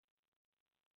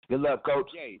 Good luck,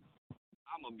 Coach.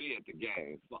 I'm going to be at the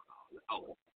game.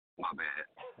 Oh, my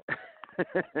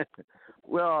bad.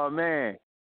 Well, man,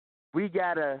 we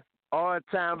got a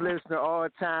all-time listener,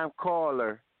 all-time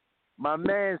caller. My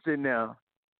man's in there.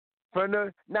 From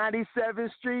the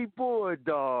 97th Street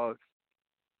Bulldogs,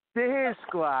 the Hit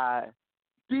Squad,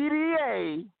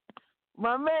 DDA.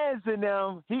 My man's in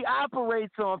them. He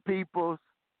operates on people's.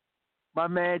 My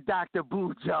man, Dr.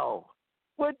 Bujo.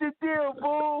 What the deal,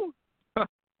 Boo?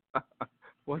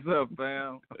 What's up,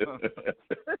 fam?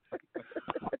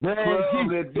 Man, from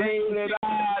the day that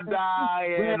I die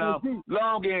and I'm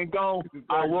long and gone,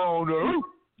 I want to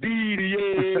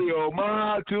DDA on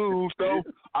my tombstone.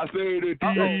 I say the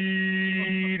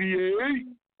DDA.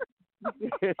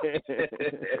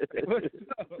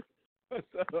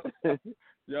 What's up?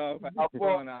 Y'all, how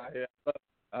fun out here.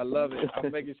 I love it.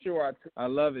 I'm making sure I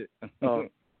love it.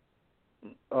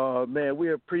 Oh man,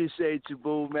 we appreciate you,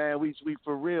 boo, man. We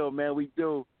for real, man. We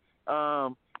do.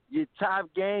 Your top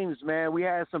games, man. We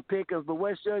had some pickers, but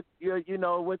what's your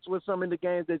what's some of the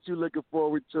games that you looking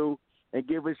forward to, and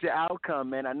give us your outcome,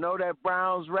 man. I know that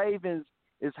Browns Ravens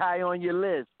is high on your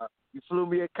list. You flew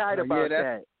me a kite about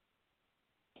that.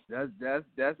 That's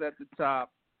at the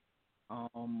top.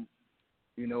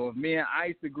 If me and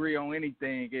Ice agree on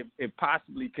anything, it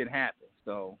possibly could happen.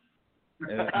 So.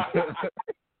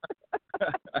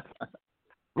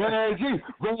 Reggie.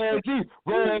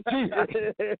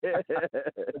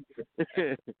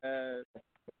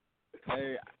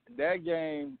 Hey, that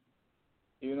game,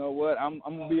 you know what? I'm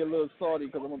gonna be a little salty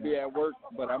because I'm gonna be at work,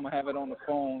 but I'm gonna have it on the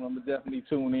phone. I'm gonna definitely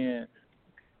tune in.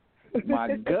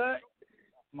 My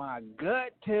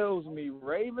gut tells me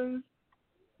Ravens,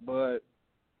 but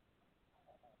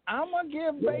I'm gonna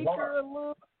give Baker a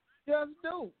little just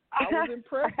due. I was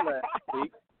impressed last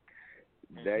week,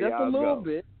 just a little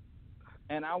bit,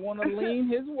 and I want to lean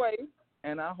his way,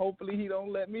 and hopefully he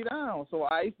don't let me down. So,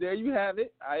 Ice, there you have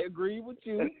it. I agree with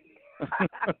you. I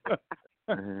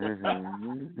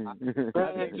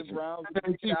think the Browns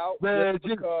get out just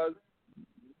because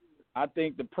I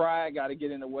think the pride got to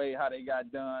get in the way how they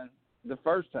got done the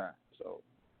first time. So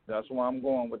that's why I'm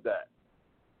going with that.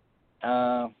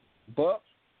 But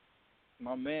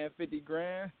my man, 50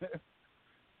 grand,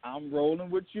 I'm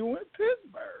rolling with you in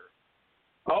Pittsburgh.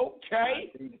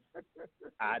 Okay.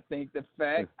 I think the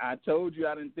fact I told you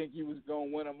I didn't think you was going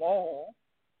to win them all,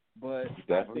 but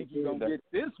I think you're going to get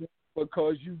this one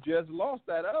because you just lost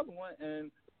that other one.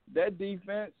 And that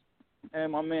defense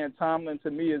and my man Tomlin,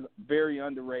 to me, is very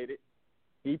underrated.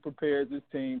 He prepares his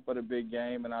team for the big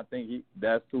game, and I think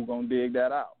that's who's going to dig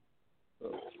that out.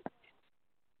 So.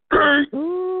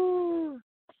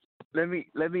 Let me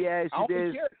ask you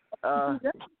this.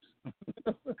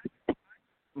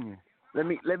 Let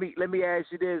me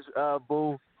ask you this,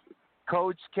 Boo.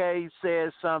 Coach K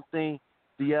said something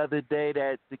the other day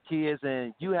that the kids,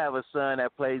 and you have a son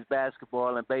that plays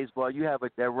basketball and baseball. You have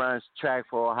that runs track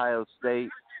for Ohio State.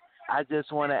 I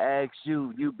just want to ask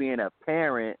you being a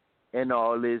parent in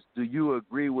all this, do you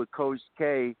agree with Coach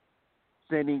K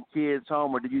sending kids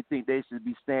home, or do you think they should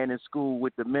be staying in school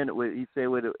with mental issues,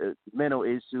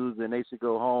 and they should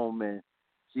go home and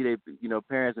see their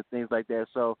parents and things like that?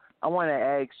 So I want to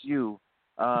ask you,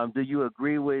 do you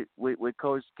agree with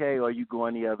Coach K, or are you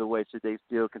going the other way? Should they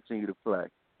still continue to play?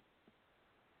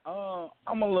 I'm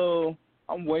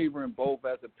wavering both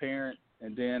as a parent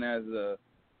and then as a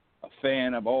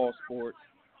fan of all sports.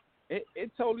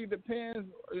 It totally depends,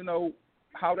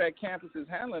 how that campus is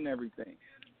handling everything.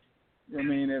 I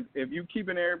mean, if you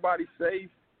keeping everybody safe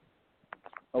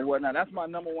or whatnot, that's my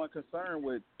number one concern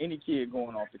with any kid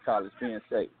going off to college, being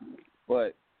safe.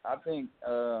 But I think,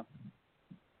 I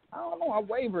don't know, I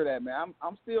waver that, man.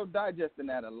 I'm still digesting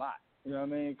that a lot. You know what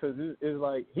I mean? Because it's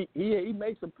like he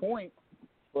makes a point,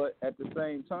 but at the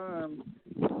same time,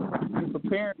 he's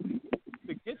preparing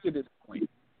to get to this point.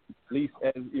 At least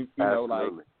as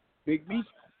like Big B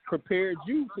prepared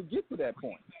you to get to that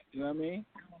point. You know what I mean?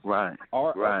 Right.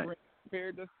 Our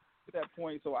prepared us to that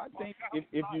point. So I think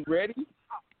if you're ready,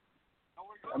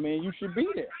 I mean, you should be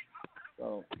there.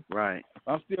 So right.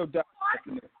 I'm still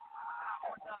digesting it.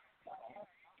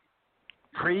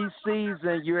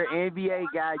 Preseason, you're an NBA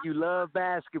guy. You love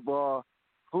basketball.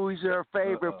 Who's your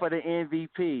favorite for the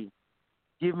MVP?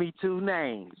 Give me two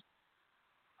names.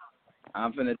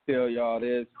 I'm going to tell y'all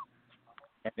this.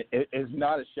 It's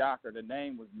not a shocker. The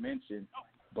name was mentioned,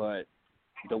 but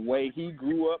the way he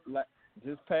grew up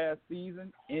this past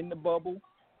season in the bubble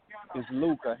is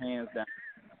Luka, hands down.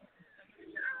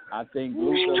 I think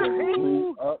Luka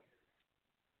grew up.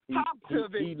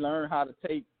 He learned how to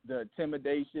take the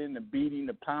intimidation, the beating,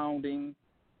 the pounding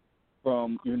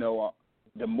from,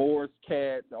 the Morris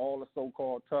cats, all the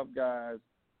so-called tough guys.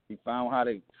 He found how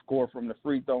to score from the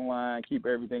free throw line, keep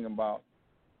everything about.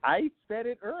 Ice said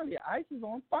it earlier. Ice is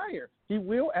on fire. He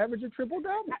will average a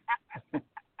triple-double.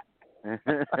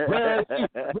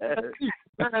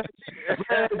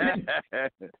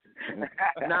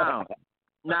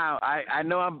 Now, I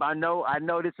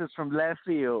know this is from left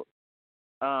field.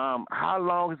 How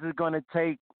long is it going to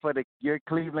take for your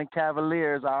Cleveland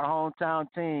Cavaliers, our hometown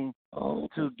team,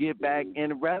 to get back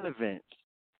in relevance?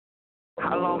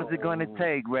 How long is it going to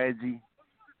take, Reggie?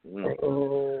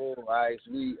 Oh, Ice,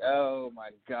 oh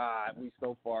my God, we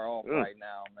so far off right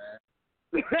now, man.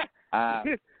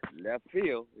 Left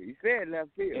field. He said left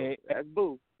field. That's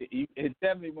boo. It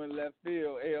definitely went left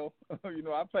field, L.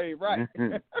 I played right.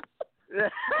 A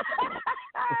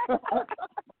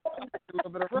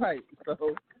little bit of right,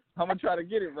 so I'm gonna try to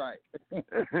get it right.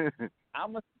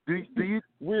 Do you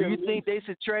think they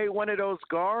should trade one of those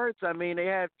guards? I mean, they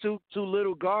have two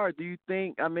little guards. Do you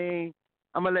think? I mean,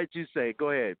 I'm gonna let you say.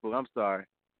 Go ahead, Boo. I'm sorry.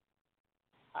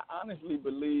 I honestly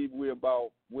believe we're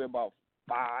about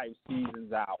 5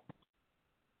 seasons out.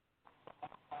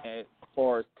 As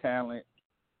far as talent,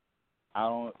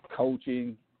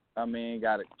 coaching. I mean,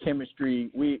 got a chemistry.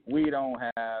 We're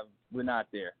not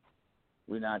there.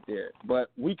 We're not there. But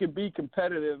we could be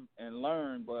competitive and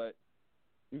learn. But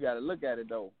you got to look at it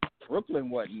though. Brooklyn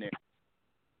wasn't there.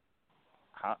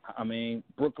 I mean,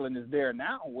 Brooklyn is there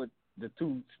now with the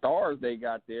 2 stars they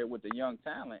got there with the young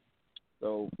talent.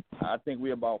 So I think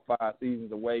we're about 5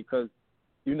 seasons away because,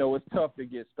 it's tough to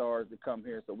get stars to come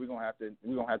here. So we're gonna have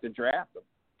to draft them,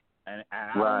 and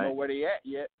I don't know where they at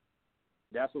yet.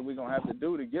 That's what we're gonna have to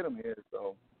do to get them here.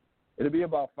 So it'll be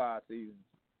about 5 seasons.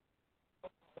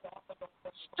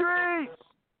 Streets.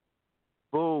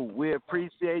 Boom. We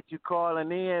appreciate you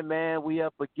calling in, man. We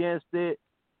up against it,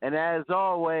 and as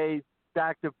always,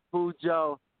 Dr.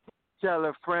 Pujo, tell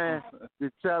a friend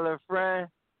to tell a friend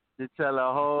to tell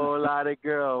a whole lot of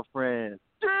girlfriends.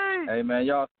 Streets. Hey man,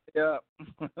 y'all stay up.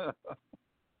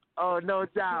 Oh, no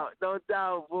doubt,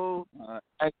 boo.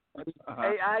 Hey,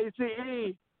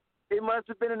 ICE, it must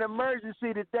have been an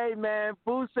emergency today, man.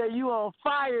 Boo said you on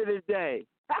fire today.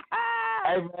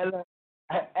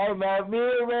 Hey, man, me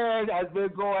and Rand has been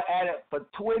going at it for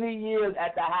 20 years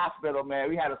at the hospital, man.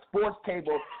 We had a sports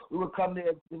table. We would come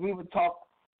there, we would talk.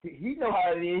 He know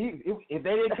how it is. If they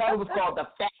didn't come, it was called the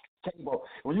fact table.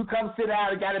 When you come sit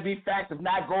down, it got to be facts. If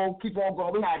not, keep on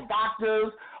going. We had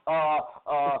doctors,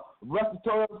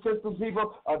 respiratory system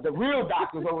people, the real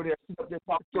doctors over there sit up there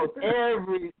talking to us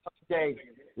every day.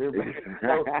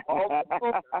 So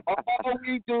all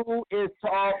we do is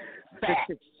talk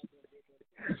facts.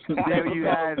 There you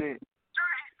have it.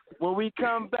 When we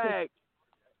come back,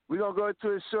 we're going to go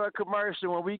to a short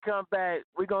commercial. When we come back,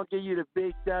 we're going to give you the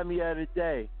big dummy of the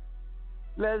day.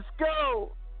 Let's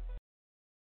go.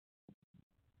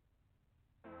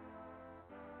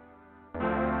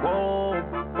 Whoa,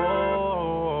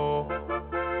 whoa,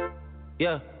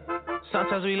 yeah.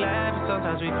 Sometimes we laugh and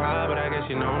sometimes we cry, but I guess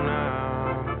you know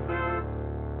now,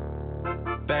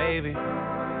 baby.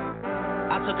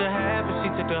 I took a half and she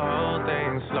took the whole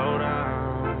thing. Slow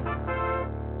down,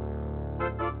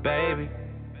 baby.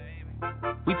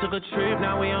 We took a trip,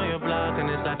 now we on your block and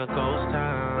it's like a ghost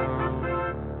town,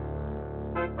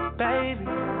 baby.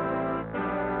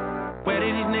 Where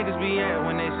did these niggas be at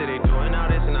when they say they doing all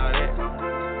this and all that?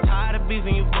 Tired of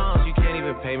beefing you bums, you can't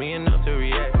even pay me enough to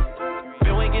react.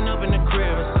 Been waking up in the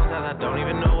crib and sometimes I don't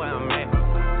even know where I'm at.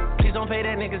 Please don't play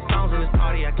that nigga's songs in this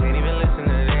party, I can't even listen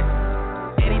to that.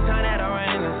 Anytime that I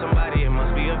run into somebody, it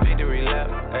must be a victory lap.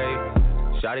 Hey,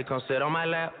 shawty come sit on my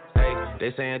lap. Hey,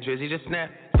 they saying Drizzy just snap.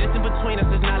 Distance between us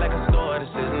is not like a store, this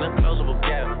isn't a closable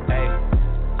gap. Hey,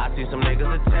 I see some niggas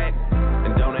attack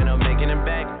and don't end up making it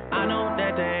back. I know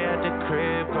that they at the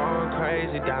crib going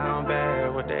crazy down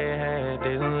bad. What they had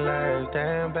didn't last,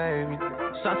 damn baby.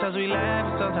 Sometimes we laugh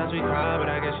and sometimes we cry, but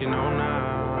I guess you know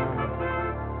now,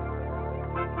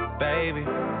 baby.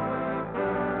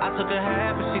 I took a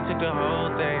half and she took the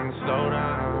whole thing. Slow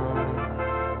down,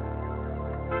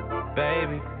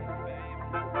 baby.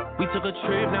 We took a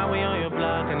trip, now we on your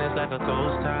block and it's like a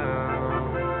ghost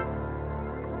town,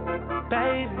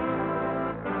 baby.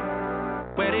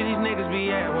 Where did these niggas be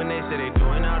at when they say they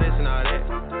doing all this and all that?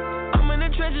 I'm in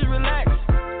the trenches, relax.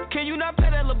 Can you not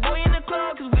play that little boy in the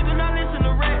club? Cause we do not listen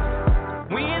to rap.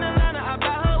 We in Atlanta, I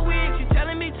buy her wig. She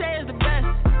telling me Tay is the best.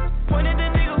 Pointed the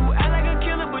nigga who act like a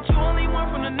killer, but you only one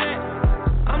from the net.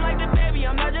 I'm like the baby,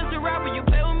 I'm not just a rapper. You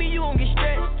play with me, you won't get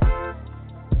stressed.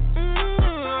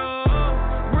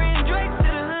 Bring Drake to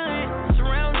the hood.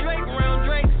 Surround Drake, around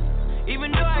Drake.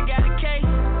 Even though I got a case,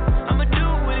 I'ma do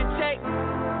what it takes.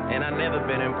 And I never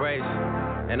been embraced,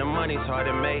 and the money's hard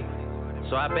to make.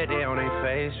 So I bet they on their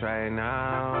face right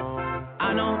now.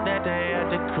 I know that they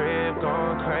at the crib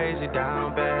going crazy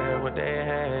down bad. What they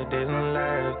had didn't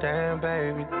last, damn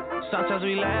baby. Sometimes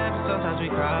we laugh and sometimes we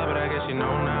cry, but I guess you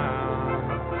know now,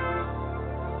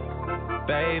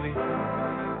 baby.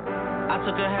 I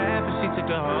took a half and she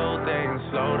took the whole thing.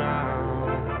 Slow down,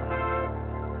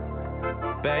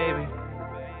 baby.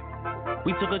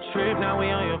 We took a trip, now we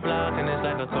on your block and it's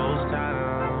like a ghost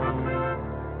town,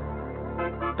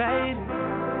 baby.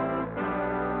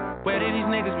 Where did these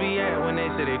niggas be at when they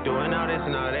say they doing all this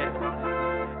and all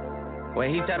that? When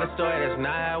he tell the story, that's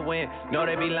not how it went. No,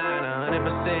 they be lying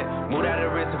 100%. Moved out of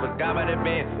the wrist and forgot about the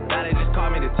bend. Now they just call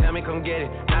me to tell me come get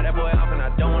it. Now that boy off and I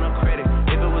don't want no credit.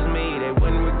 If it was me, they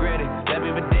wouldn't regret it. Left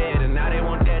me for dead and now they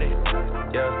won't dead it.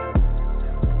 Yeah.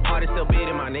 Heart is still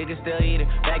beating, my niggas still eating.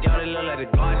 Backyard it look like the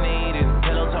garden eating.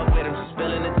 Pillow talk with him.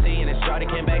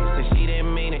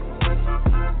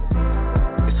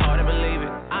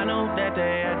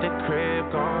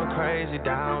 crazy,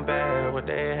 down bad. What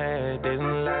they had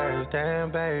didn't last,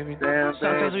 damn baby.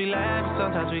 Sometimes we laugh,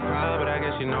 sometimes we cry, but I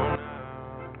guess you know now.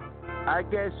 I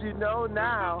guess you know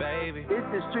now. Baby.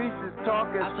 It's the Streets is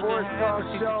Talking Sports Talk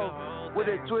Show with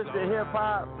a twist of hip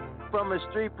hop from a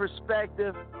street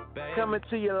perspective, coming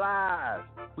to you live.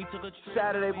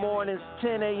 Saturday mornings,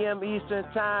 10 a.m. Eastern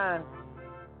Time.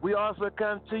 We also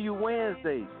come to you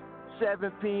Wednesdays,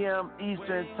 7 p.m.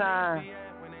 Eastern Time.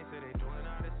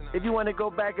 If you want to go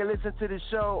back and listen to the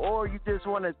show, or you just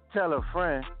want to tell a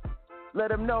friend, let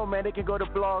them know, man. They can go to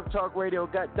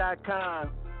blogtalkradio.com,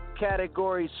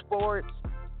 category sports,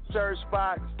 search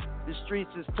box, the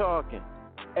Streets is Talking.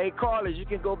 Hey, callers, you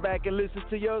can go back and listen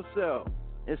to yourself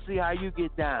and see how you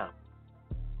get down.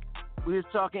 We was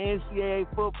talking NCAA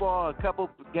football, a couple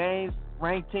games,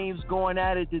 ranked teams going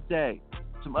at it today.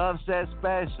 Some upset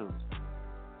specials.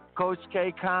 Coach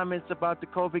K comments about the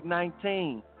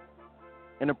COVID-19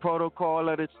 and the protocol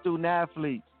of the student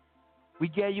athletes. We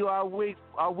gave you our week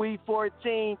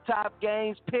 14 top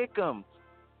games pick'ems.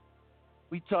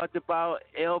 We talked about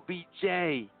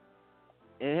LBJ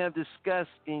and him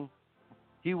discussing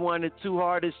he won the 2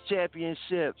 hardest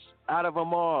championships out of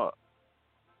them all.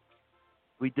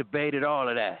 We debated all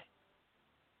of that.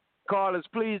 Callers,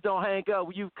 please don't hang up.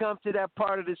 When you've come to that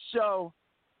part of the show,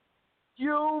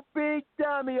 you big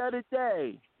dummy of the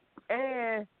day.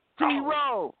 And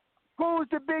T-Roll, who's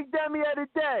the big dummy of the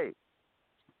day?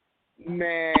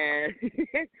 Man,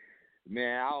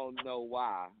 I don't know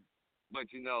why,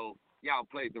 but y'all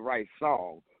played the right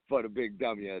song for the big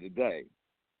dummy of the day.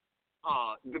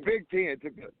 The Big Ten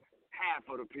took half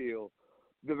of the pill.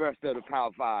 The rest of the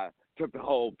Power 5 took the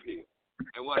whole pill.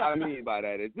 And what I mean by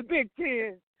that is the Big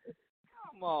Ten,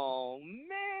 come on,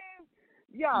 man.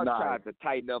 Y'all tried to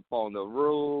tighten up on the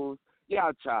rules.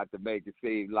 Y'all tried to make it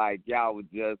seem like y'all was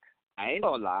just, I ain't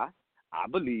gonna lie, I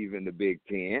believe in the Big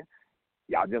Ten.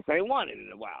 Y'all just ain't won it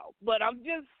in a while. But I'm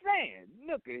just saying,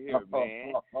 look at here,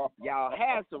 man. Y'all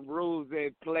had some rules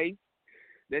in place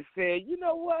that said, you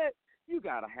know what? You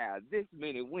got to have this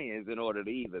many wins in order to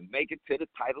even make it to the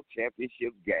title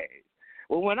championship game.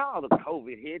 Well, when all the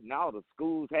COVID hit and all the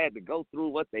schools had to go through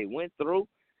what they went through,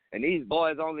 and these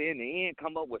boys only in the end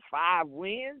come up with 5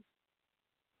 wins,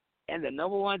 and the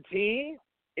number 1 team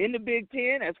in the Big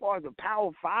Ten as far as the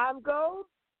Power 5 goes,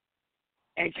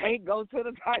 and can't go to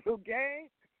the title game,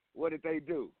 what did they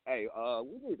do? Hey,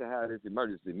 we need to have this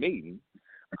emergency meeting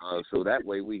so that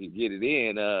way we can get it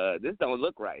in. This don't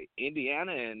look right.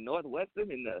 Indiana and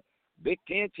Northwestern in the Big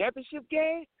Ten championship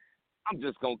game? I'm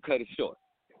just going to cut it short.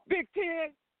 Big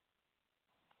Ten,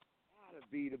 gotta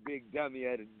be the big dummy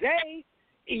of the day,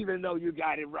 even though you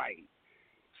got it right.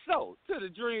 So, to the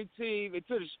Dream Team and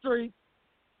to the Streets,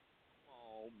 come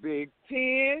on, Big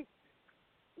Ten,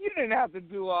 you didn't have to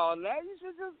do all that. You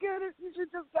should just get it. You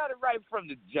should just got it right from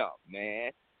the jump,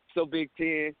 man. So, Big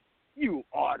Ten, you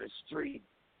are the Street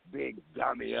big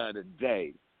dummy of the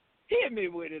day. Hit me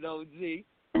with it, OG.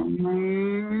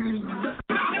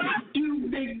 You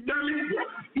big dummy.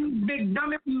 You big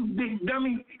dummy. You big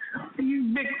dummy.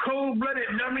 You big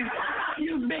cold-blooded dummy.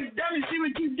 You big dummy. See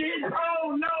what you did?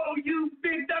 Oh, no, you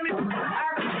big dummy.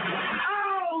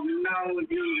 Oh, no,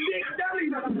 you big dummy.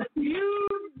 You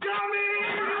dummy.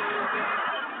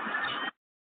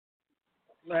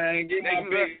 Man, get that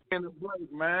big in the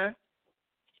break, man.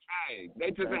 Hey,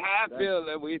 they took a half pill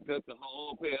and we took the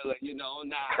whole pill, and now.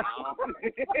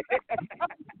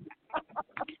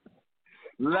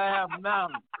 Laugh now,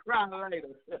 cry later.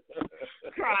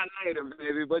 Cry later,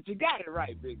 baby. But you got it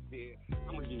right, Big Ten.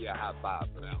 I'm going to give you a high five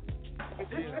for that.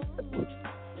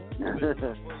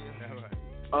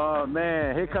 Oh,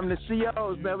 man. Here come the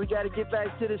COs, man. We got to get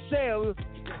back to the sale.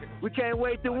 We can't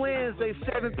wait to Wednesday,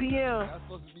 7 p.m.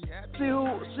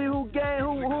 See who game,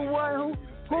 who won,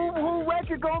 who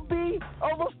record gonna be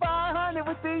over 500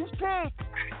 with these picks.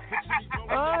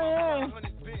 Oh, yeah.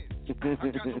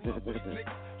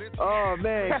 Oh,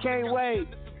 man, can't wait.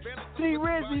 T.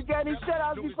 Rizzy, you got any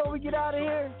shout-outs before we get out of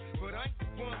here?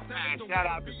 Man, shout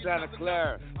out to Santa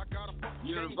Clara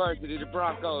University, the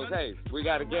Broncos. Hey, we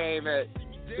got a game at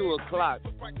 2 o'clock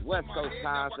West Coast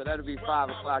time, so that'll be 5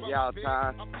 o'clock y'all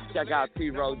time. Check out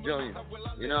T-Row Jr.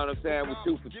 You know what I'm saying? We're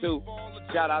 2 for 2.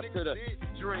 Shout out to the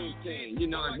Dream Team. You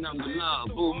know his number love.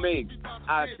 Boo Mig,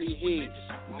 ICE,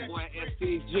 my boy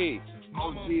STG,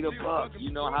 OG the Buck.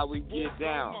 You know how we get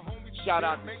down. Shout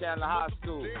out to Chandler High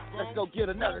School. Let's go get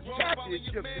another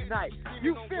championship tonight.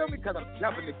 You feel me? Because I'm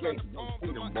jumping the gate. You don't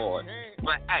see them boys.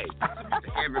 But, hey,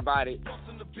 everybody,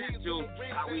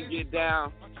 how we get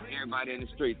down. Everybody in the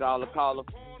streets, all the callers,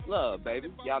 love, baby.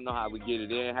 Y'all know how we get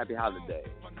it in. Happy holidays.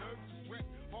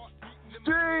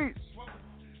 Streets!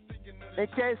 In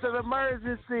case of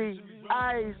emergency,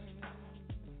 Ice.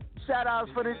 Shout outs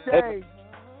for the day.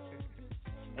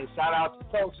 Hey, shout out to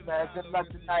Coach, man. Good luck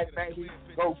tonight, baby.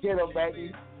 Go get him,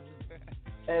 baby.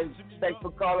 And thanks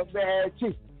for calling, man.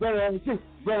 Hey, man.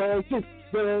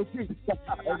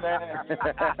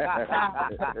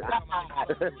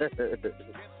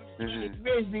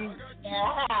 Busy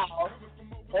now.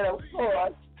 And of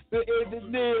course, the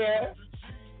engineer.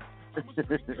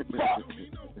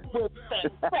 With the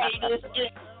greatest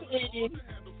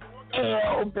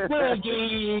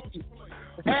El-Boogie.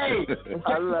 Hey,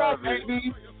 I love it.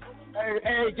 Baby.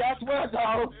 Hey, guess what,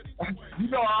 though? You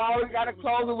know I always got to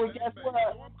close it with guess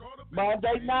what?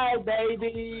 Monday night,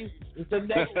 baby. It's the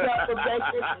next step of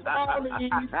Vegas County.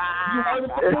 You heard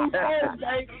it from me first,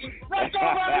 baby. Let's go,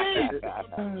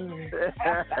 baby.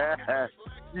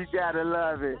 You gotta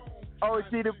love it.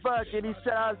 OG the Buck, any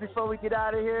shout-outs before we get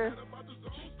out of here?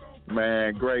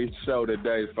 Man, great show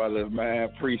today, fellas, man.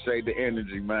 Appreciate the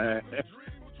energy, man.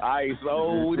 Ice,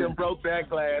 oh, we done broke that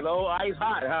glass. Oh, Ice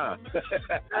hot, huh?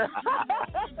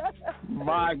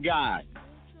 My God.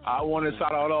 I want to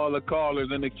shout out all the callers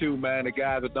in the queue, man. The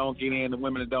guys that don't get in, the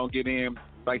women that don't get in.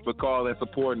 Thanks for calling and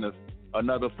supporting us.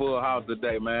 Another full house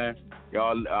today, man.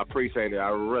 Y'all, I appreciate it. I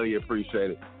really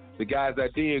appreciate it. The guys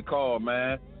that did call,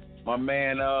 man. My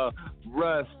man,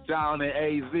 Russ down in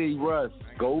AZ. Russ,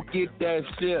 go get that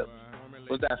ship.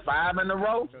 Was that 5 in a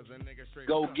row?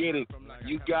 Go get it.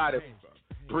 You got it.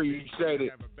 Appreciate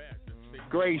it.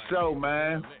 Great show,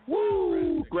 man.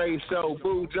 Woo! Great show.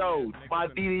 Boo Joe, my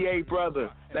DDA brother.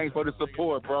 Thanks for the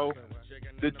support, bro.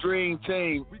 The Dream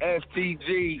Team,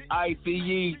 STG,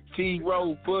 ICE,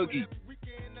 T-Row, Boogie.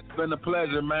 It's been a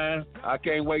pleasure, man. I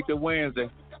can't wait till Wednesday.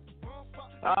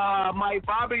 Might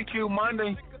barbecue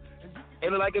Monday.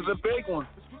 It look like it's a big one.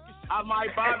 I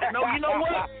might barbecue. No, you know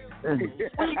what?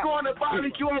 We going to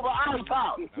barbecue over Ice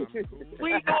House.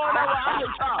 We going over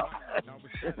Ice House.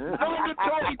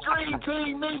 Mandatory Dream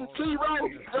Team meeting T-Row.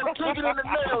 Just kick it in the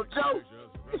mail, Joe.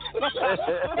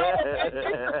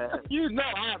 You know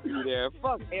I'll be there.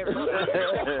 Fuck everybody.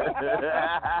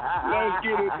 Let's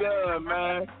get it done,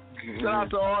 man. Shout out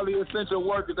to all the essential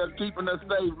workers that's keeping us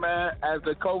safe, man. As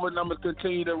the COVID numbers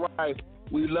continue to rise,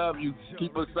 we love you.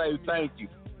 Keep us safe. Thank you.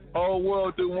 Whole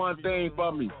world do one thing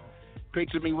for me.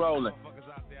 Picture me rolling.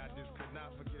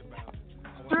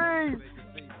 Streets.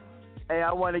 Hey,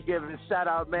 I want to give a shout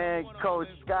out, man, Coach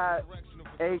Scott,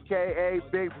 a.k.a.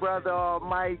 Big Brother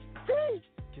Almighty.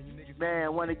 Man, I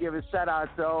want to give a shout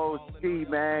out to old Steve,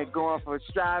 man, going for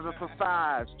striving for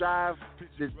 5.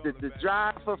 The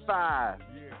drive for 5.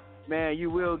 Man, you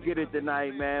will get it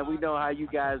tonight, man. We know how you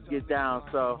guys get down,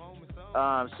 so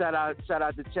shout out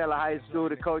to Chella High School,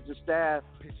 the coaching staff,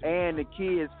 and the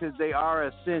kids, because they are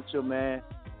essential, man.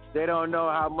 They don't know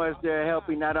how much they're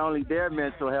helping not only their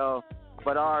mental health,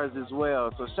 but ours as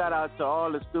well. So shout out to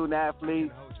all the student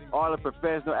athletes, all the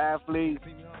professional athletes,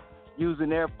 using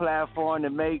their platform to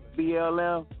make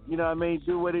BLM, you know what I mean,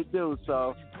 do what it do.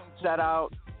 So shout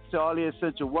out to all the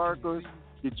essential workers,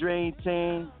 the Dream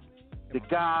Team, the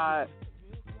God,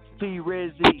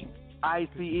 T-Rizzy,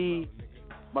 ICE,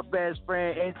 my best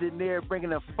friend, engineer,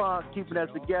 bringing the funk, keeping us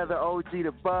together, OG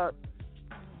the Buck,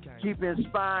 keep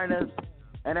inspiring us.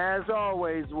 And as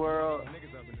always, world,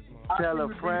 tell a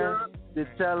friend, to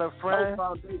tell a friend,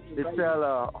 to tell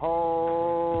a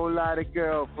whole lot of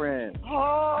girlfriends.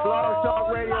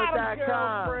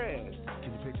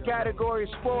 BlogTalkRadio.com, category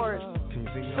sports,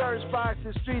 search box,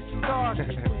 the streets of talk.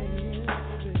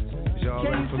 Y'all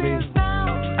ready for me?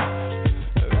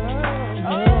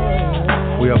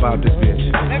 We about this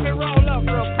bitch. Let me roll up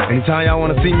real quick. Anytime y'all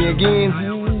want to see me again,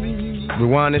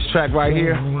 rewind this track right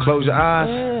here, close your eyes,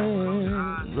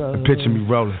 and picture me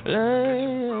rolling.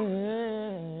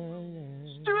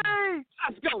 Streets!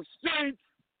 Let's go, Streets!